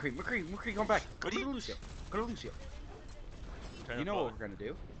 McCree, come back. Go to Lucio. Go to Lucio. Turn You the know ball. what we're gonna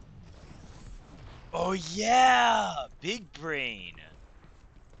do? Oh yeah, big brain.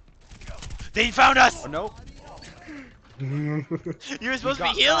 They found us. Oh no. You were supposed to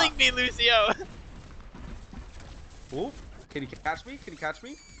got be healing caught. me, Lucio. Ooh, can you catch me? Can you catch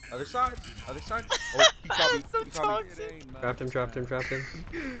me? Other side. Other side. Oh, he caught me. He caught me. Trapped him.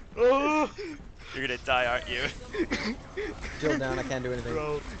 Oh, you're gonna die, aren't you? Drill down. I can't do anything.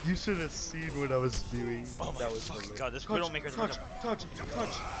 Bro, you should have seen what I was doing. Oh my fucking god, this Widowmaker's touch.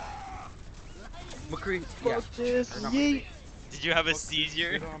 McCree, yeah. Fuck this, Or not yeet. Did you have a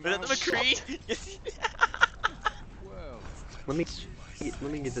seizure? Was that the McCree? Yes.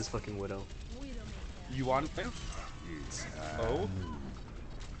 Let me get this fucking Widow. You want me? Oh.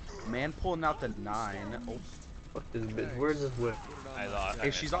 Man pulling out the 9. Oh. Fuck this bitch. Where's this Widow? I lost.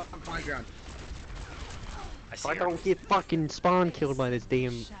 Hey, she's on my ground. I If see I her. don't get fucking spawn killed by this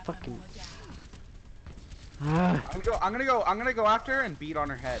damn fucking. Ah, I'm gonna go after her and beat on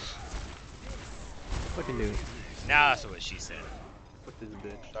her head. fucking dude. Now that's what she said. Fuck this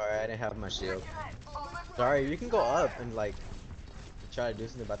bitch. Sorry, I didn't have my shield. Sorry, you can go up and like try to do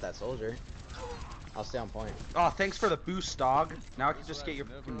something about that soldier. I'll stay on point. Oh, thanks for the boost, dog. Now I can just get your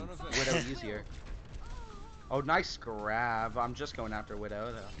fucking Widow easier. Oh, nice grab. I'm just going after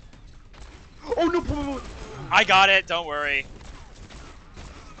Widow, though. Oh, no! I got it, don't worry.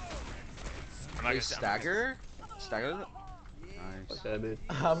 I'm not Hey, gonna stagger? Stagger? Nice. Fuck that bitch.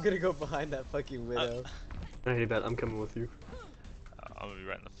 I'm gonna go behind that fucking Widow. Hey, bet I'm coming with you. I'm gonna be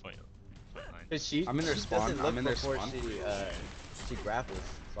right in the point line. Cause she, I'm in their she spawn. doesn't look I'm in their before spawn. she grapples,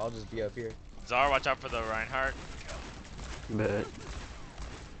 so I'll just be up here. Zara, watch out for the Reinhardt. Bet.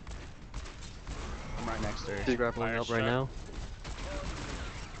 I'm right next to her. She's grappling Fire up right shot. now.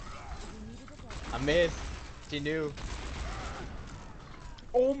 I missed. She knew.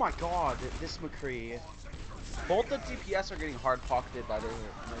 Oh my god, this McCree. Both the DPS are getting hard pocketed by their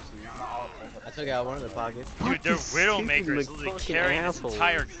mercy. Not all of them. I took out one of the pockets. Dude, their Fucking Widowmaker is stupid literally fucking carrying this assholes.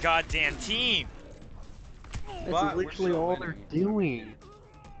 entire goddamn team. That's But we're literally still all winning. they're doing.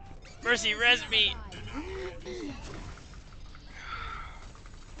 Mercy, res me.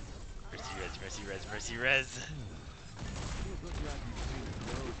 Mercy, res.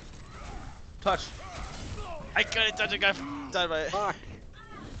 Touch. I couldn't touch a guy died by it. Fuck.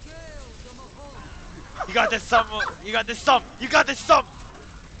 You got this some. You got this some. You got this some.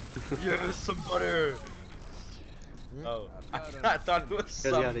 Yes, some butter. Oh, I thought it was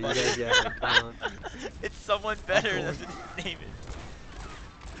You guys got it, you guys got it, come on. It's someone better. That's what his name is.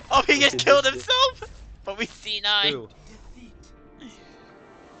 Oh, he just killed himself. But we C9. Ooh.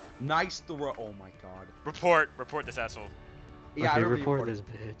 Nice throw. Oh my god. Report this asshole. Yeah, Okay, I report reported. this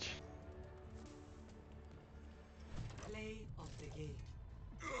bitch.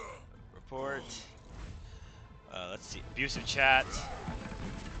 Report. Let's see. Abusive chat.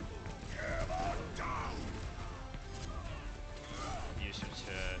 Abusive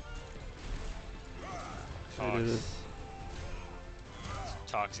chat. It is.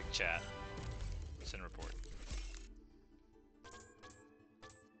 Toxic chat. Send report.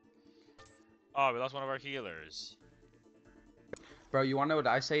 Oh, we lost one of our healers. Bro, you wanna know what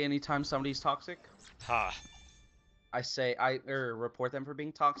I say anytime somebody's toxic? Ha. I say report them for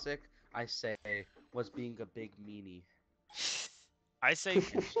being toxic. I say was being a big meanie. I say.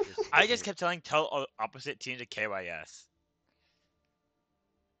 I just kept tell opposite team to KYS.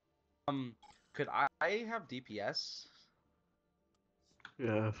 Could I have DPS?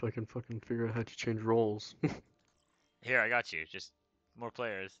 Yeah, if I can fucking figure out how to change roles. Here, I got you. Just more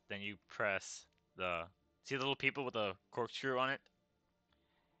players. Then you press the. See the little people with the corkscrew on it?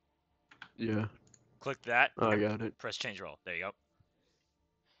 Yeah. Click that. Oh, I got it. Press change role. There you go.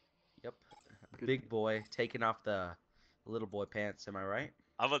 Yep. Big boy taking off the little boy pants. Am I right?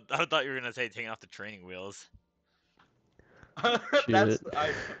 I thought you were gonna say taking off the training wheels. That's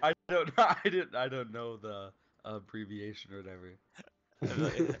I don't know. I don't know the abbreviation or whatever.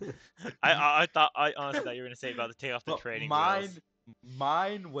 I honestly thought you were gonna say about to take off the training wheels.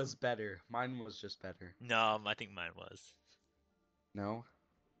 Mine was better. Mine was just better. No, I think mine was. No.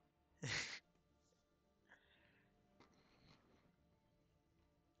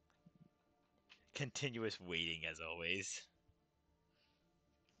 Continuous waiting as always.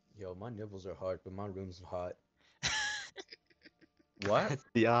 Yo, my nipples are hard, but my room's hot. What? It's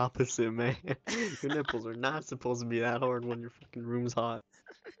the opposite, man. Your nipples are not supposed to be that hard when your fucking room's hot.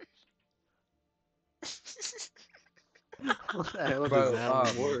 What the hell does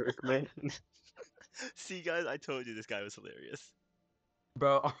that work, man? See, guys, I told you this guy was hilarious.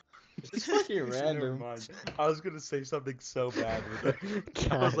 Bro, it's fucking Never random. mind. I was gonna say something so bad with it. I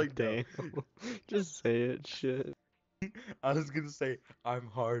God was like, damn. Just say it, shit. I was gonna say I'm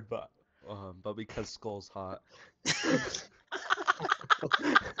hard, but because Skull's hot.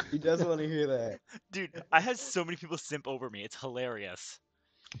 He does want to hear that. Dude, I had so many people simp over me. It's hilarious.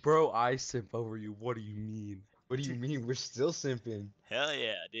 Bro, I simp over you. What do you mean? What do you mean? We're still simping. Hell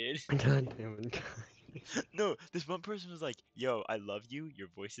yeah, dude. God damn it. No, this one person was like, "Yo, I love you. Your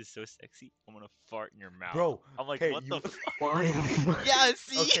voice is so sexy. I'm gonna fart in your mouth." Bro, I'm like, okay, "What the fuck?" Why? Yeah,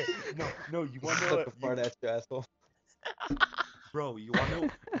 see. Okay, no, you wanna know what? Fart at you, asshole. Bro, you wanna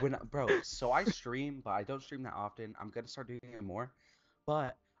know bro? So I stream, but I don't stream that often. I'm gonna start doing it more.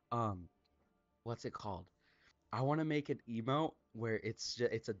 But what's it called? I want to make an emote where it's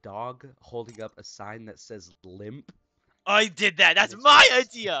a dog holding up a sign that says limp. I did that. That's my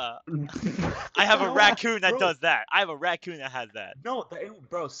idea. I have a No, raccoon that bro. does that. I have a raccoon that has that. No,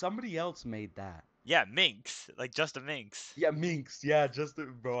 bro, somebody else made that. Yeah, Minx, like Just a Minx. Yeah, Minx. Yeah,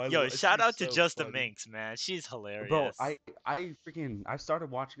 bro. Yo, shout she's out to so Just a funny. Minx, man. She's hilarious. Bro, I started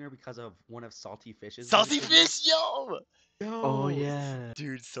watching her because of one of Salty Fish's. Salty videos. Fish, yo. Yo. Oh, yeah.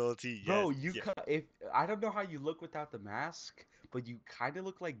 Dude, Salty. Bro, yes, yeah. if I don't know how you look without the mask, but you kind of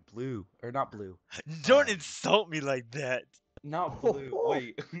look like blue, or not blue. Don't insult me like that. Not blue.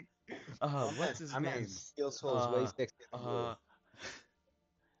 Wait. What's his I'm at name? Steel Souls way sexier than blue.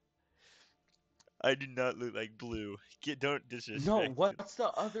 I do not look like blue. Don't disrespect. No, what's the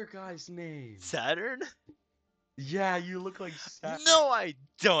other guy's name? Saturn? Yeah, you look like Saturn. No, I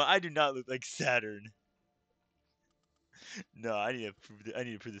don't. I do not look like Saturn. No, I need to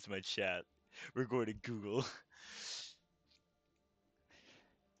prove this in my chat. We're going to Google.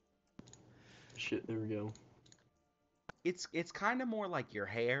 Shit, there we go. It's kind of more like your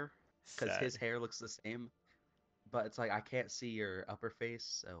hair, because his hair looks the same, but it's like I can't see your upper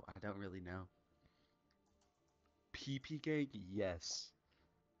face, so I don't really know. PP gang, yes.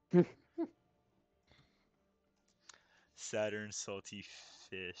 Saturn salty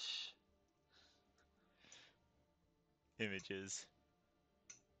fish. Images.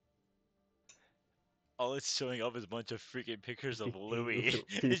 All it's showing up is a bunch of freaking pictures of Louis.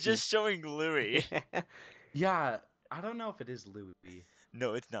 It's just showing Louis. Yeah, I don't know if it is Louis.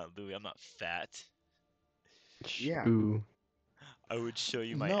 No, it's not Louis. I'm not fat. Yeah. Ooh. I would show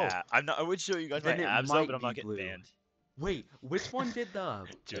you my No. abs. I would show you guys Then my it abs though, might but I'm not be getting blue. banned. Wait, which one did the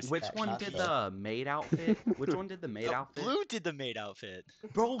Just which that one shot did though. the maid outfit? Which one did the maid outfit? Blue did the maid outfit.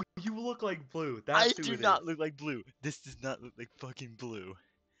 Bro, you look like blue. I That's who do it not is. look like blue. This does not look like fucking blue.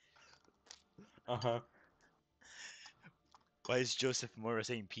 Why is Joseph Mora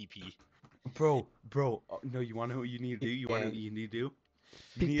saying PP? Bro, no, you wanna know what you need to do? You wanna know what you need to do?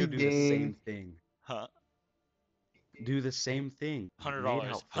 You need to do PP the same gang. thing. Huh? Do the same thing. $100. Maid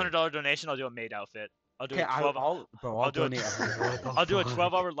outfit. $100 donation. I'll do a maid outfit. I'll do Okay, a 12. I'll do a donate $100. I'll do a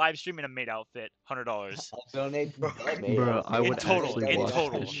 12-hour live stream in a maid outfit. $100. I'll donate the maid Bro, outfit. I would total, actually in watch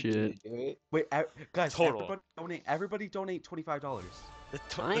total. this shit. Wait, guys, Total. everybody donate $25. The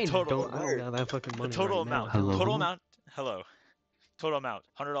I total. don't got that fucking money The total right now. amount. Hello? Total amount. Hello. Total amount.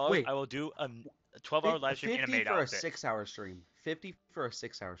 $100. Wait. I will do a 12-hour live stream in a 50 maid for a outfit. 6-hour stream. 50 for a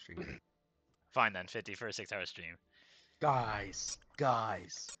 6-hour stream. Fine then. 50 for a 6-hour stream. Guys.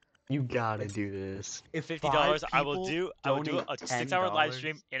 You gotta do this. If $50. I will people do a donate 6-hour live $10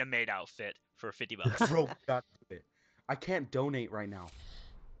 stream in a maid outfit for $50. Bro, got it. I can't donate right now.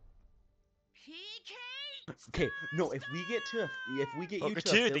 Okay, no, if we get you Welcome to to.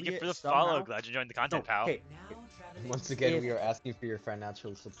 affiliate Thank you for the somehow, follow. Glad you joined the content, pal. Okay, Once again, If- we are asking for your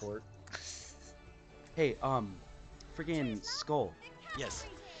financial support. hey, freaking Skull. Yes.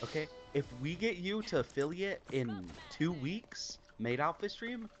 Okay, if we get you to affiliate in 2 weeks, maid outfit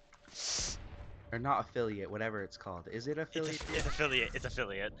stream, or not affiliate, whatever it's called. Is it affiliate? It's affiliate. It's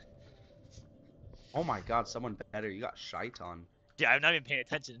affiliate. Oh my God, someone better. You got shite on. Yeah, I've not even paying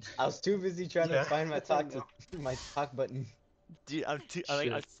attention. I was too busy trying to Yeah. find my talk button. Dude, I'm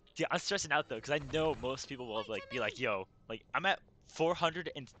stressing out though, because I know most people will be like, yo, like I'm at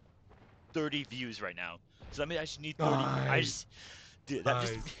 430 views right now. So I mean, I just need 30. Dude, that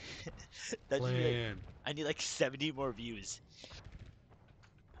just that just be like, I need like 70 more views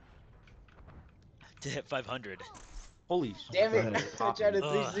to hit 500. Holy shit. Damn it! I tried to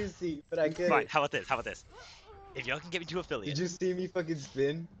Ugh. 360, but I couldn't. Fine. How about this? How about this? If y'all can get me to affiliate, Did you see me fucking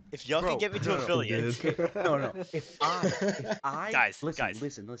spin? if y'all can get me to no, affiliate, No. If I Guys, listen, guys,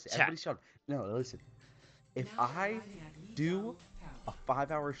 listen. chat. Everybody shut up. No, listen. If I do a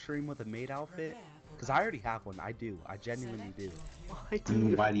 5-hour stream with a maid outfit, because I already have one. I do. I genuinely do.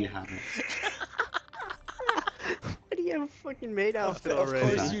 Why do you have it? Why do you have a fucking maid outfit Of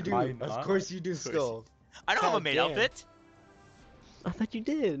already? course you do. Why Of not? course you do, Skull. I don't have a God maid damn. outfit. I thought you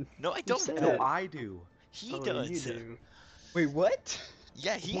did. No, I You don't. said No, it. I do. He Oh, does. you do. Wait, what?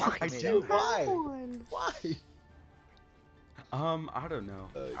 Yeah, he. Why? I do. Why? Why? I don't know.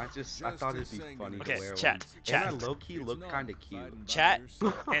 I thought it'd be funny Okay, to wear chat, one. chat. And I low-key look kind of cute. Chat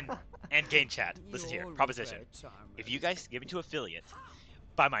and game chat. Listen here, proposition. If you guys get me to affiliate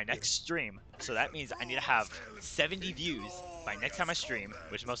by my next stream, so that means I need to have 70 views by next time I stream,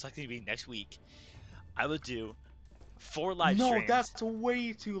 which most likely will be next week. I will do 4 live No, streams. that's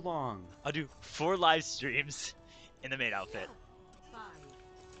way too long. I'll do 4 live streams in the maid outfit.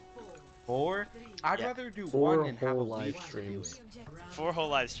 4? I'd Yeah. rather do 4 one and have a whole live week to do streams. it. 4 whole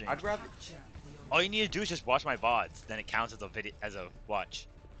live streams. I'd rather. All you need to do is just watch my VODs, then it counts as a video as a watch.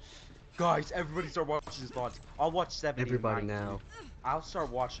 Guys, everybody start watching these VODs. I'll watch 70 Everybody tonight, now. dude. I'll start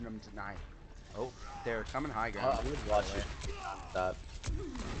watching them tonight. Oh, they're coming high ground. I would watch it. Stop.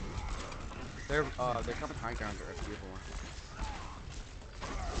 They're coming high ground or a few more.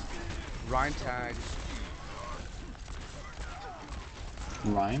 Ryan tag.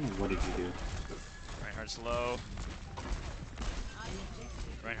 Ryan, what did you do? Reinhardt's low.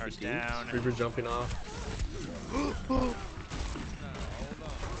 Reinhardt's Reaper down. jumping off.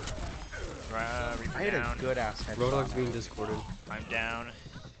 Reaper I had down. a good ass headshot. Rodog's being discorded. I'm down.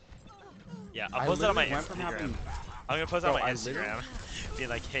 Yeah, I'll I post it on my literally went from Instagram. having- I'm gonna post it Bro, on my I Instagram. Be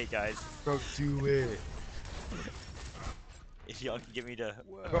like, hey guys, Bro, do it. if y'all can get me to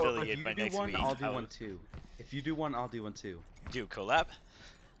Bro, if affiliate you by do next one, week, I'll do one too. If you do one, I'll do one too. Do collab?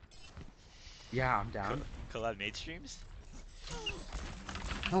 Yeah, I'm down. Collab Nate streams?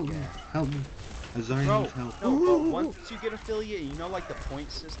 Help me, help me. Azari Bro, needs help. no, but once you get affiliate, you know, like the point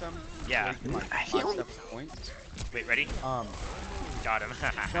system. Yeah. Where you can, like, buy stuff for points. Wait, ready? Got him.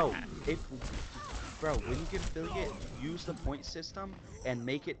 No, bro, when you get affiliate, use the point system and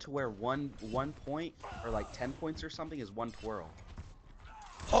make it to where one point or like 10 points or something is one twirl.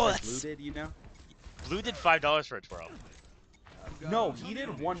 Oh, like that's... Blue did, you know? Blue did $5 for a twirl. No, he did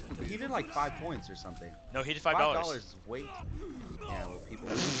he did like 5 points or something. No, he did $5. $5 is way. Yeah, well, people.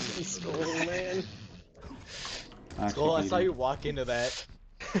 Skull, man. Actually, Skull, I saw did. you walk into that.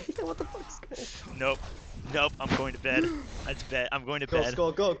 What the fuck, Skull? Nope. Nope, I'm going to bed. That's bed. I'm going to Go, bed.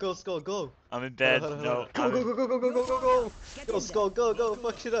 Skull, go, Skull, go. I'm in bed. Hold on, No. Go. Go, Skull, go.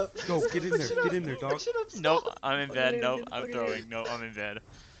 Fuck shit up. Go, get in there, dog. Fuck shit up, Skull. Nope, I'm in bed. Fucking Nope, idiot, I'm fucking throwing. idiot. Nope, I'm in bed.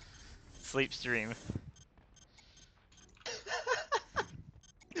 Sleep stream.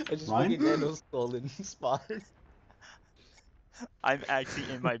 I just Ryan? fucking nano Skull in spawn. I'm actually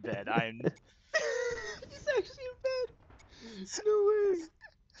in my bed. He's actually in bed. No way.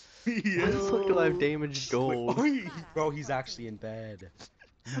 Why the fuck do I have damaged gold? Bro, he's actually in bed.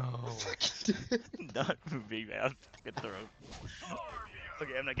 No. Not moving, man. I'm fucking throwing.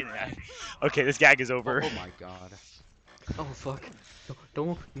 Okay, I'm not getting that. Okay, this gag is over. Oh my god. Oh fuck.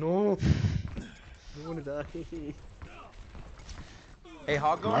 No. I wanna die. Hey,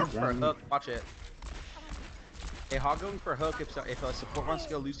 Hog going Alright, for a Ryan. hook. Watch it. Hey, Hog going for a hook. If a support wants to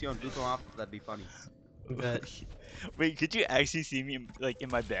go Lucio and boot him off, that'd be funny. Bet. Wait, could you actually see me like in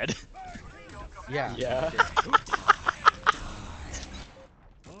my bed? Yeah. Yeah.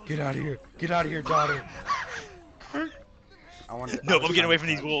 Get out of here. Get out of here, daughter. I want. Nope, I'm getting away from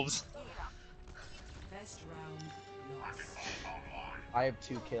these wolves. I have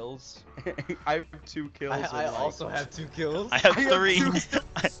 2 kills. I have 2 kills. I also have 2 kills. I have 3.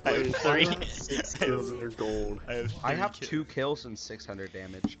 I have 3. 6 kills and they're gold. I have 2 kills and 600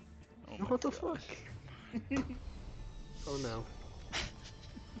 damage. Oh What the God. fuck? Oh no.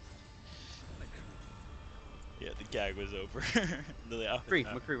 Yeah, the gag was over. McCree,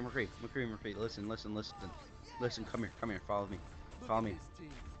 listen, come here, follow me.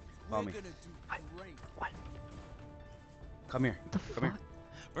 What? Come here.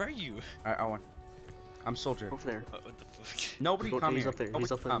 Where are you? I want. I'm soldier. Over there. What the fuck? Nobody come He's here. up there. Nobody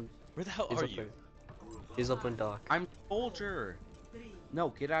He's up come. in. Where the hell He's are up you? there. He's up in dock. I'm soldier. No,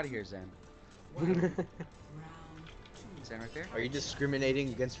 get out of here, Zen. Zen right there. Are you discriminating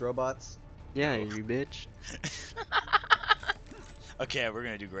against robots? Yeah, you bitch. Okay, we're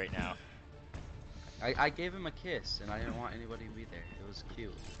gonna do great now. I gave him a kiss, and I didn't want anybody to be there. It was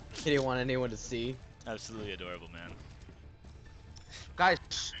cute. You didn't want anyone to see. Absolutely adorable, man. Guys,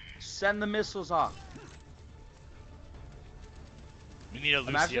 send the missiles off. We need a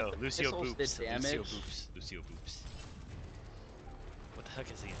Imagine Lucio. if the Lucio missiles boops. did Lucio damage. boops. Lucio boops. What the heck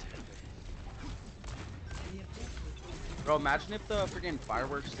is the internet? Bro, imagine if the freaking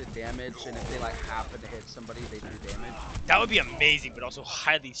fireworks did damage, and if they like happened to hit somebody, they do damage. That would be amazing, but also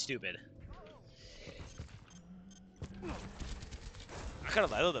highly stupid. I gotta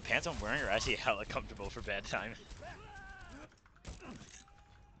lie though, the pants I'm wearing are actually hella comfortable for bedtime.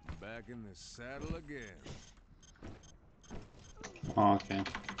 Back in the saddle again. Oh, okay.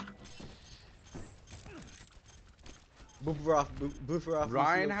 Boof her off.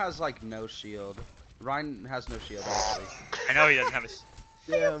 Ryan has like no shield. Ryan has no shield actually. I know he doesn't have a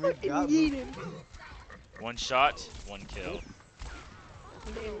Yeah, we got him. one shot, 1 kill.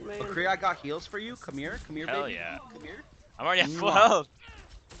 McCree, I got heals for you. Come here, Hell baby. yeah. Come here. I'm already at full Mwah. health.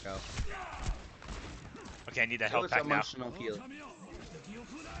 Go. Okay, I need that It health was pack now. emotional heal.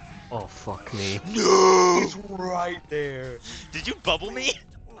 Oh fuck me. No! He's right there. Did you bubble me?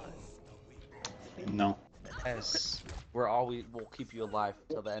 No. Yes. We'll keep you alive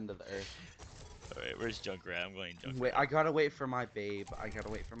till the end of the earth. Alright, where's Junkrat? I'm going Junkrat. Wait, I gotta wait for my babe.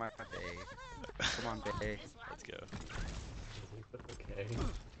 Come on, babe. Let's go. Okay.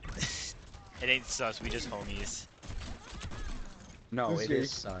 It ain't sus, we just homies. No, Who's it yours?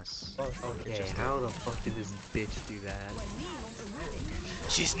 is sus. Okay, how the fuck did this bitch do that?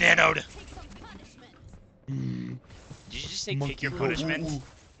 She's nanoed! Did you just say take your punishment?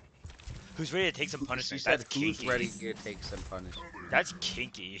 Who's ready to take some She punishment? said, That's "Who's kinky. ready to take some punishment?" That's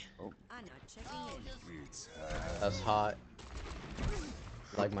kinky. Oh. That's hot.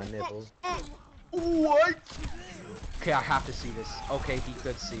 Like my nipples. What? Okay, I have to see this. Okay, he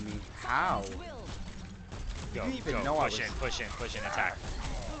could see me. How? Go, You didn't even go, know I push was. in, push in, push in, attack.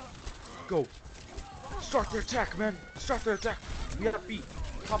 Go. Start the attack, man. Start the attack. We got B.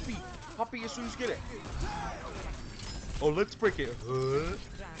 Pop B. Pop B as soon as you get it. Oh, let's break it. Oh,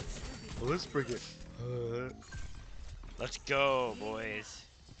 let's break it. Let's go, boys.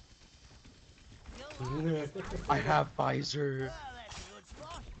 I have visor.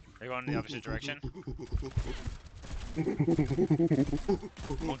 Are you going in the opposite direction?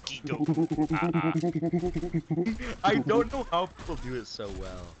 Monkey go. I don't know how people do it so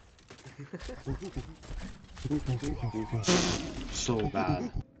well. So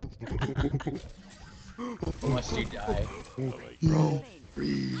bad. Must you die? Bro,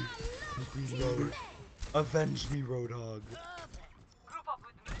 reload. Avenge me, Roadhog.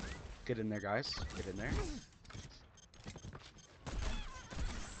 Get in there, guys. Get in there.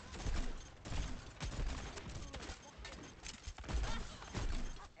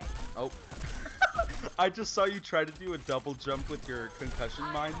 Oh. I just saw you try to do a double jump with your concussion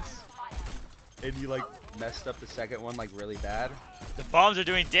mines. And you like messed up the second one like really bad. The bombs are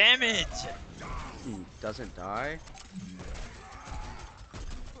doing damage! Doesn't die.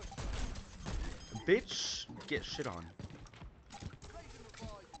 Bitch, get shit on.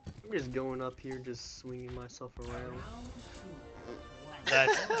 I'm just going up here, just swinging myself around.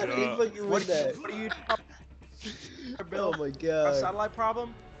 Let's How do you go. fucking win that? What are you Oh my A god. satellite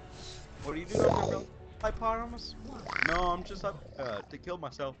problem? What are you doing up there, Bill? Satellite problems? No, I'm just up to kill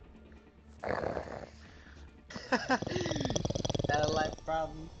myself. Satellite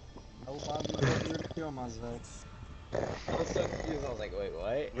problem. I was here to kill myself. I was so confused. I was like, wait, what?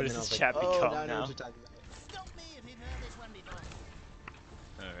 What And does then I this was chat like, oh, become now I know now? what you're talking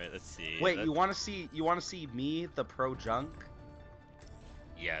about. Alright, let's see. Wait, you want to see me, the pro junk?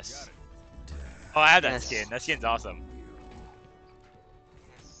 Yes. Oh, I have that Yes. skin. That skin's awesome.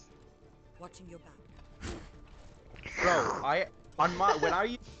 Watching your back. Bro, when I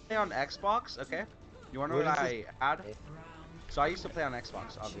used to play on Xbox, okay? You wanna know what I had? So I used to play on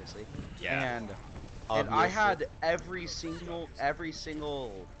Xbox, obviously. Yeah. And I had every single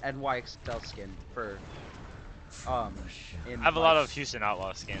NYXL skin for in I have a like, lot of Houston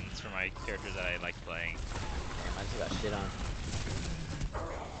Outlaw skins for my characters that I like playing. I just got shit on.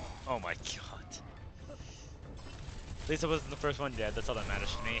 Oh my god. At least I wasn't the first one dead, that's all that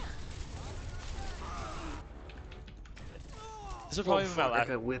matters to me. This will probably be my I last.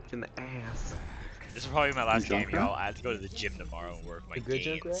 got whipped in the ass. This will probably be my last game, Junkrat? y'all. I have to go to the gym tomorrow and work my The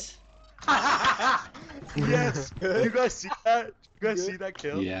good gains. Yes! You guys see that? You guys see that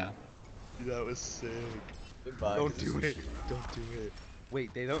kill? Yeah. That was sick. Goodbye. Don't do it. Don't do it.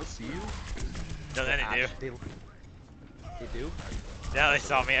 Wait, they don't see you? No, then they do. They do? Now they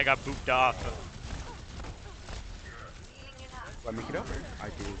saw me. I got booped off. Let me get over. I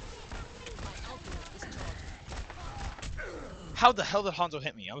do. How the hell did Hanzo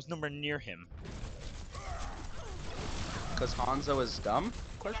hit me? I was nowhere near him. Cause Hanzo is dumb?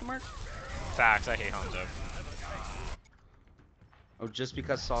 Question mark? Facts. I hate Hanzo. Oh, just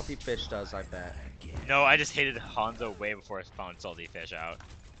because Salty Fish does, I bet. No, I just hated Hanzo way before I found Salty Fish out.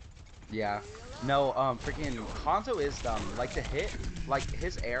 Yeah. No, freaking Hanzo is dumb. Like the hit, like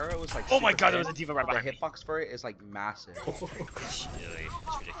his arrow is like. Oh my super god, there was thin. a diva right behind The me. hitbox for it is like massive. Really, it's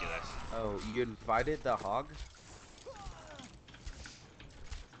ridiculous. Oh, you invited the hog?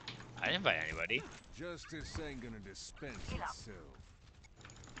 I didn't invite anybody. Justice ain't gonna dispense itself.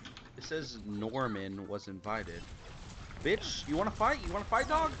 It says Norman was invited. Bitch, you wanna fight? You wanna fight,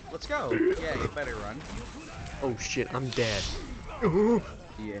 dog? Let's go. Yeah, you better run. Oh shit, I'm dead.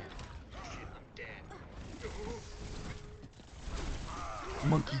 Yeah.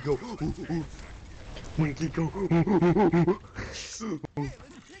 Monkey go. Monkey go.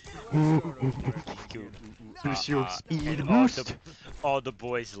 Boost your speed And boost. all the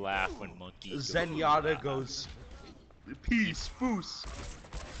boys laugh when Monkey goes. Zenyatta goes. Peace, boost.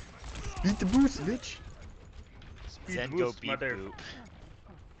 Beat the boost, bitch. Speed Zen go boost, beep mother. boop.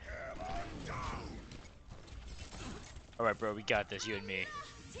 Alright, bro, we got this, you and me.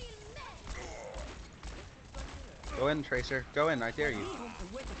 Go in, Tracer. Go in, I dare you.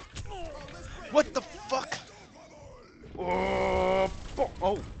 What the fuck? Oh,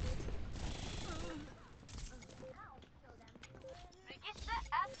 oh.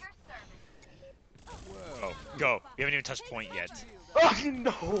 Oh, go. We haven't even touched point yet. Oh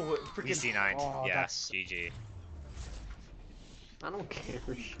no! We Freaking. C9. Oh, Yeah, that's. GG. I don't care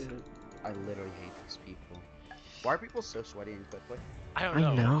shit. I literally hate these people. Why are people so sweaty and quickly? I don't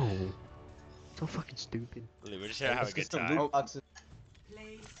know. I know. So fucking stupid. We're just here to have a good time. Loot boxes.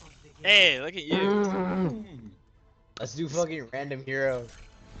 Hey, look at you. Let's do fucking random hero.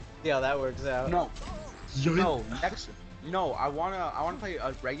 See how that works out. No, no. No. I wanna play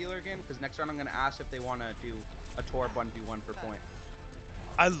a regular again because next round I'm gonna ask if they wanna do a Tor 1v1 for point.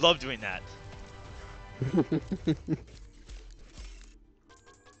 I love doing that.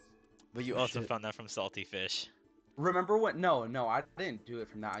 But you also found that from Salty Fish. Remember when? No, I didn't do it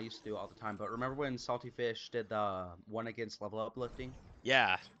from that. I used to do it all the time. But remember when Salty Fish did the one against level uplifting?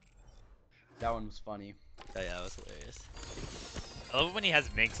 Yeah. That one was funny. Oh, yeah, that was hilarious. I love when he has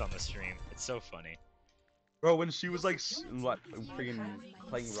Minx on the stream. It's so funny. Bro, when she was like, what, freaking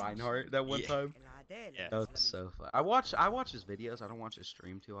playing Reinhardt that one time? Yeah. That was so fun. I watch his videos. I don't watch his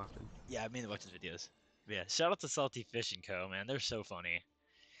stream too often. Yeah, I mean to watch his videos. But yeah, shout out to Salty Fish and Co. Man, they're so funny.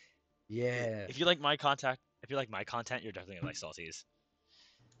 Yeah. If you like my content, you're definitely gonna like Salty's.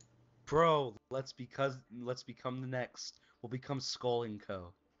 Bro, let's become the next. We'll become Skull and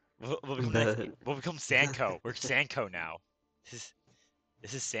Co. We'll become Sanko. We're Sanko now. This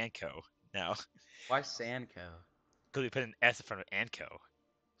is Sanko now. Why Sanko? Because we put an S in front of Anko,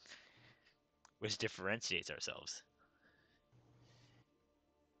 which differentiates ourselves.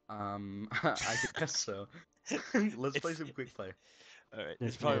 I guess so. Let's play some quick play. Alright,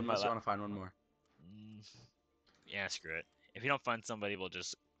 it's probably my last. Want to find one more? Yeah, screw it. If you don't find somebody, we'll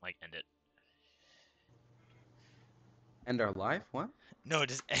just like end it. End our life? What? No,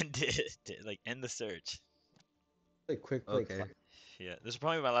 just end it. Like end the search. Quick play. Okay. Yeah, this is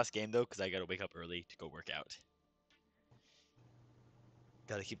probably my last game though, because I gotta wake up early to go work out.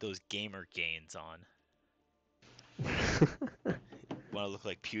 Gotta keep those gamer gains on. Wanna look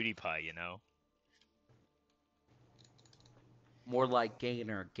like PewDiePie, you know? More like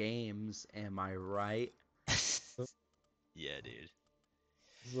gainer games, am I right? Yeah, dude.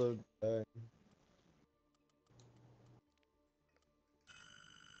 So bad.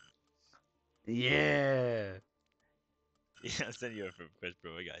 Yeah. Yeah, I'll send you a friend request,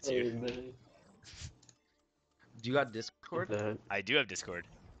 bro. I got you. Do you got Discord? I do have Discord.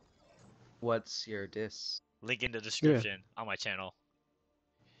 What's your dis? Link in the description on my channel.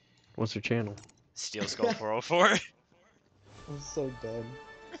 What's your channel? Steel Skull 404. I'm so dumb.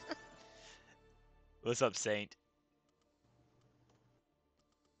 What's up, Saint?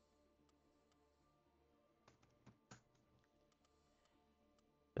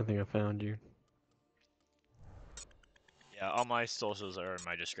 I think I found you. Yeah, all my socials are in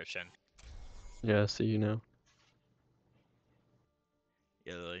my description. Yeah, I see you now.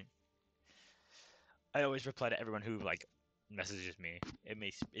 Yeah, like, I always reply to everyone who like messages me. It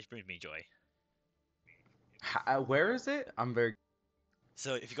brings me joy. Where is it? I'm very.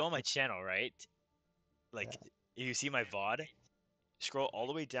 So if you go on my channel, right? Like, if you see my VOD, scroll all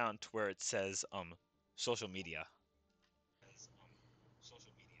the way down to where it says social media.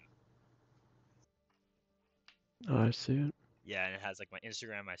 Oh, I see it. Yeah, and it has like my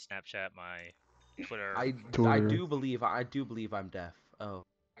Instagram, my Snapchat, my Twitter. I do believe I'm deaf. Oh.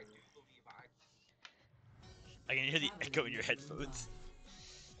 I can hear the echo in your headphones.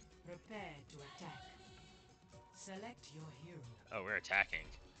 Prepare to attack. Select your hero. Oh, we're attacking.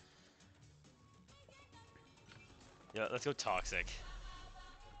 Yeah, let's go toxic.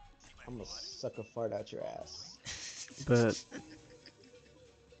 I'm gonna suck a fart out your ass. But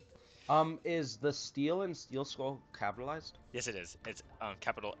Is the steel and steel skull capitalized? Yes, it is. It's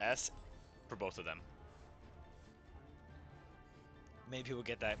capital S for both of them. Many people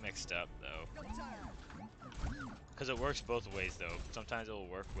get that mixed up though. Because it works both ways though. Sometimes it will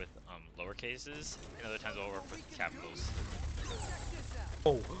work with lower cases, and other times it will work with capitals.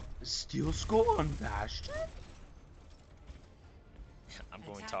 Oh, steel skull on Bastion? I'm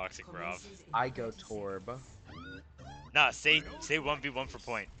going toxic, bro. I go Torb. Nah, say 1v1 for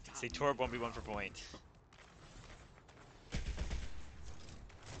point. Say Torb 1v1 for point.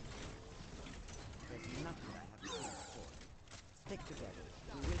 Stick together.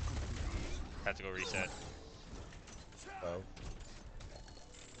 We will complete. Tactical reset. Oh.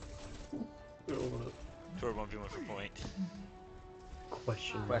 Torb 1v1 for point.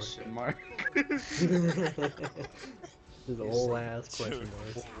 Question mark. This whole ass question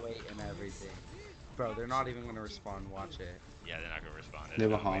mark. Wait and everything. Bro, they're not even gonna respond. Watch it. Yeah, they're not gonna respond. They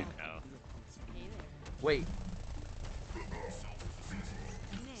have a No, hog. no. Wait.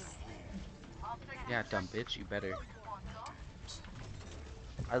 Yeah, dumb bitch, you better.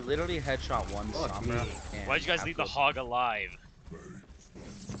 I literally headshot one Sombra. Why'd you guys leave the hog alive?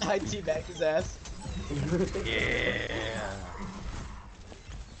 I teabagged his ass. Yeah.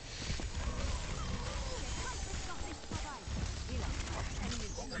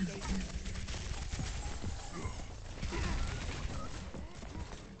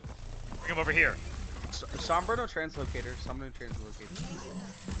 bring him over here. Sombrero translocator. Sombrero translocator.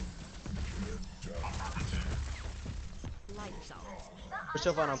 Lights out. Push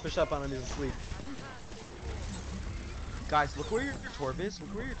up on him. Push up on him. He's asleep. Guys, look where your Torb is.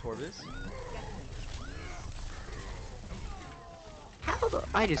 Look where your Torb is. How the?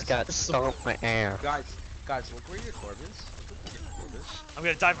 I just got stomped my ass. Guys, look where your Torb is. Look where your Torb is. I'm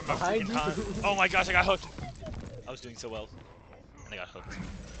gonna die from my Behind freaking you. con. Oh my gosh, I got hooked. I was doing so well. And I got hooked.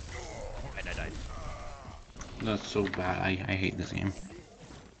 And I died. That's so bad. I hate this game.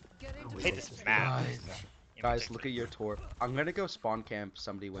 I hate this map. Guys, look at your Torb. I'm gonna go spawn camp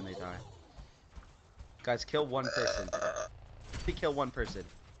somebody when they die. Guys, kill one person. Kill one person.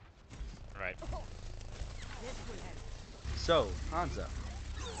 Right. So, Hansa.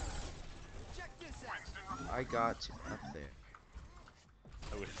 I got up there.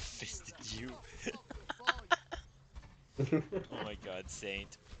 I would have fisted you. Oh my god,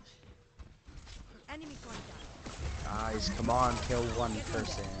 Saint. Enemy contact. Guys, come on, kill one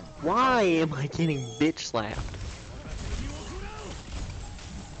person. Why am I getting bitch slapped?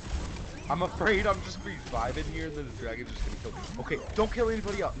 I'm afraid I'm just reviving here and then the dragon's just gonna kill me. Okay, don't kill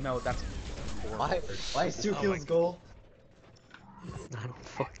anybody else. No, that's horrible. Why is 2 kills goal? I don't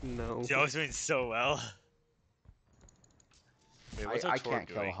fucking know. See, I was doing so well. Wait, what's our I Torb can't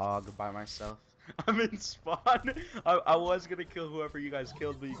kill a doing? hog by myself. I'm in spawn. I was gonna kill whoever you guys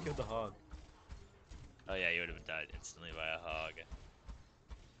killed, but you killed the hog. Oh yeah, you would have died instantly by a hog.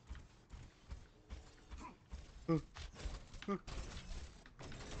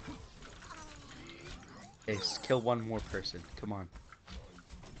 Okay, kill one more person. Come on.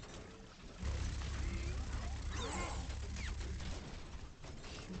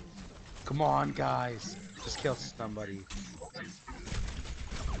 Come on, guys. Just kill somebody.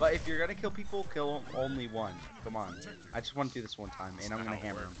 But if you're gonna kill people, kill only one. Come on. I just want to do this one time, and I'm gonna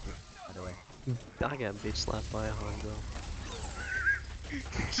hammer him, by the way. I got bitch slapped by a hog though.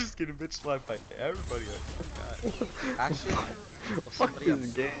 Just getting bitch slapped by everybody. Actually, Fuck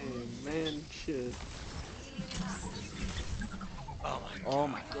this game, man. Shit. Oh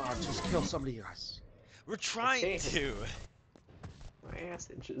my god, just kill somebody, guys. We're trying to. My ass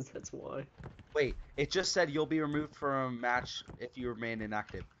itches, that's why. Wait, it just said you'll be removed from a match if you remain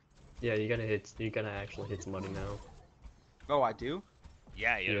inactive. Yeah, you gotta actually hit somebody now. Oh, I do?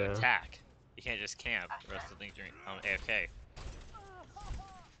 Yeah, you gotta Yeah. attack. You can't just camp. Or else they'll think you're AFK.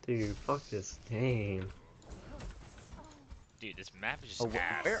 Dude, fuck this game. Dude, this map is just Oh,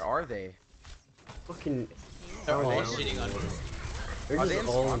 ass. where are they? Fucking. Are all they out sitting there. on- They're Are just they in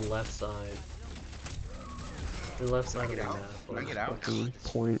all spawn? on left side. The left side of the out? map. Can I get out? Fucking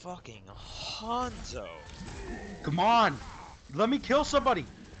point. Fucking Hanzo. Come on! Let me kill somebody!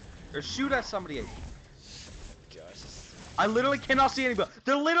 Or shoot at somebody. Gosh. I literally cannot see anybody.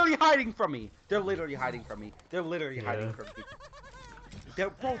 They're literally hiding from me. They're literally hiding from me. They're literally hiding from me.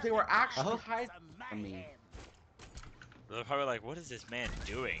 Bro, they were actually hiding from me. They're probably like, what is this man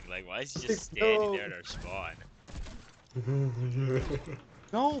doing? Like, why is he just standing there at our spawn?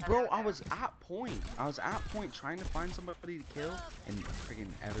 No, bro, I was at point. I was at point trying to find somebody to kill, and freaking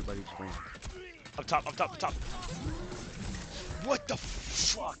everybody just ran. Up top, up top, up top. What the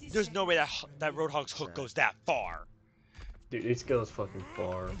fuck? There's no way that Roadhog's hook goes that far. Dude, it goes fucking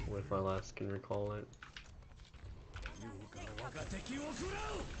far, if I last can recall it.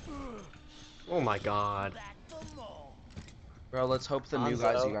 Oh my god. Bro, let's hope the new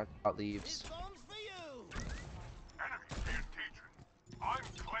guys you got leaves.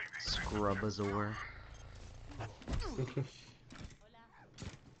 Scrubazor.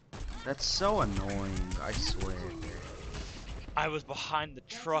 That's so annoying, I swear. I was behind the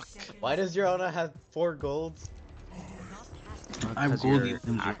truck. Why does your Ona have 4 golds? I'm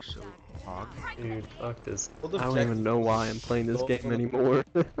golden. Actual hog. Dude, fuck this. Hold I don't objective. even know why I'm playing this Hold game on. anymore.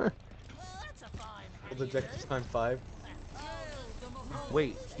 Hold objectives time 5.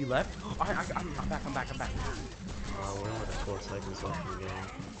 Wait, he left? I'm back, I'm back. We're like 4 seconds left in the game.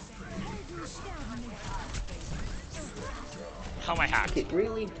 How am I hacked?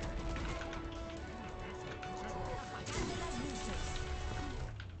 Really?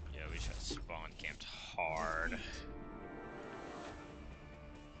 Yeah, we should have spawn camped hard. Alright.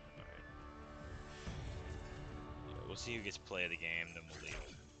 Yeah, we'll see who gets play of the game, then we'll leave.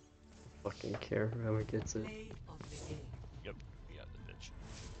 Fucking care whoever gets it. Yep, we got the bitch.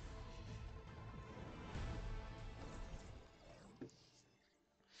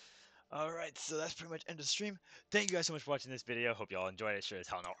 Alright, so that's pretty much end of stream. Thank you guys so much for watching this video. Hope y'all enjoyed it. Sure as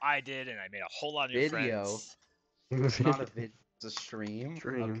hell no I did, and I made a whole lot of new friends. It's not a vid, it's a stream.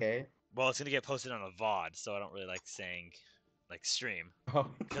 Okay. Well, it's gonna get posted on a VOD, so I don't really like saying like stream, Oh.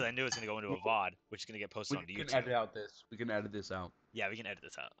 because I knew it was gonna go into a VOD, which is gonna get posted onto can YouTube. edit out this. We can edit this out. Yeah, we can edit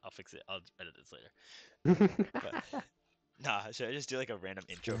this out. I'll fix it. I'll edit this later. But nah, should I just do like a random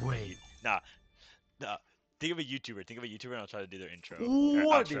intro? From Wait. Nah. Think of a YouTuber. Think of a YouTuber, and I'll try to do their intro.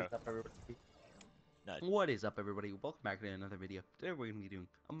 What Outro. is up, everybody? Nah. What is up, everybody? Welcome back to another video. Today we're gonna be doing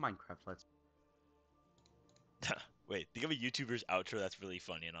a Minecraft Let's. Wait, think of a YouTuber's outro that's really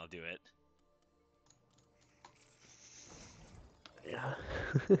funny, and I'll do it. Yeah.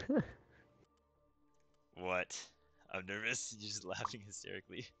 What? I'm nervous. You're just laughing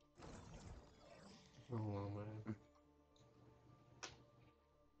hysterically. Oh man.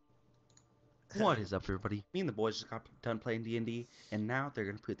 What is up, everybody? Me and the boys just got done playing D&D, and now they're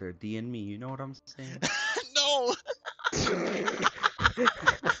gonna put their D in me. You know what I'm saying? No.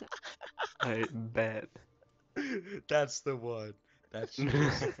 I bet. That's the one. That's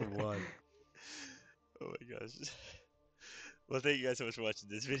just the one. Oh my gosh. Well, thank you guys so much for watching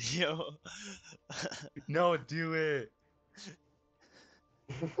this video. No, do it.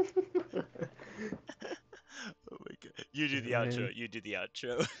 Oh my god. You do the outro. You do the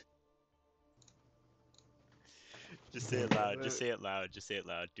outro. Just say it loud. Just say it loud. Just say it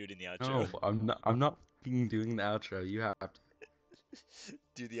loud. Do it in the outro. No, I'm not. I'm not fucking doing the outro. You have to.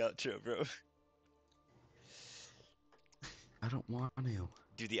 Do the outro, bro. I don't want to.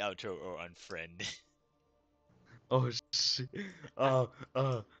 Do the outro or unfriend. Oh shit. I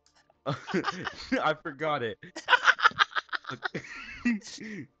forgot it.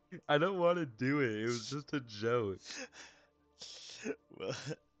 I don't want to do it. It was just a joke. Well,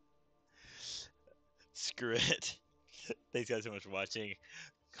 screw it. Thanks guys so much for watching.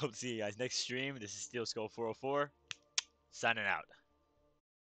 Hope to see you guys next stream. This is Steel Skull 404. Signing out.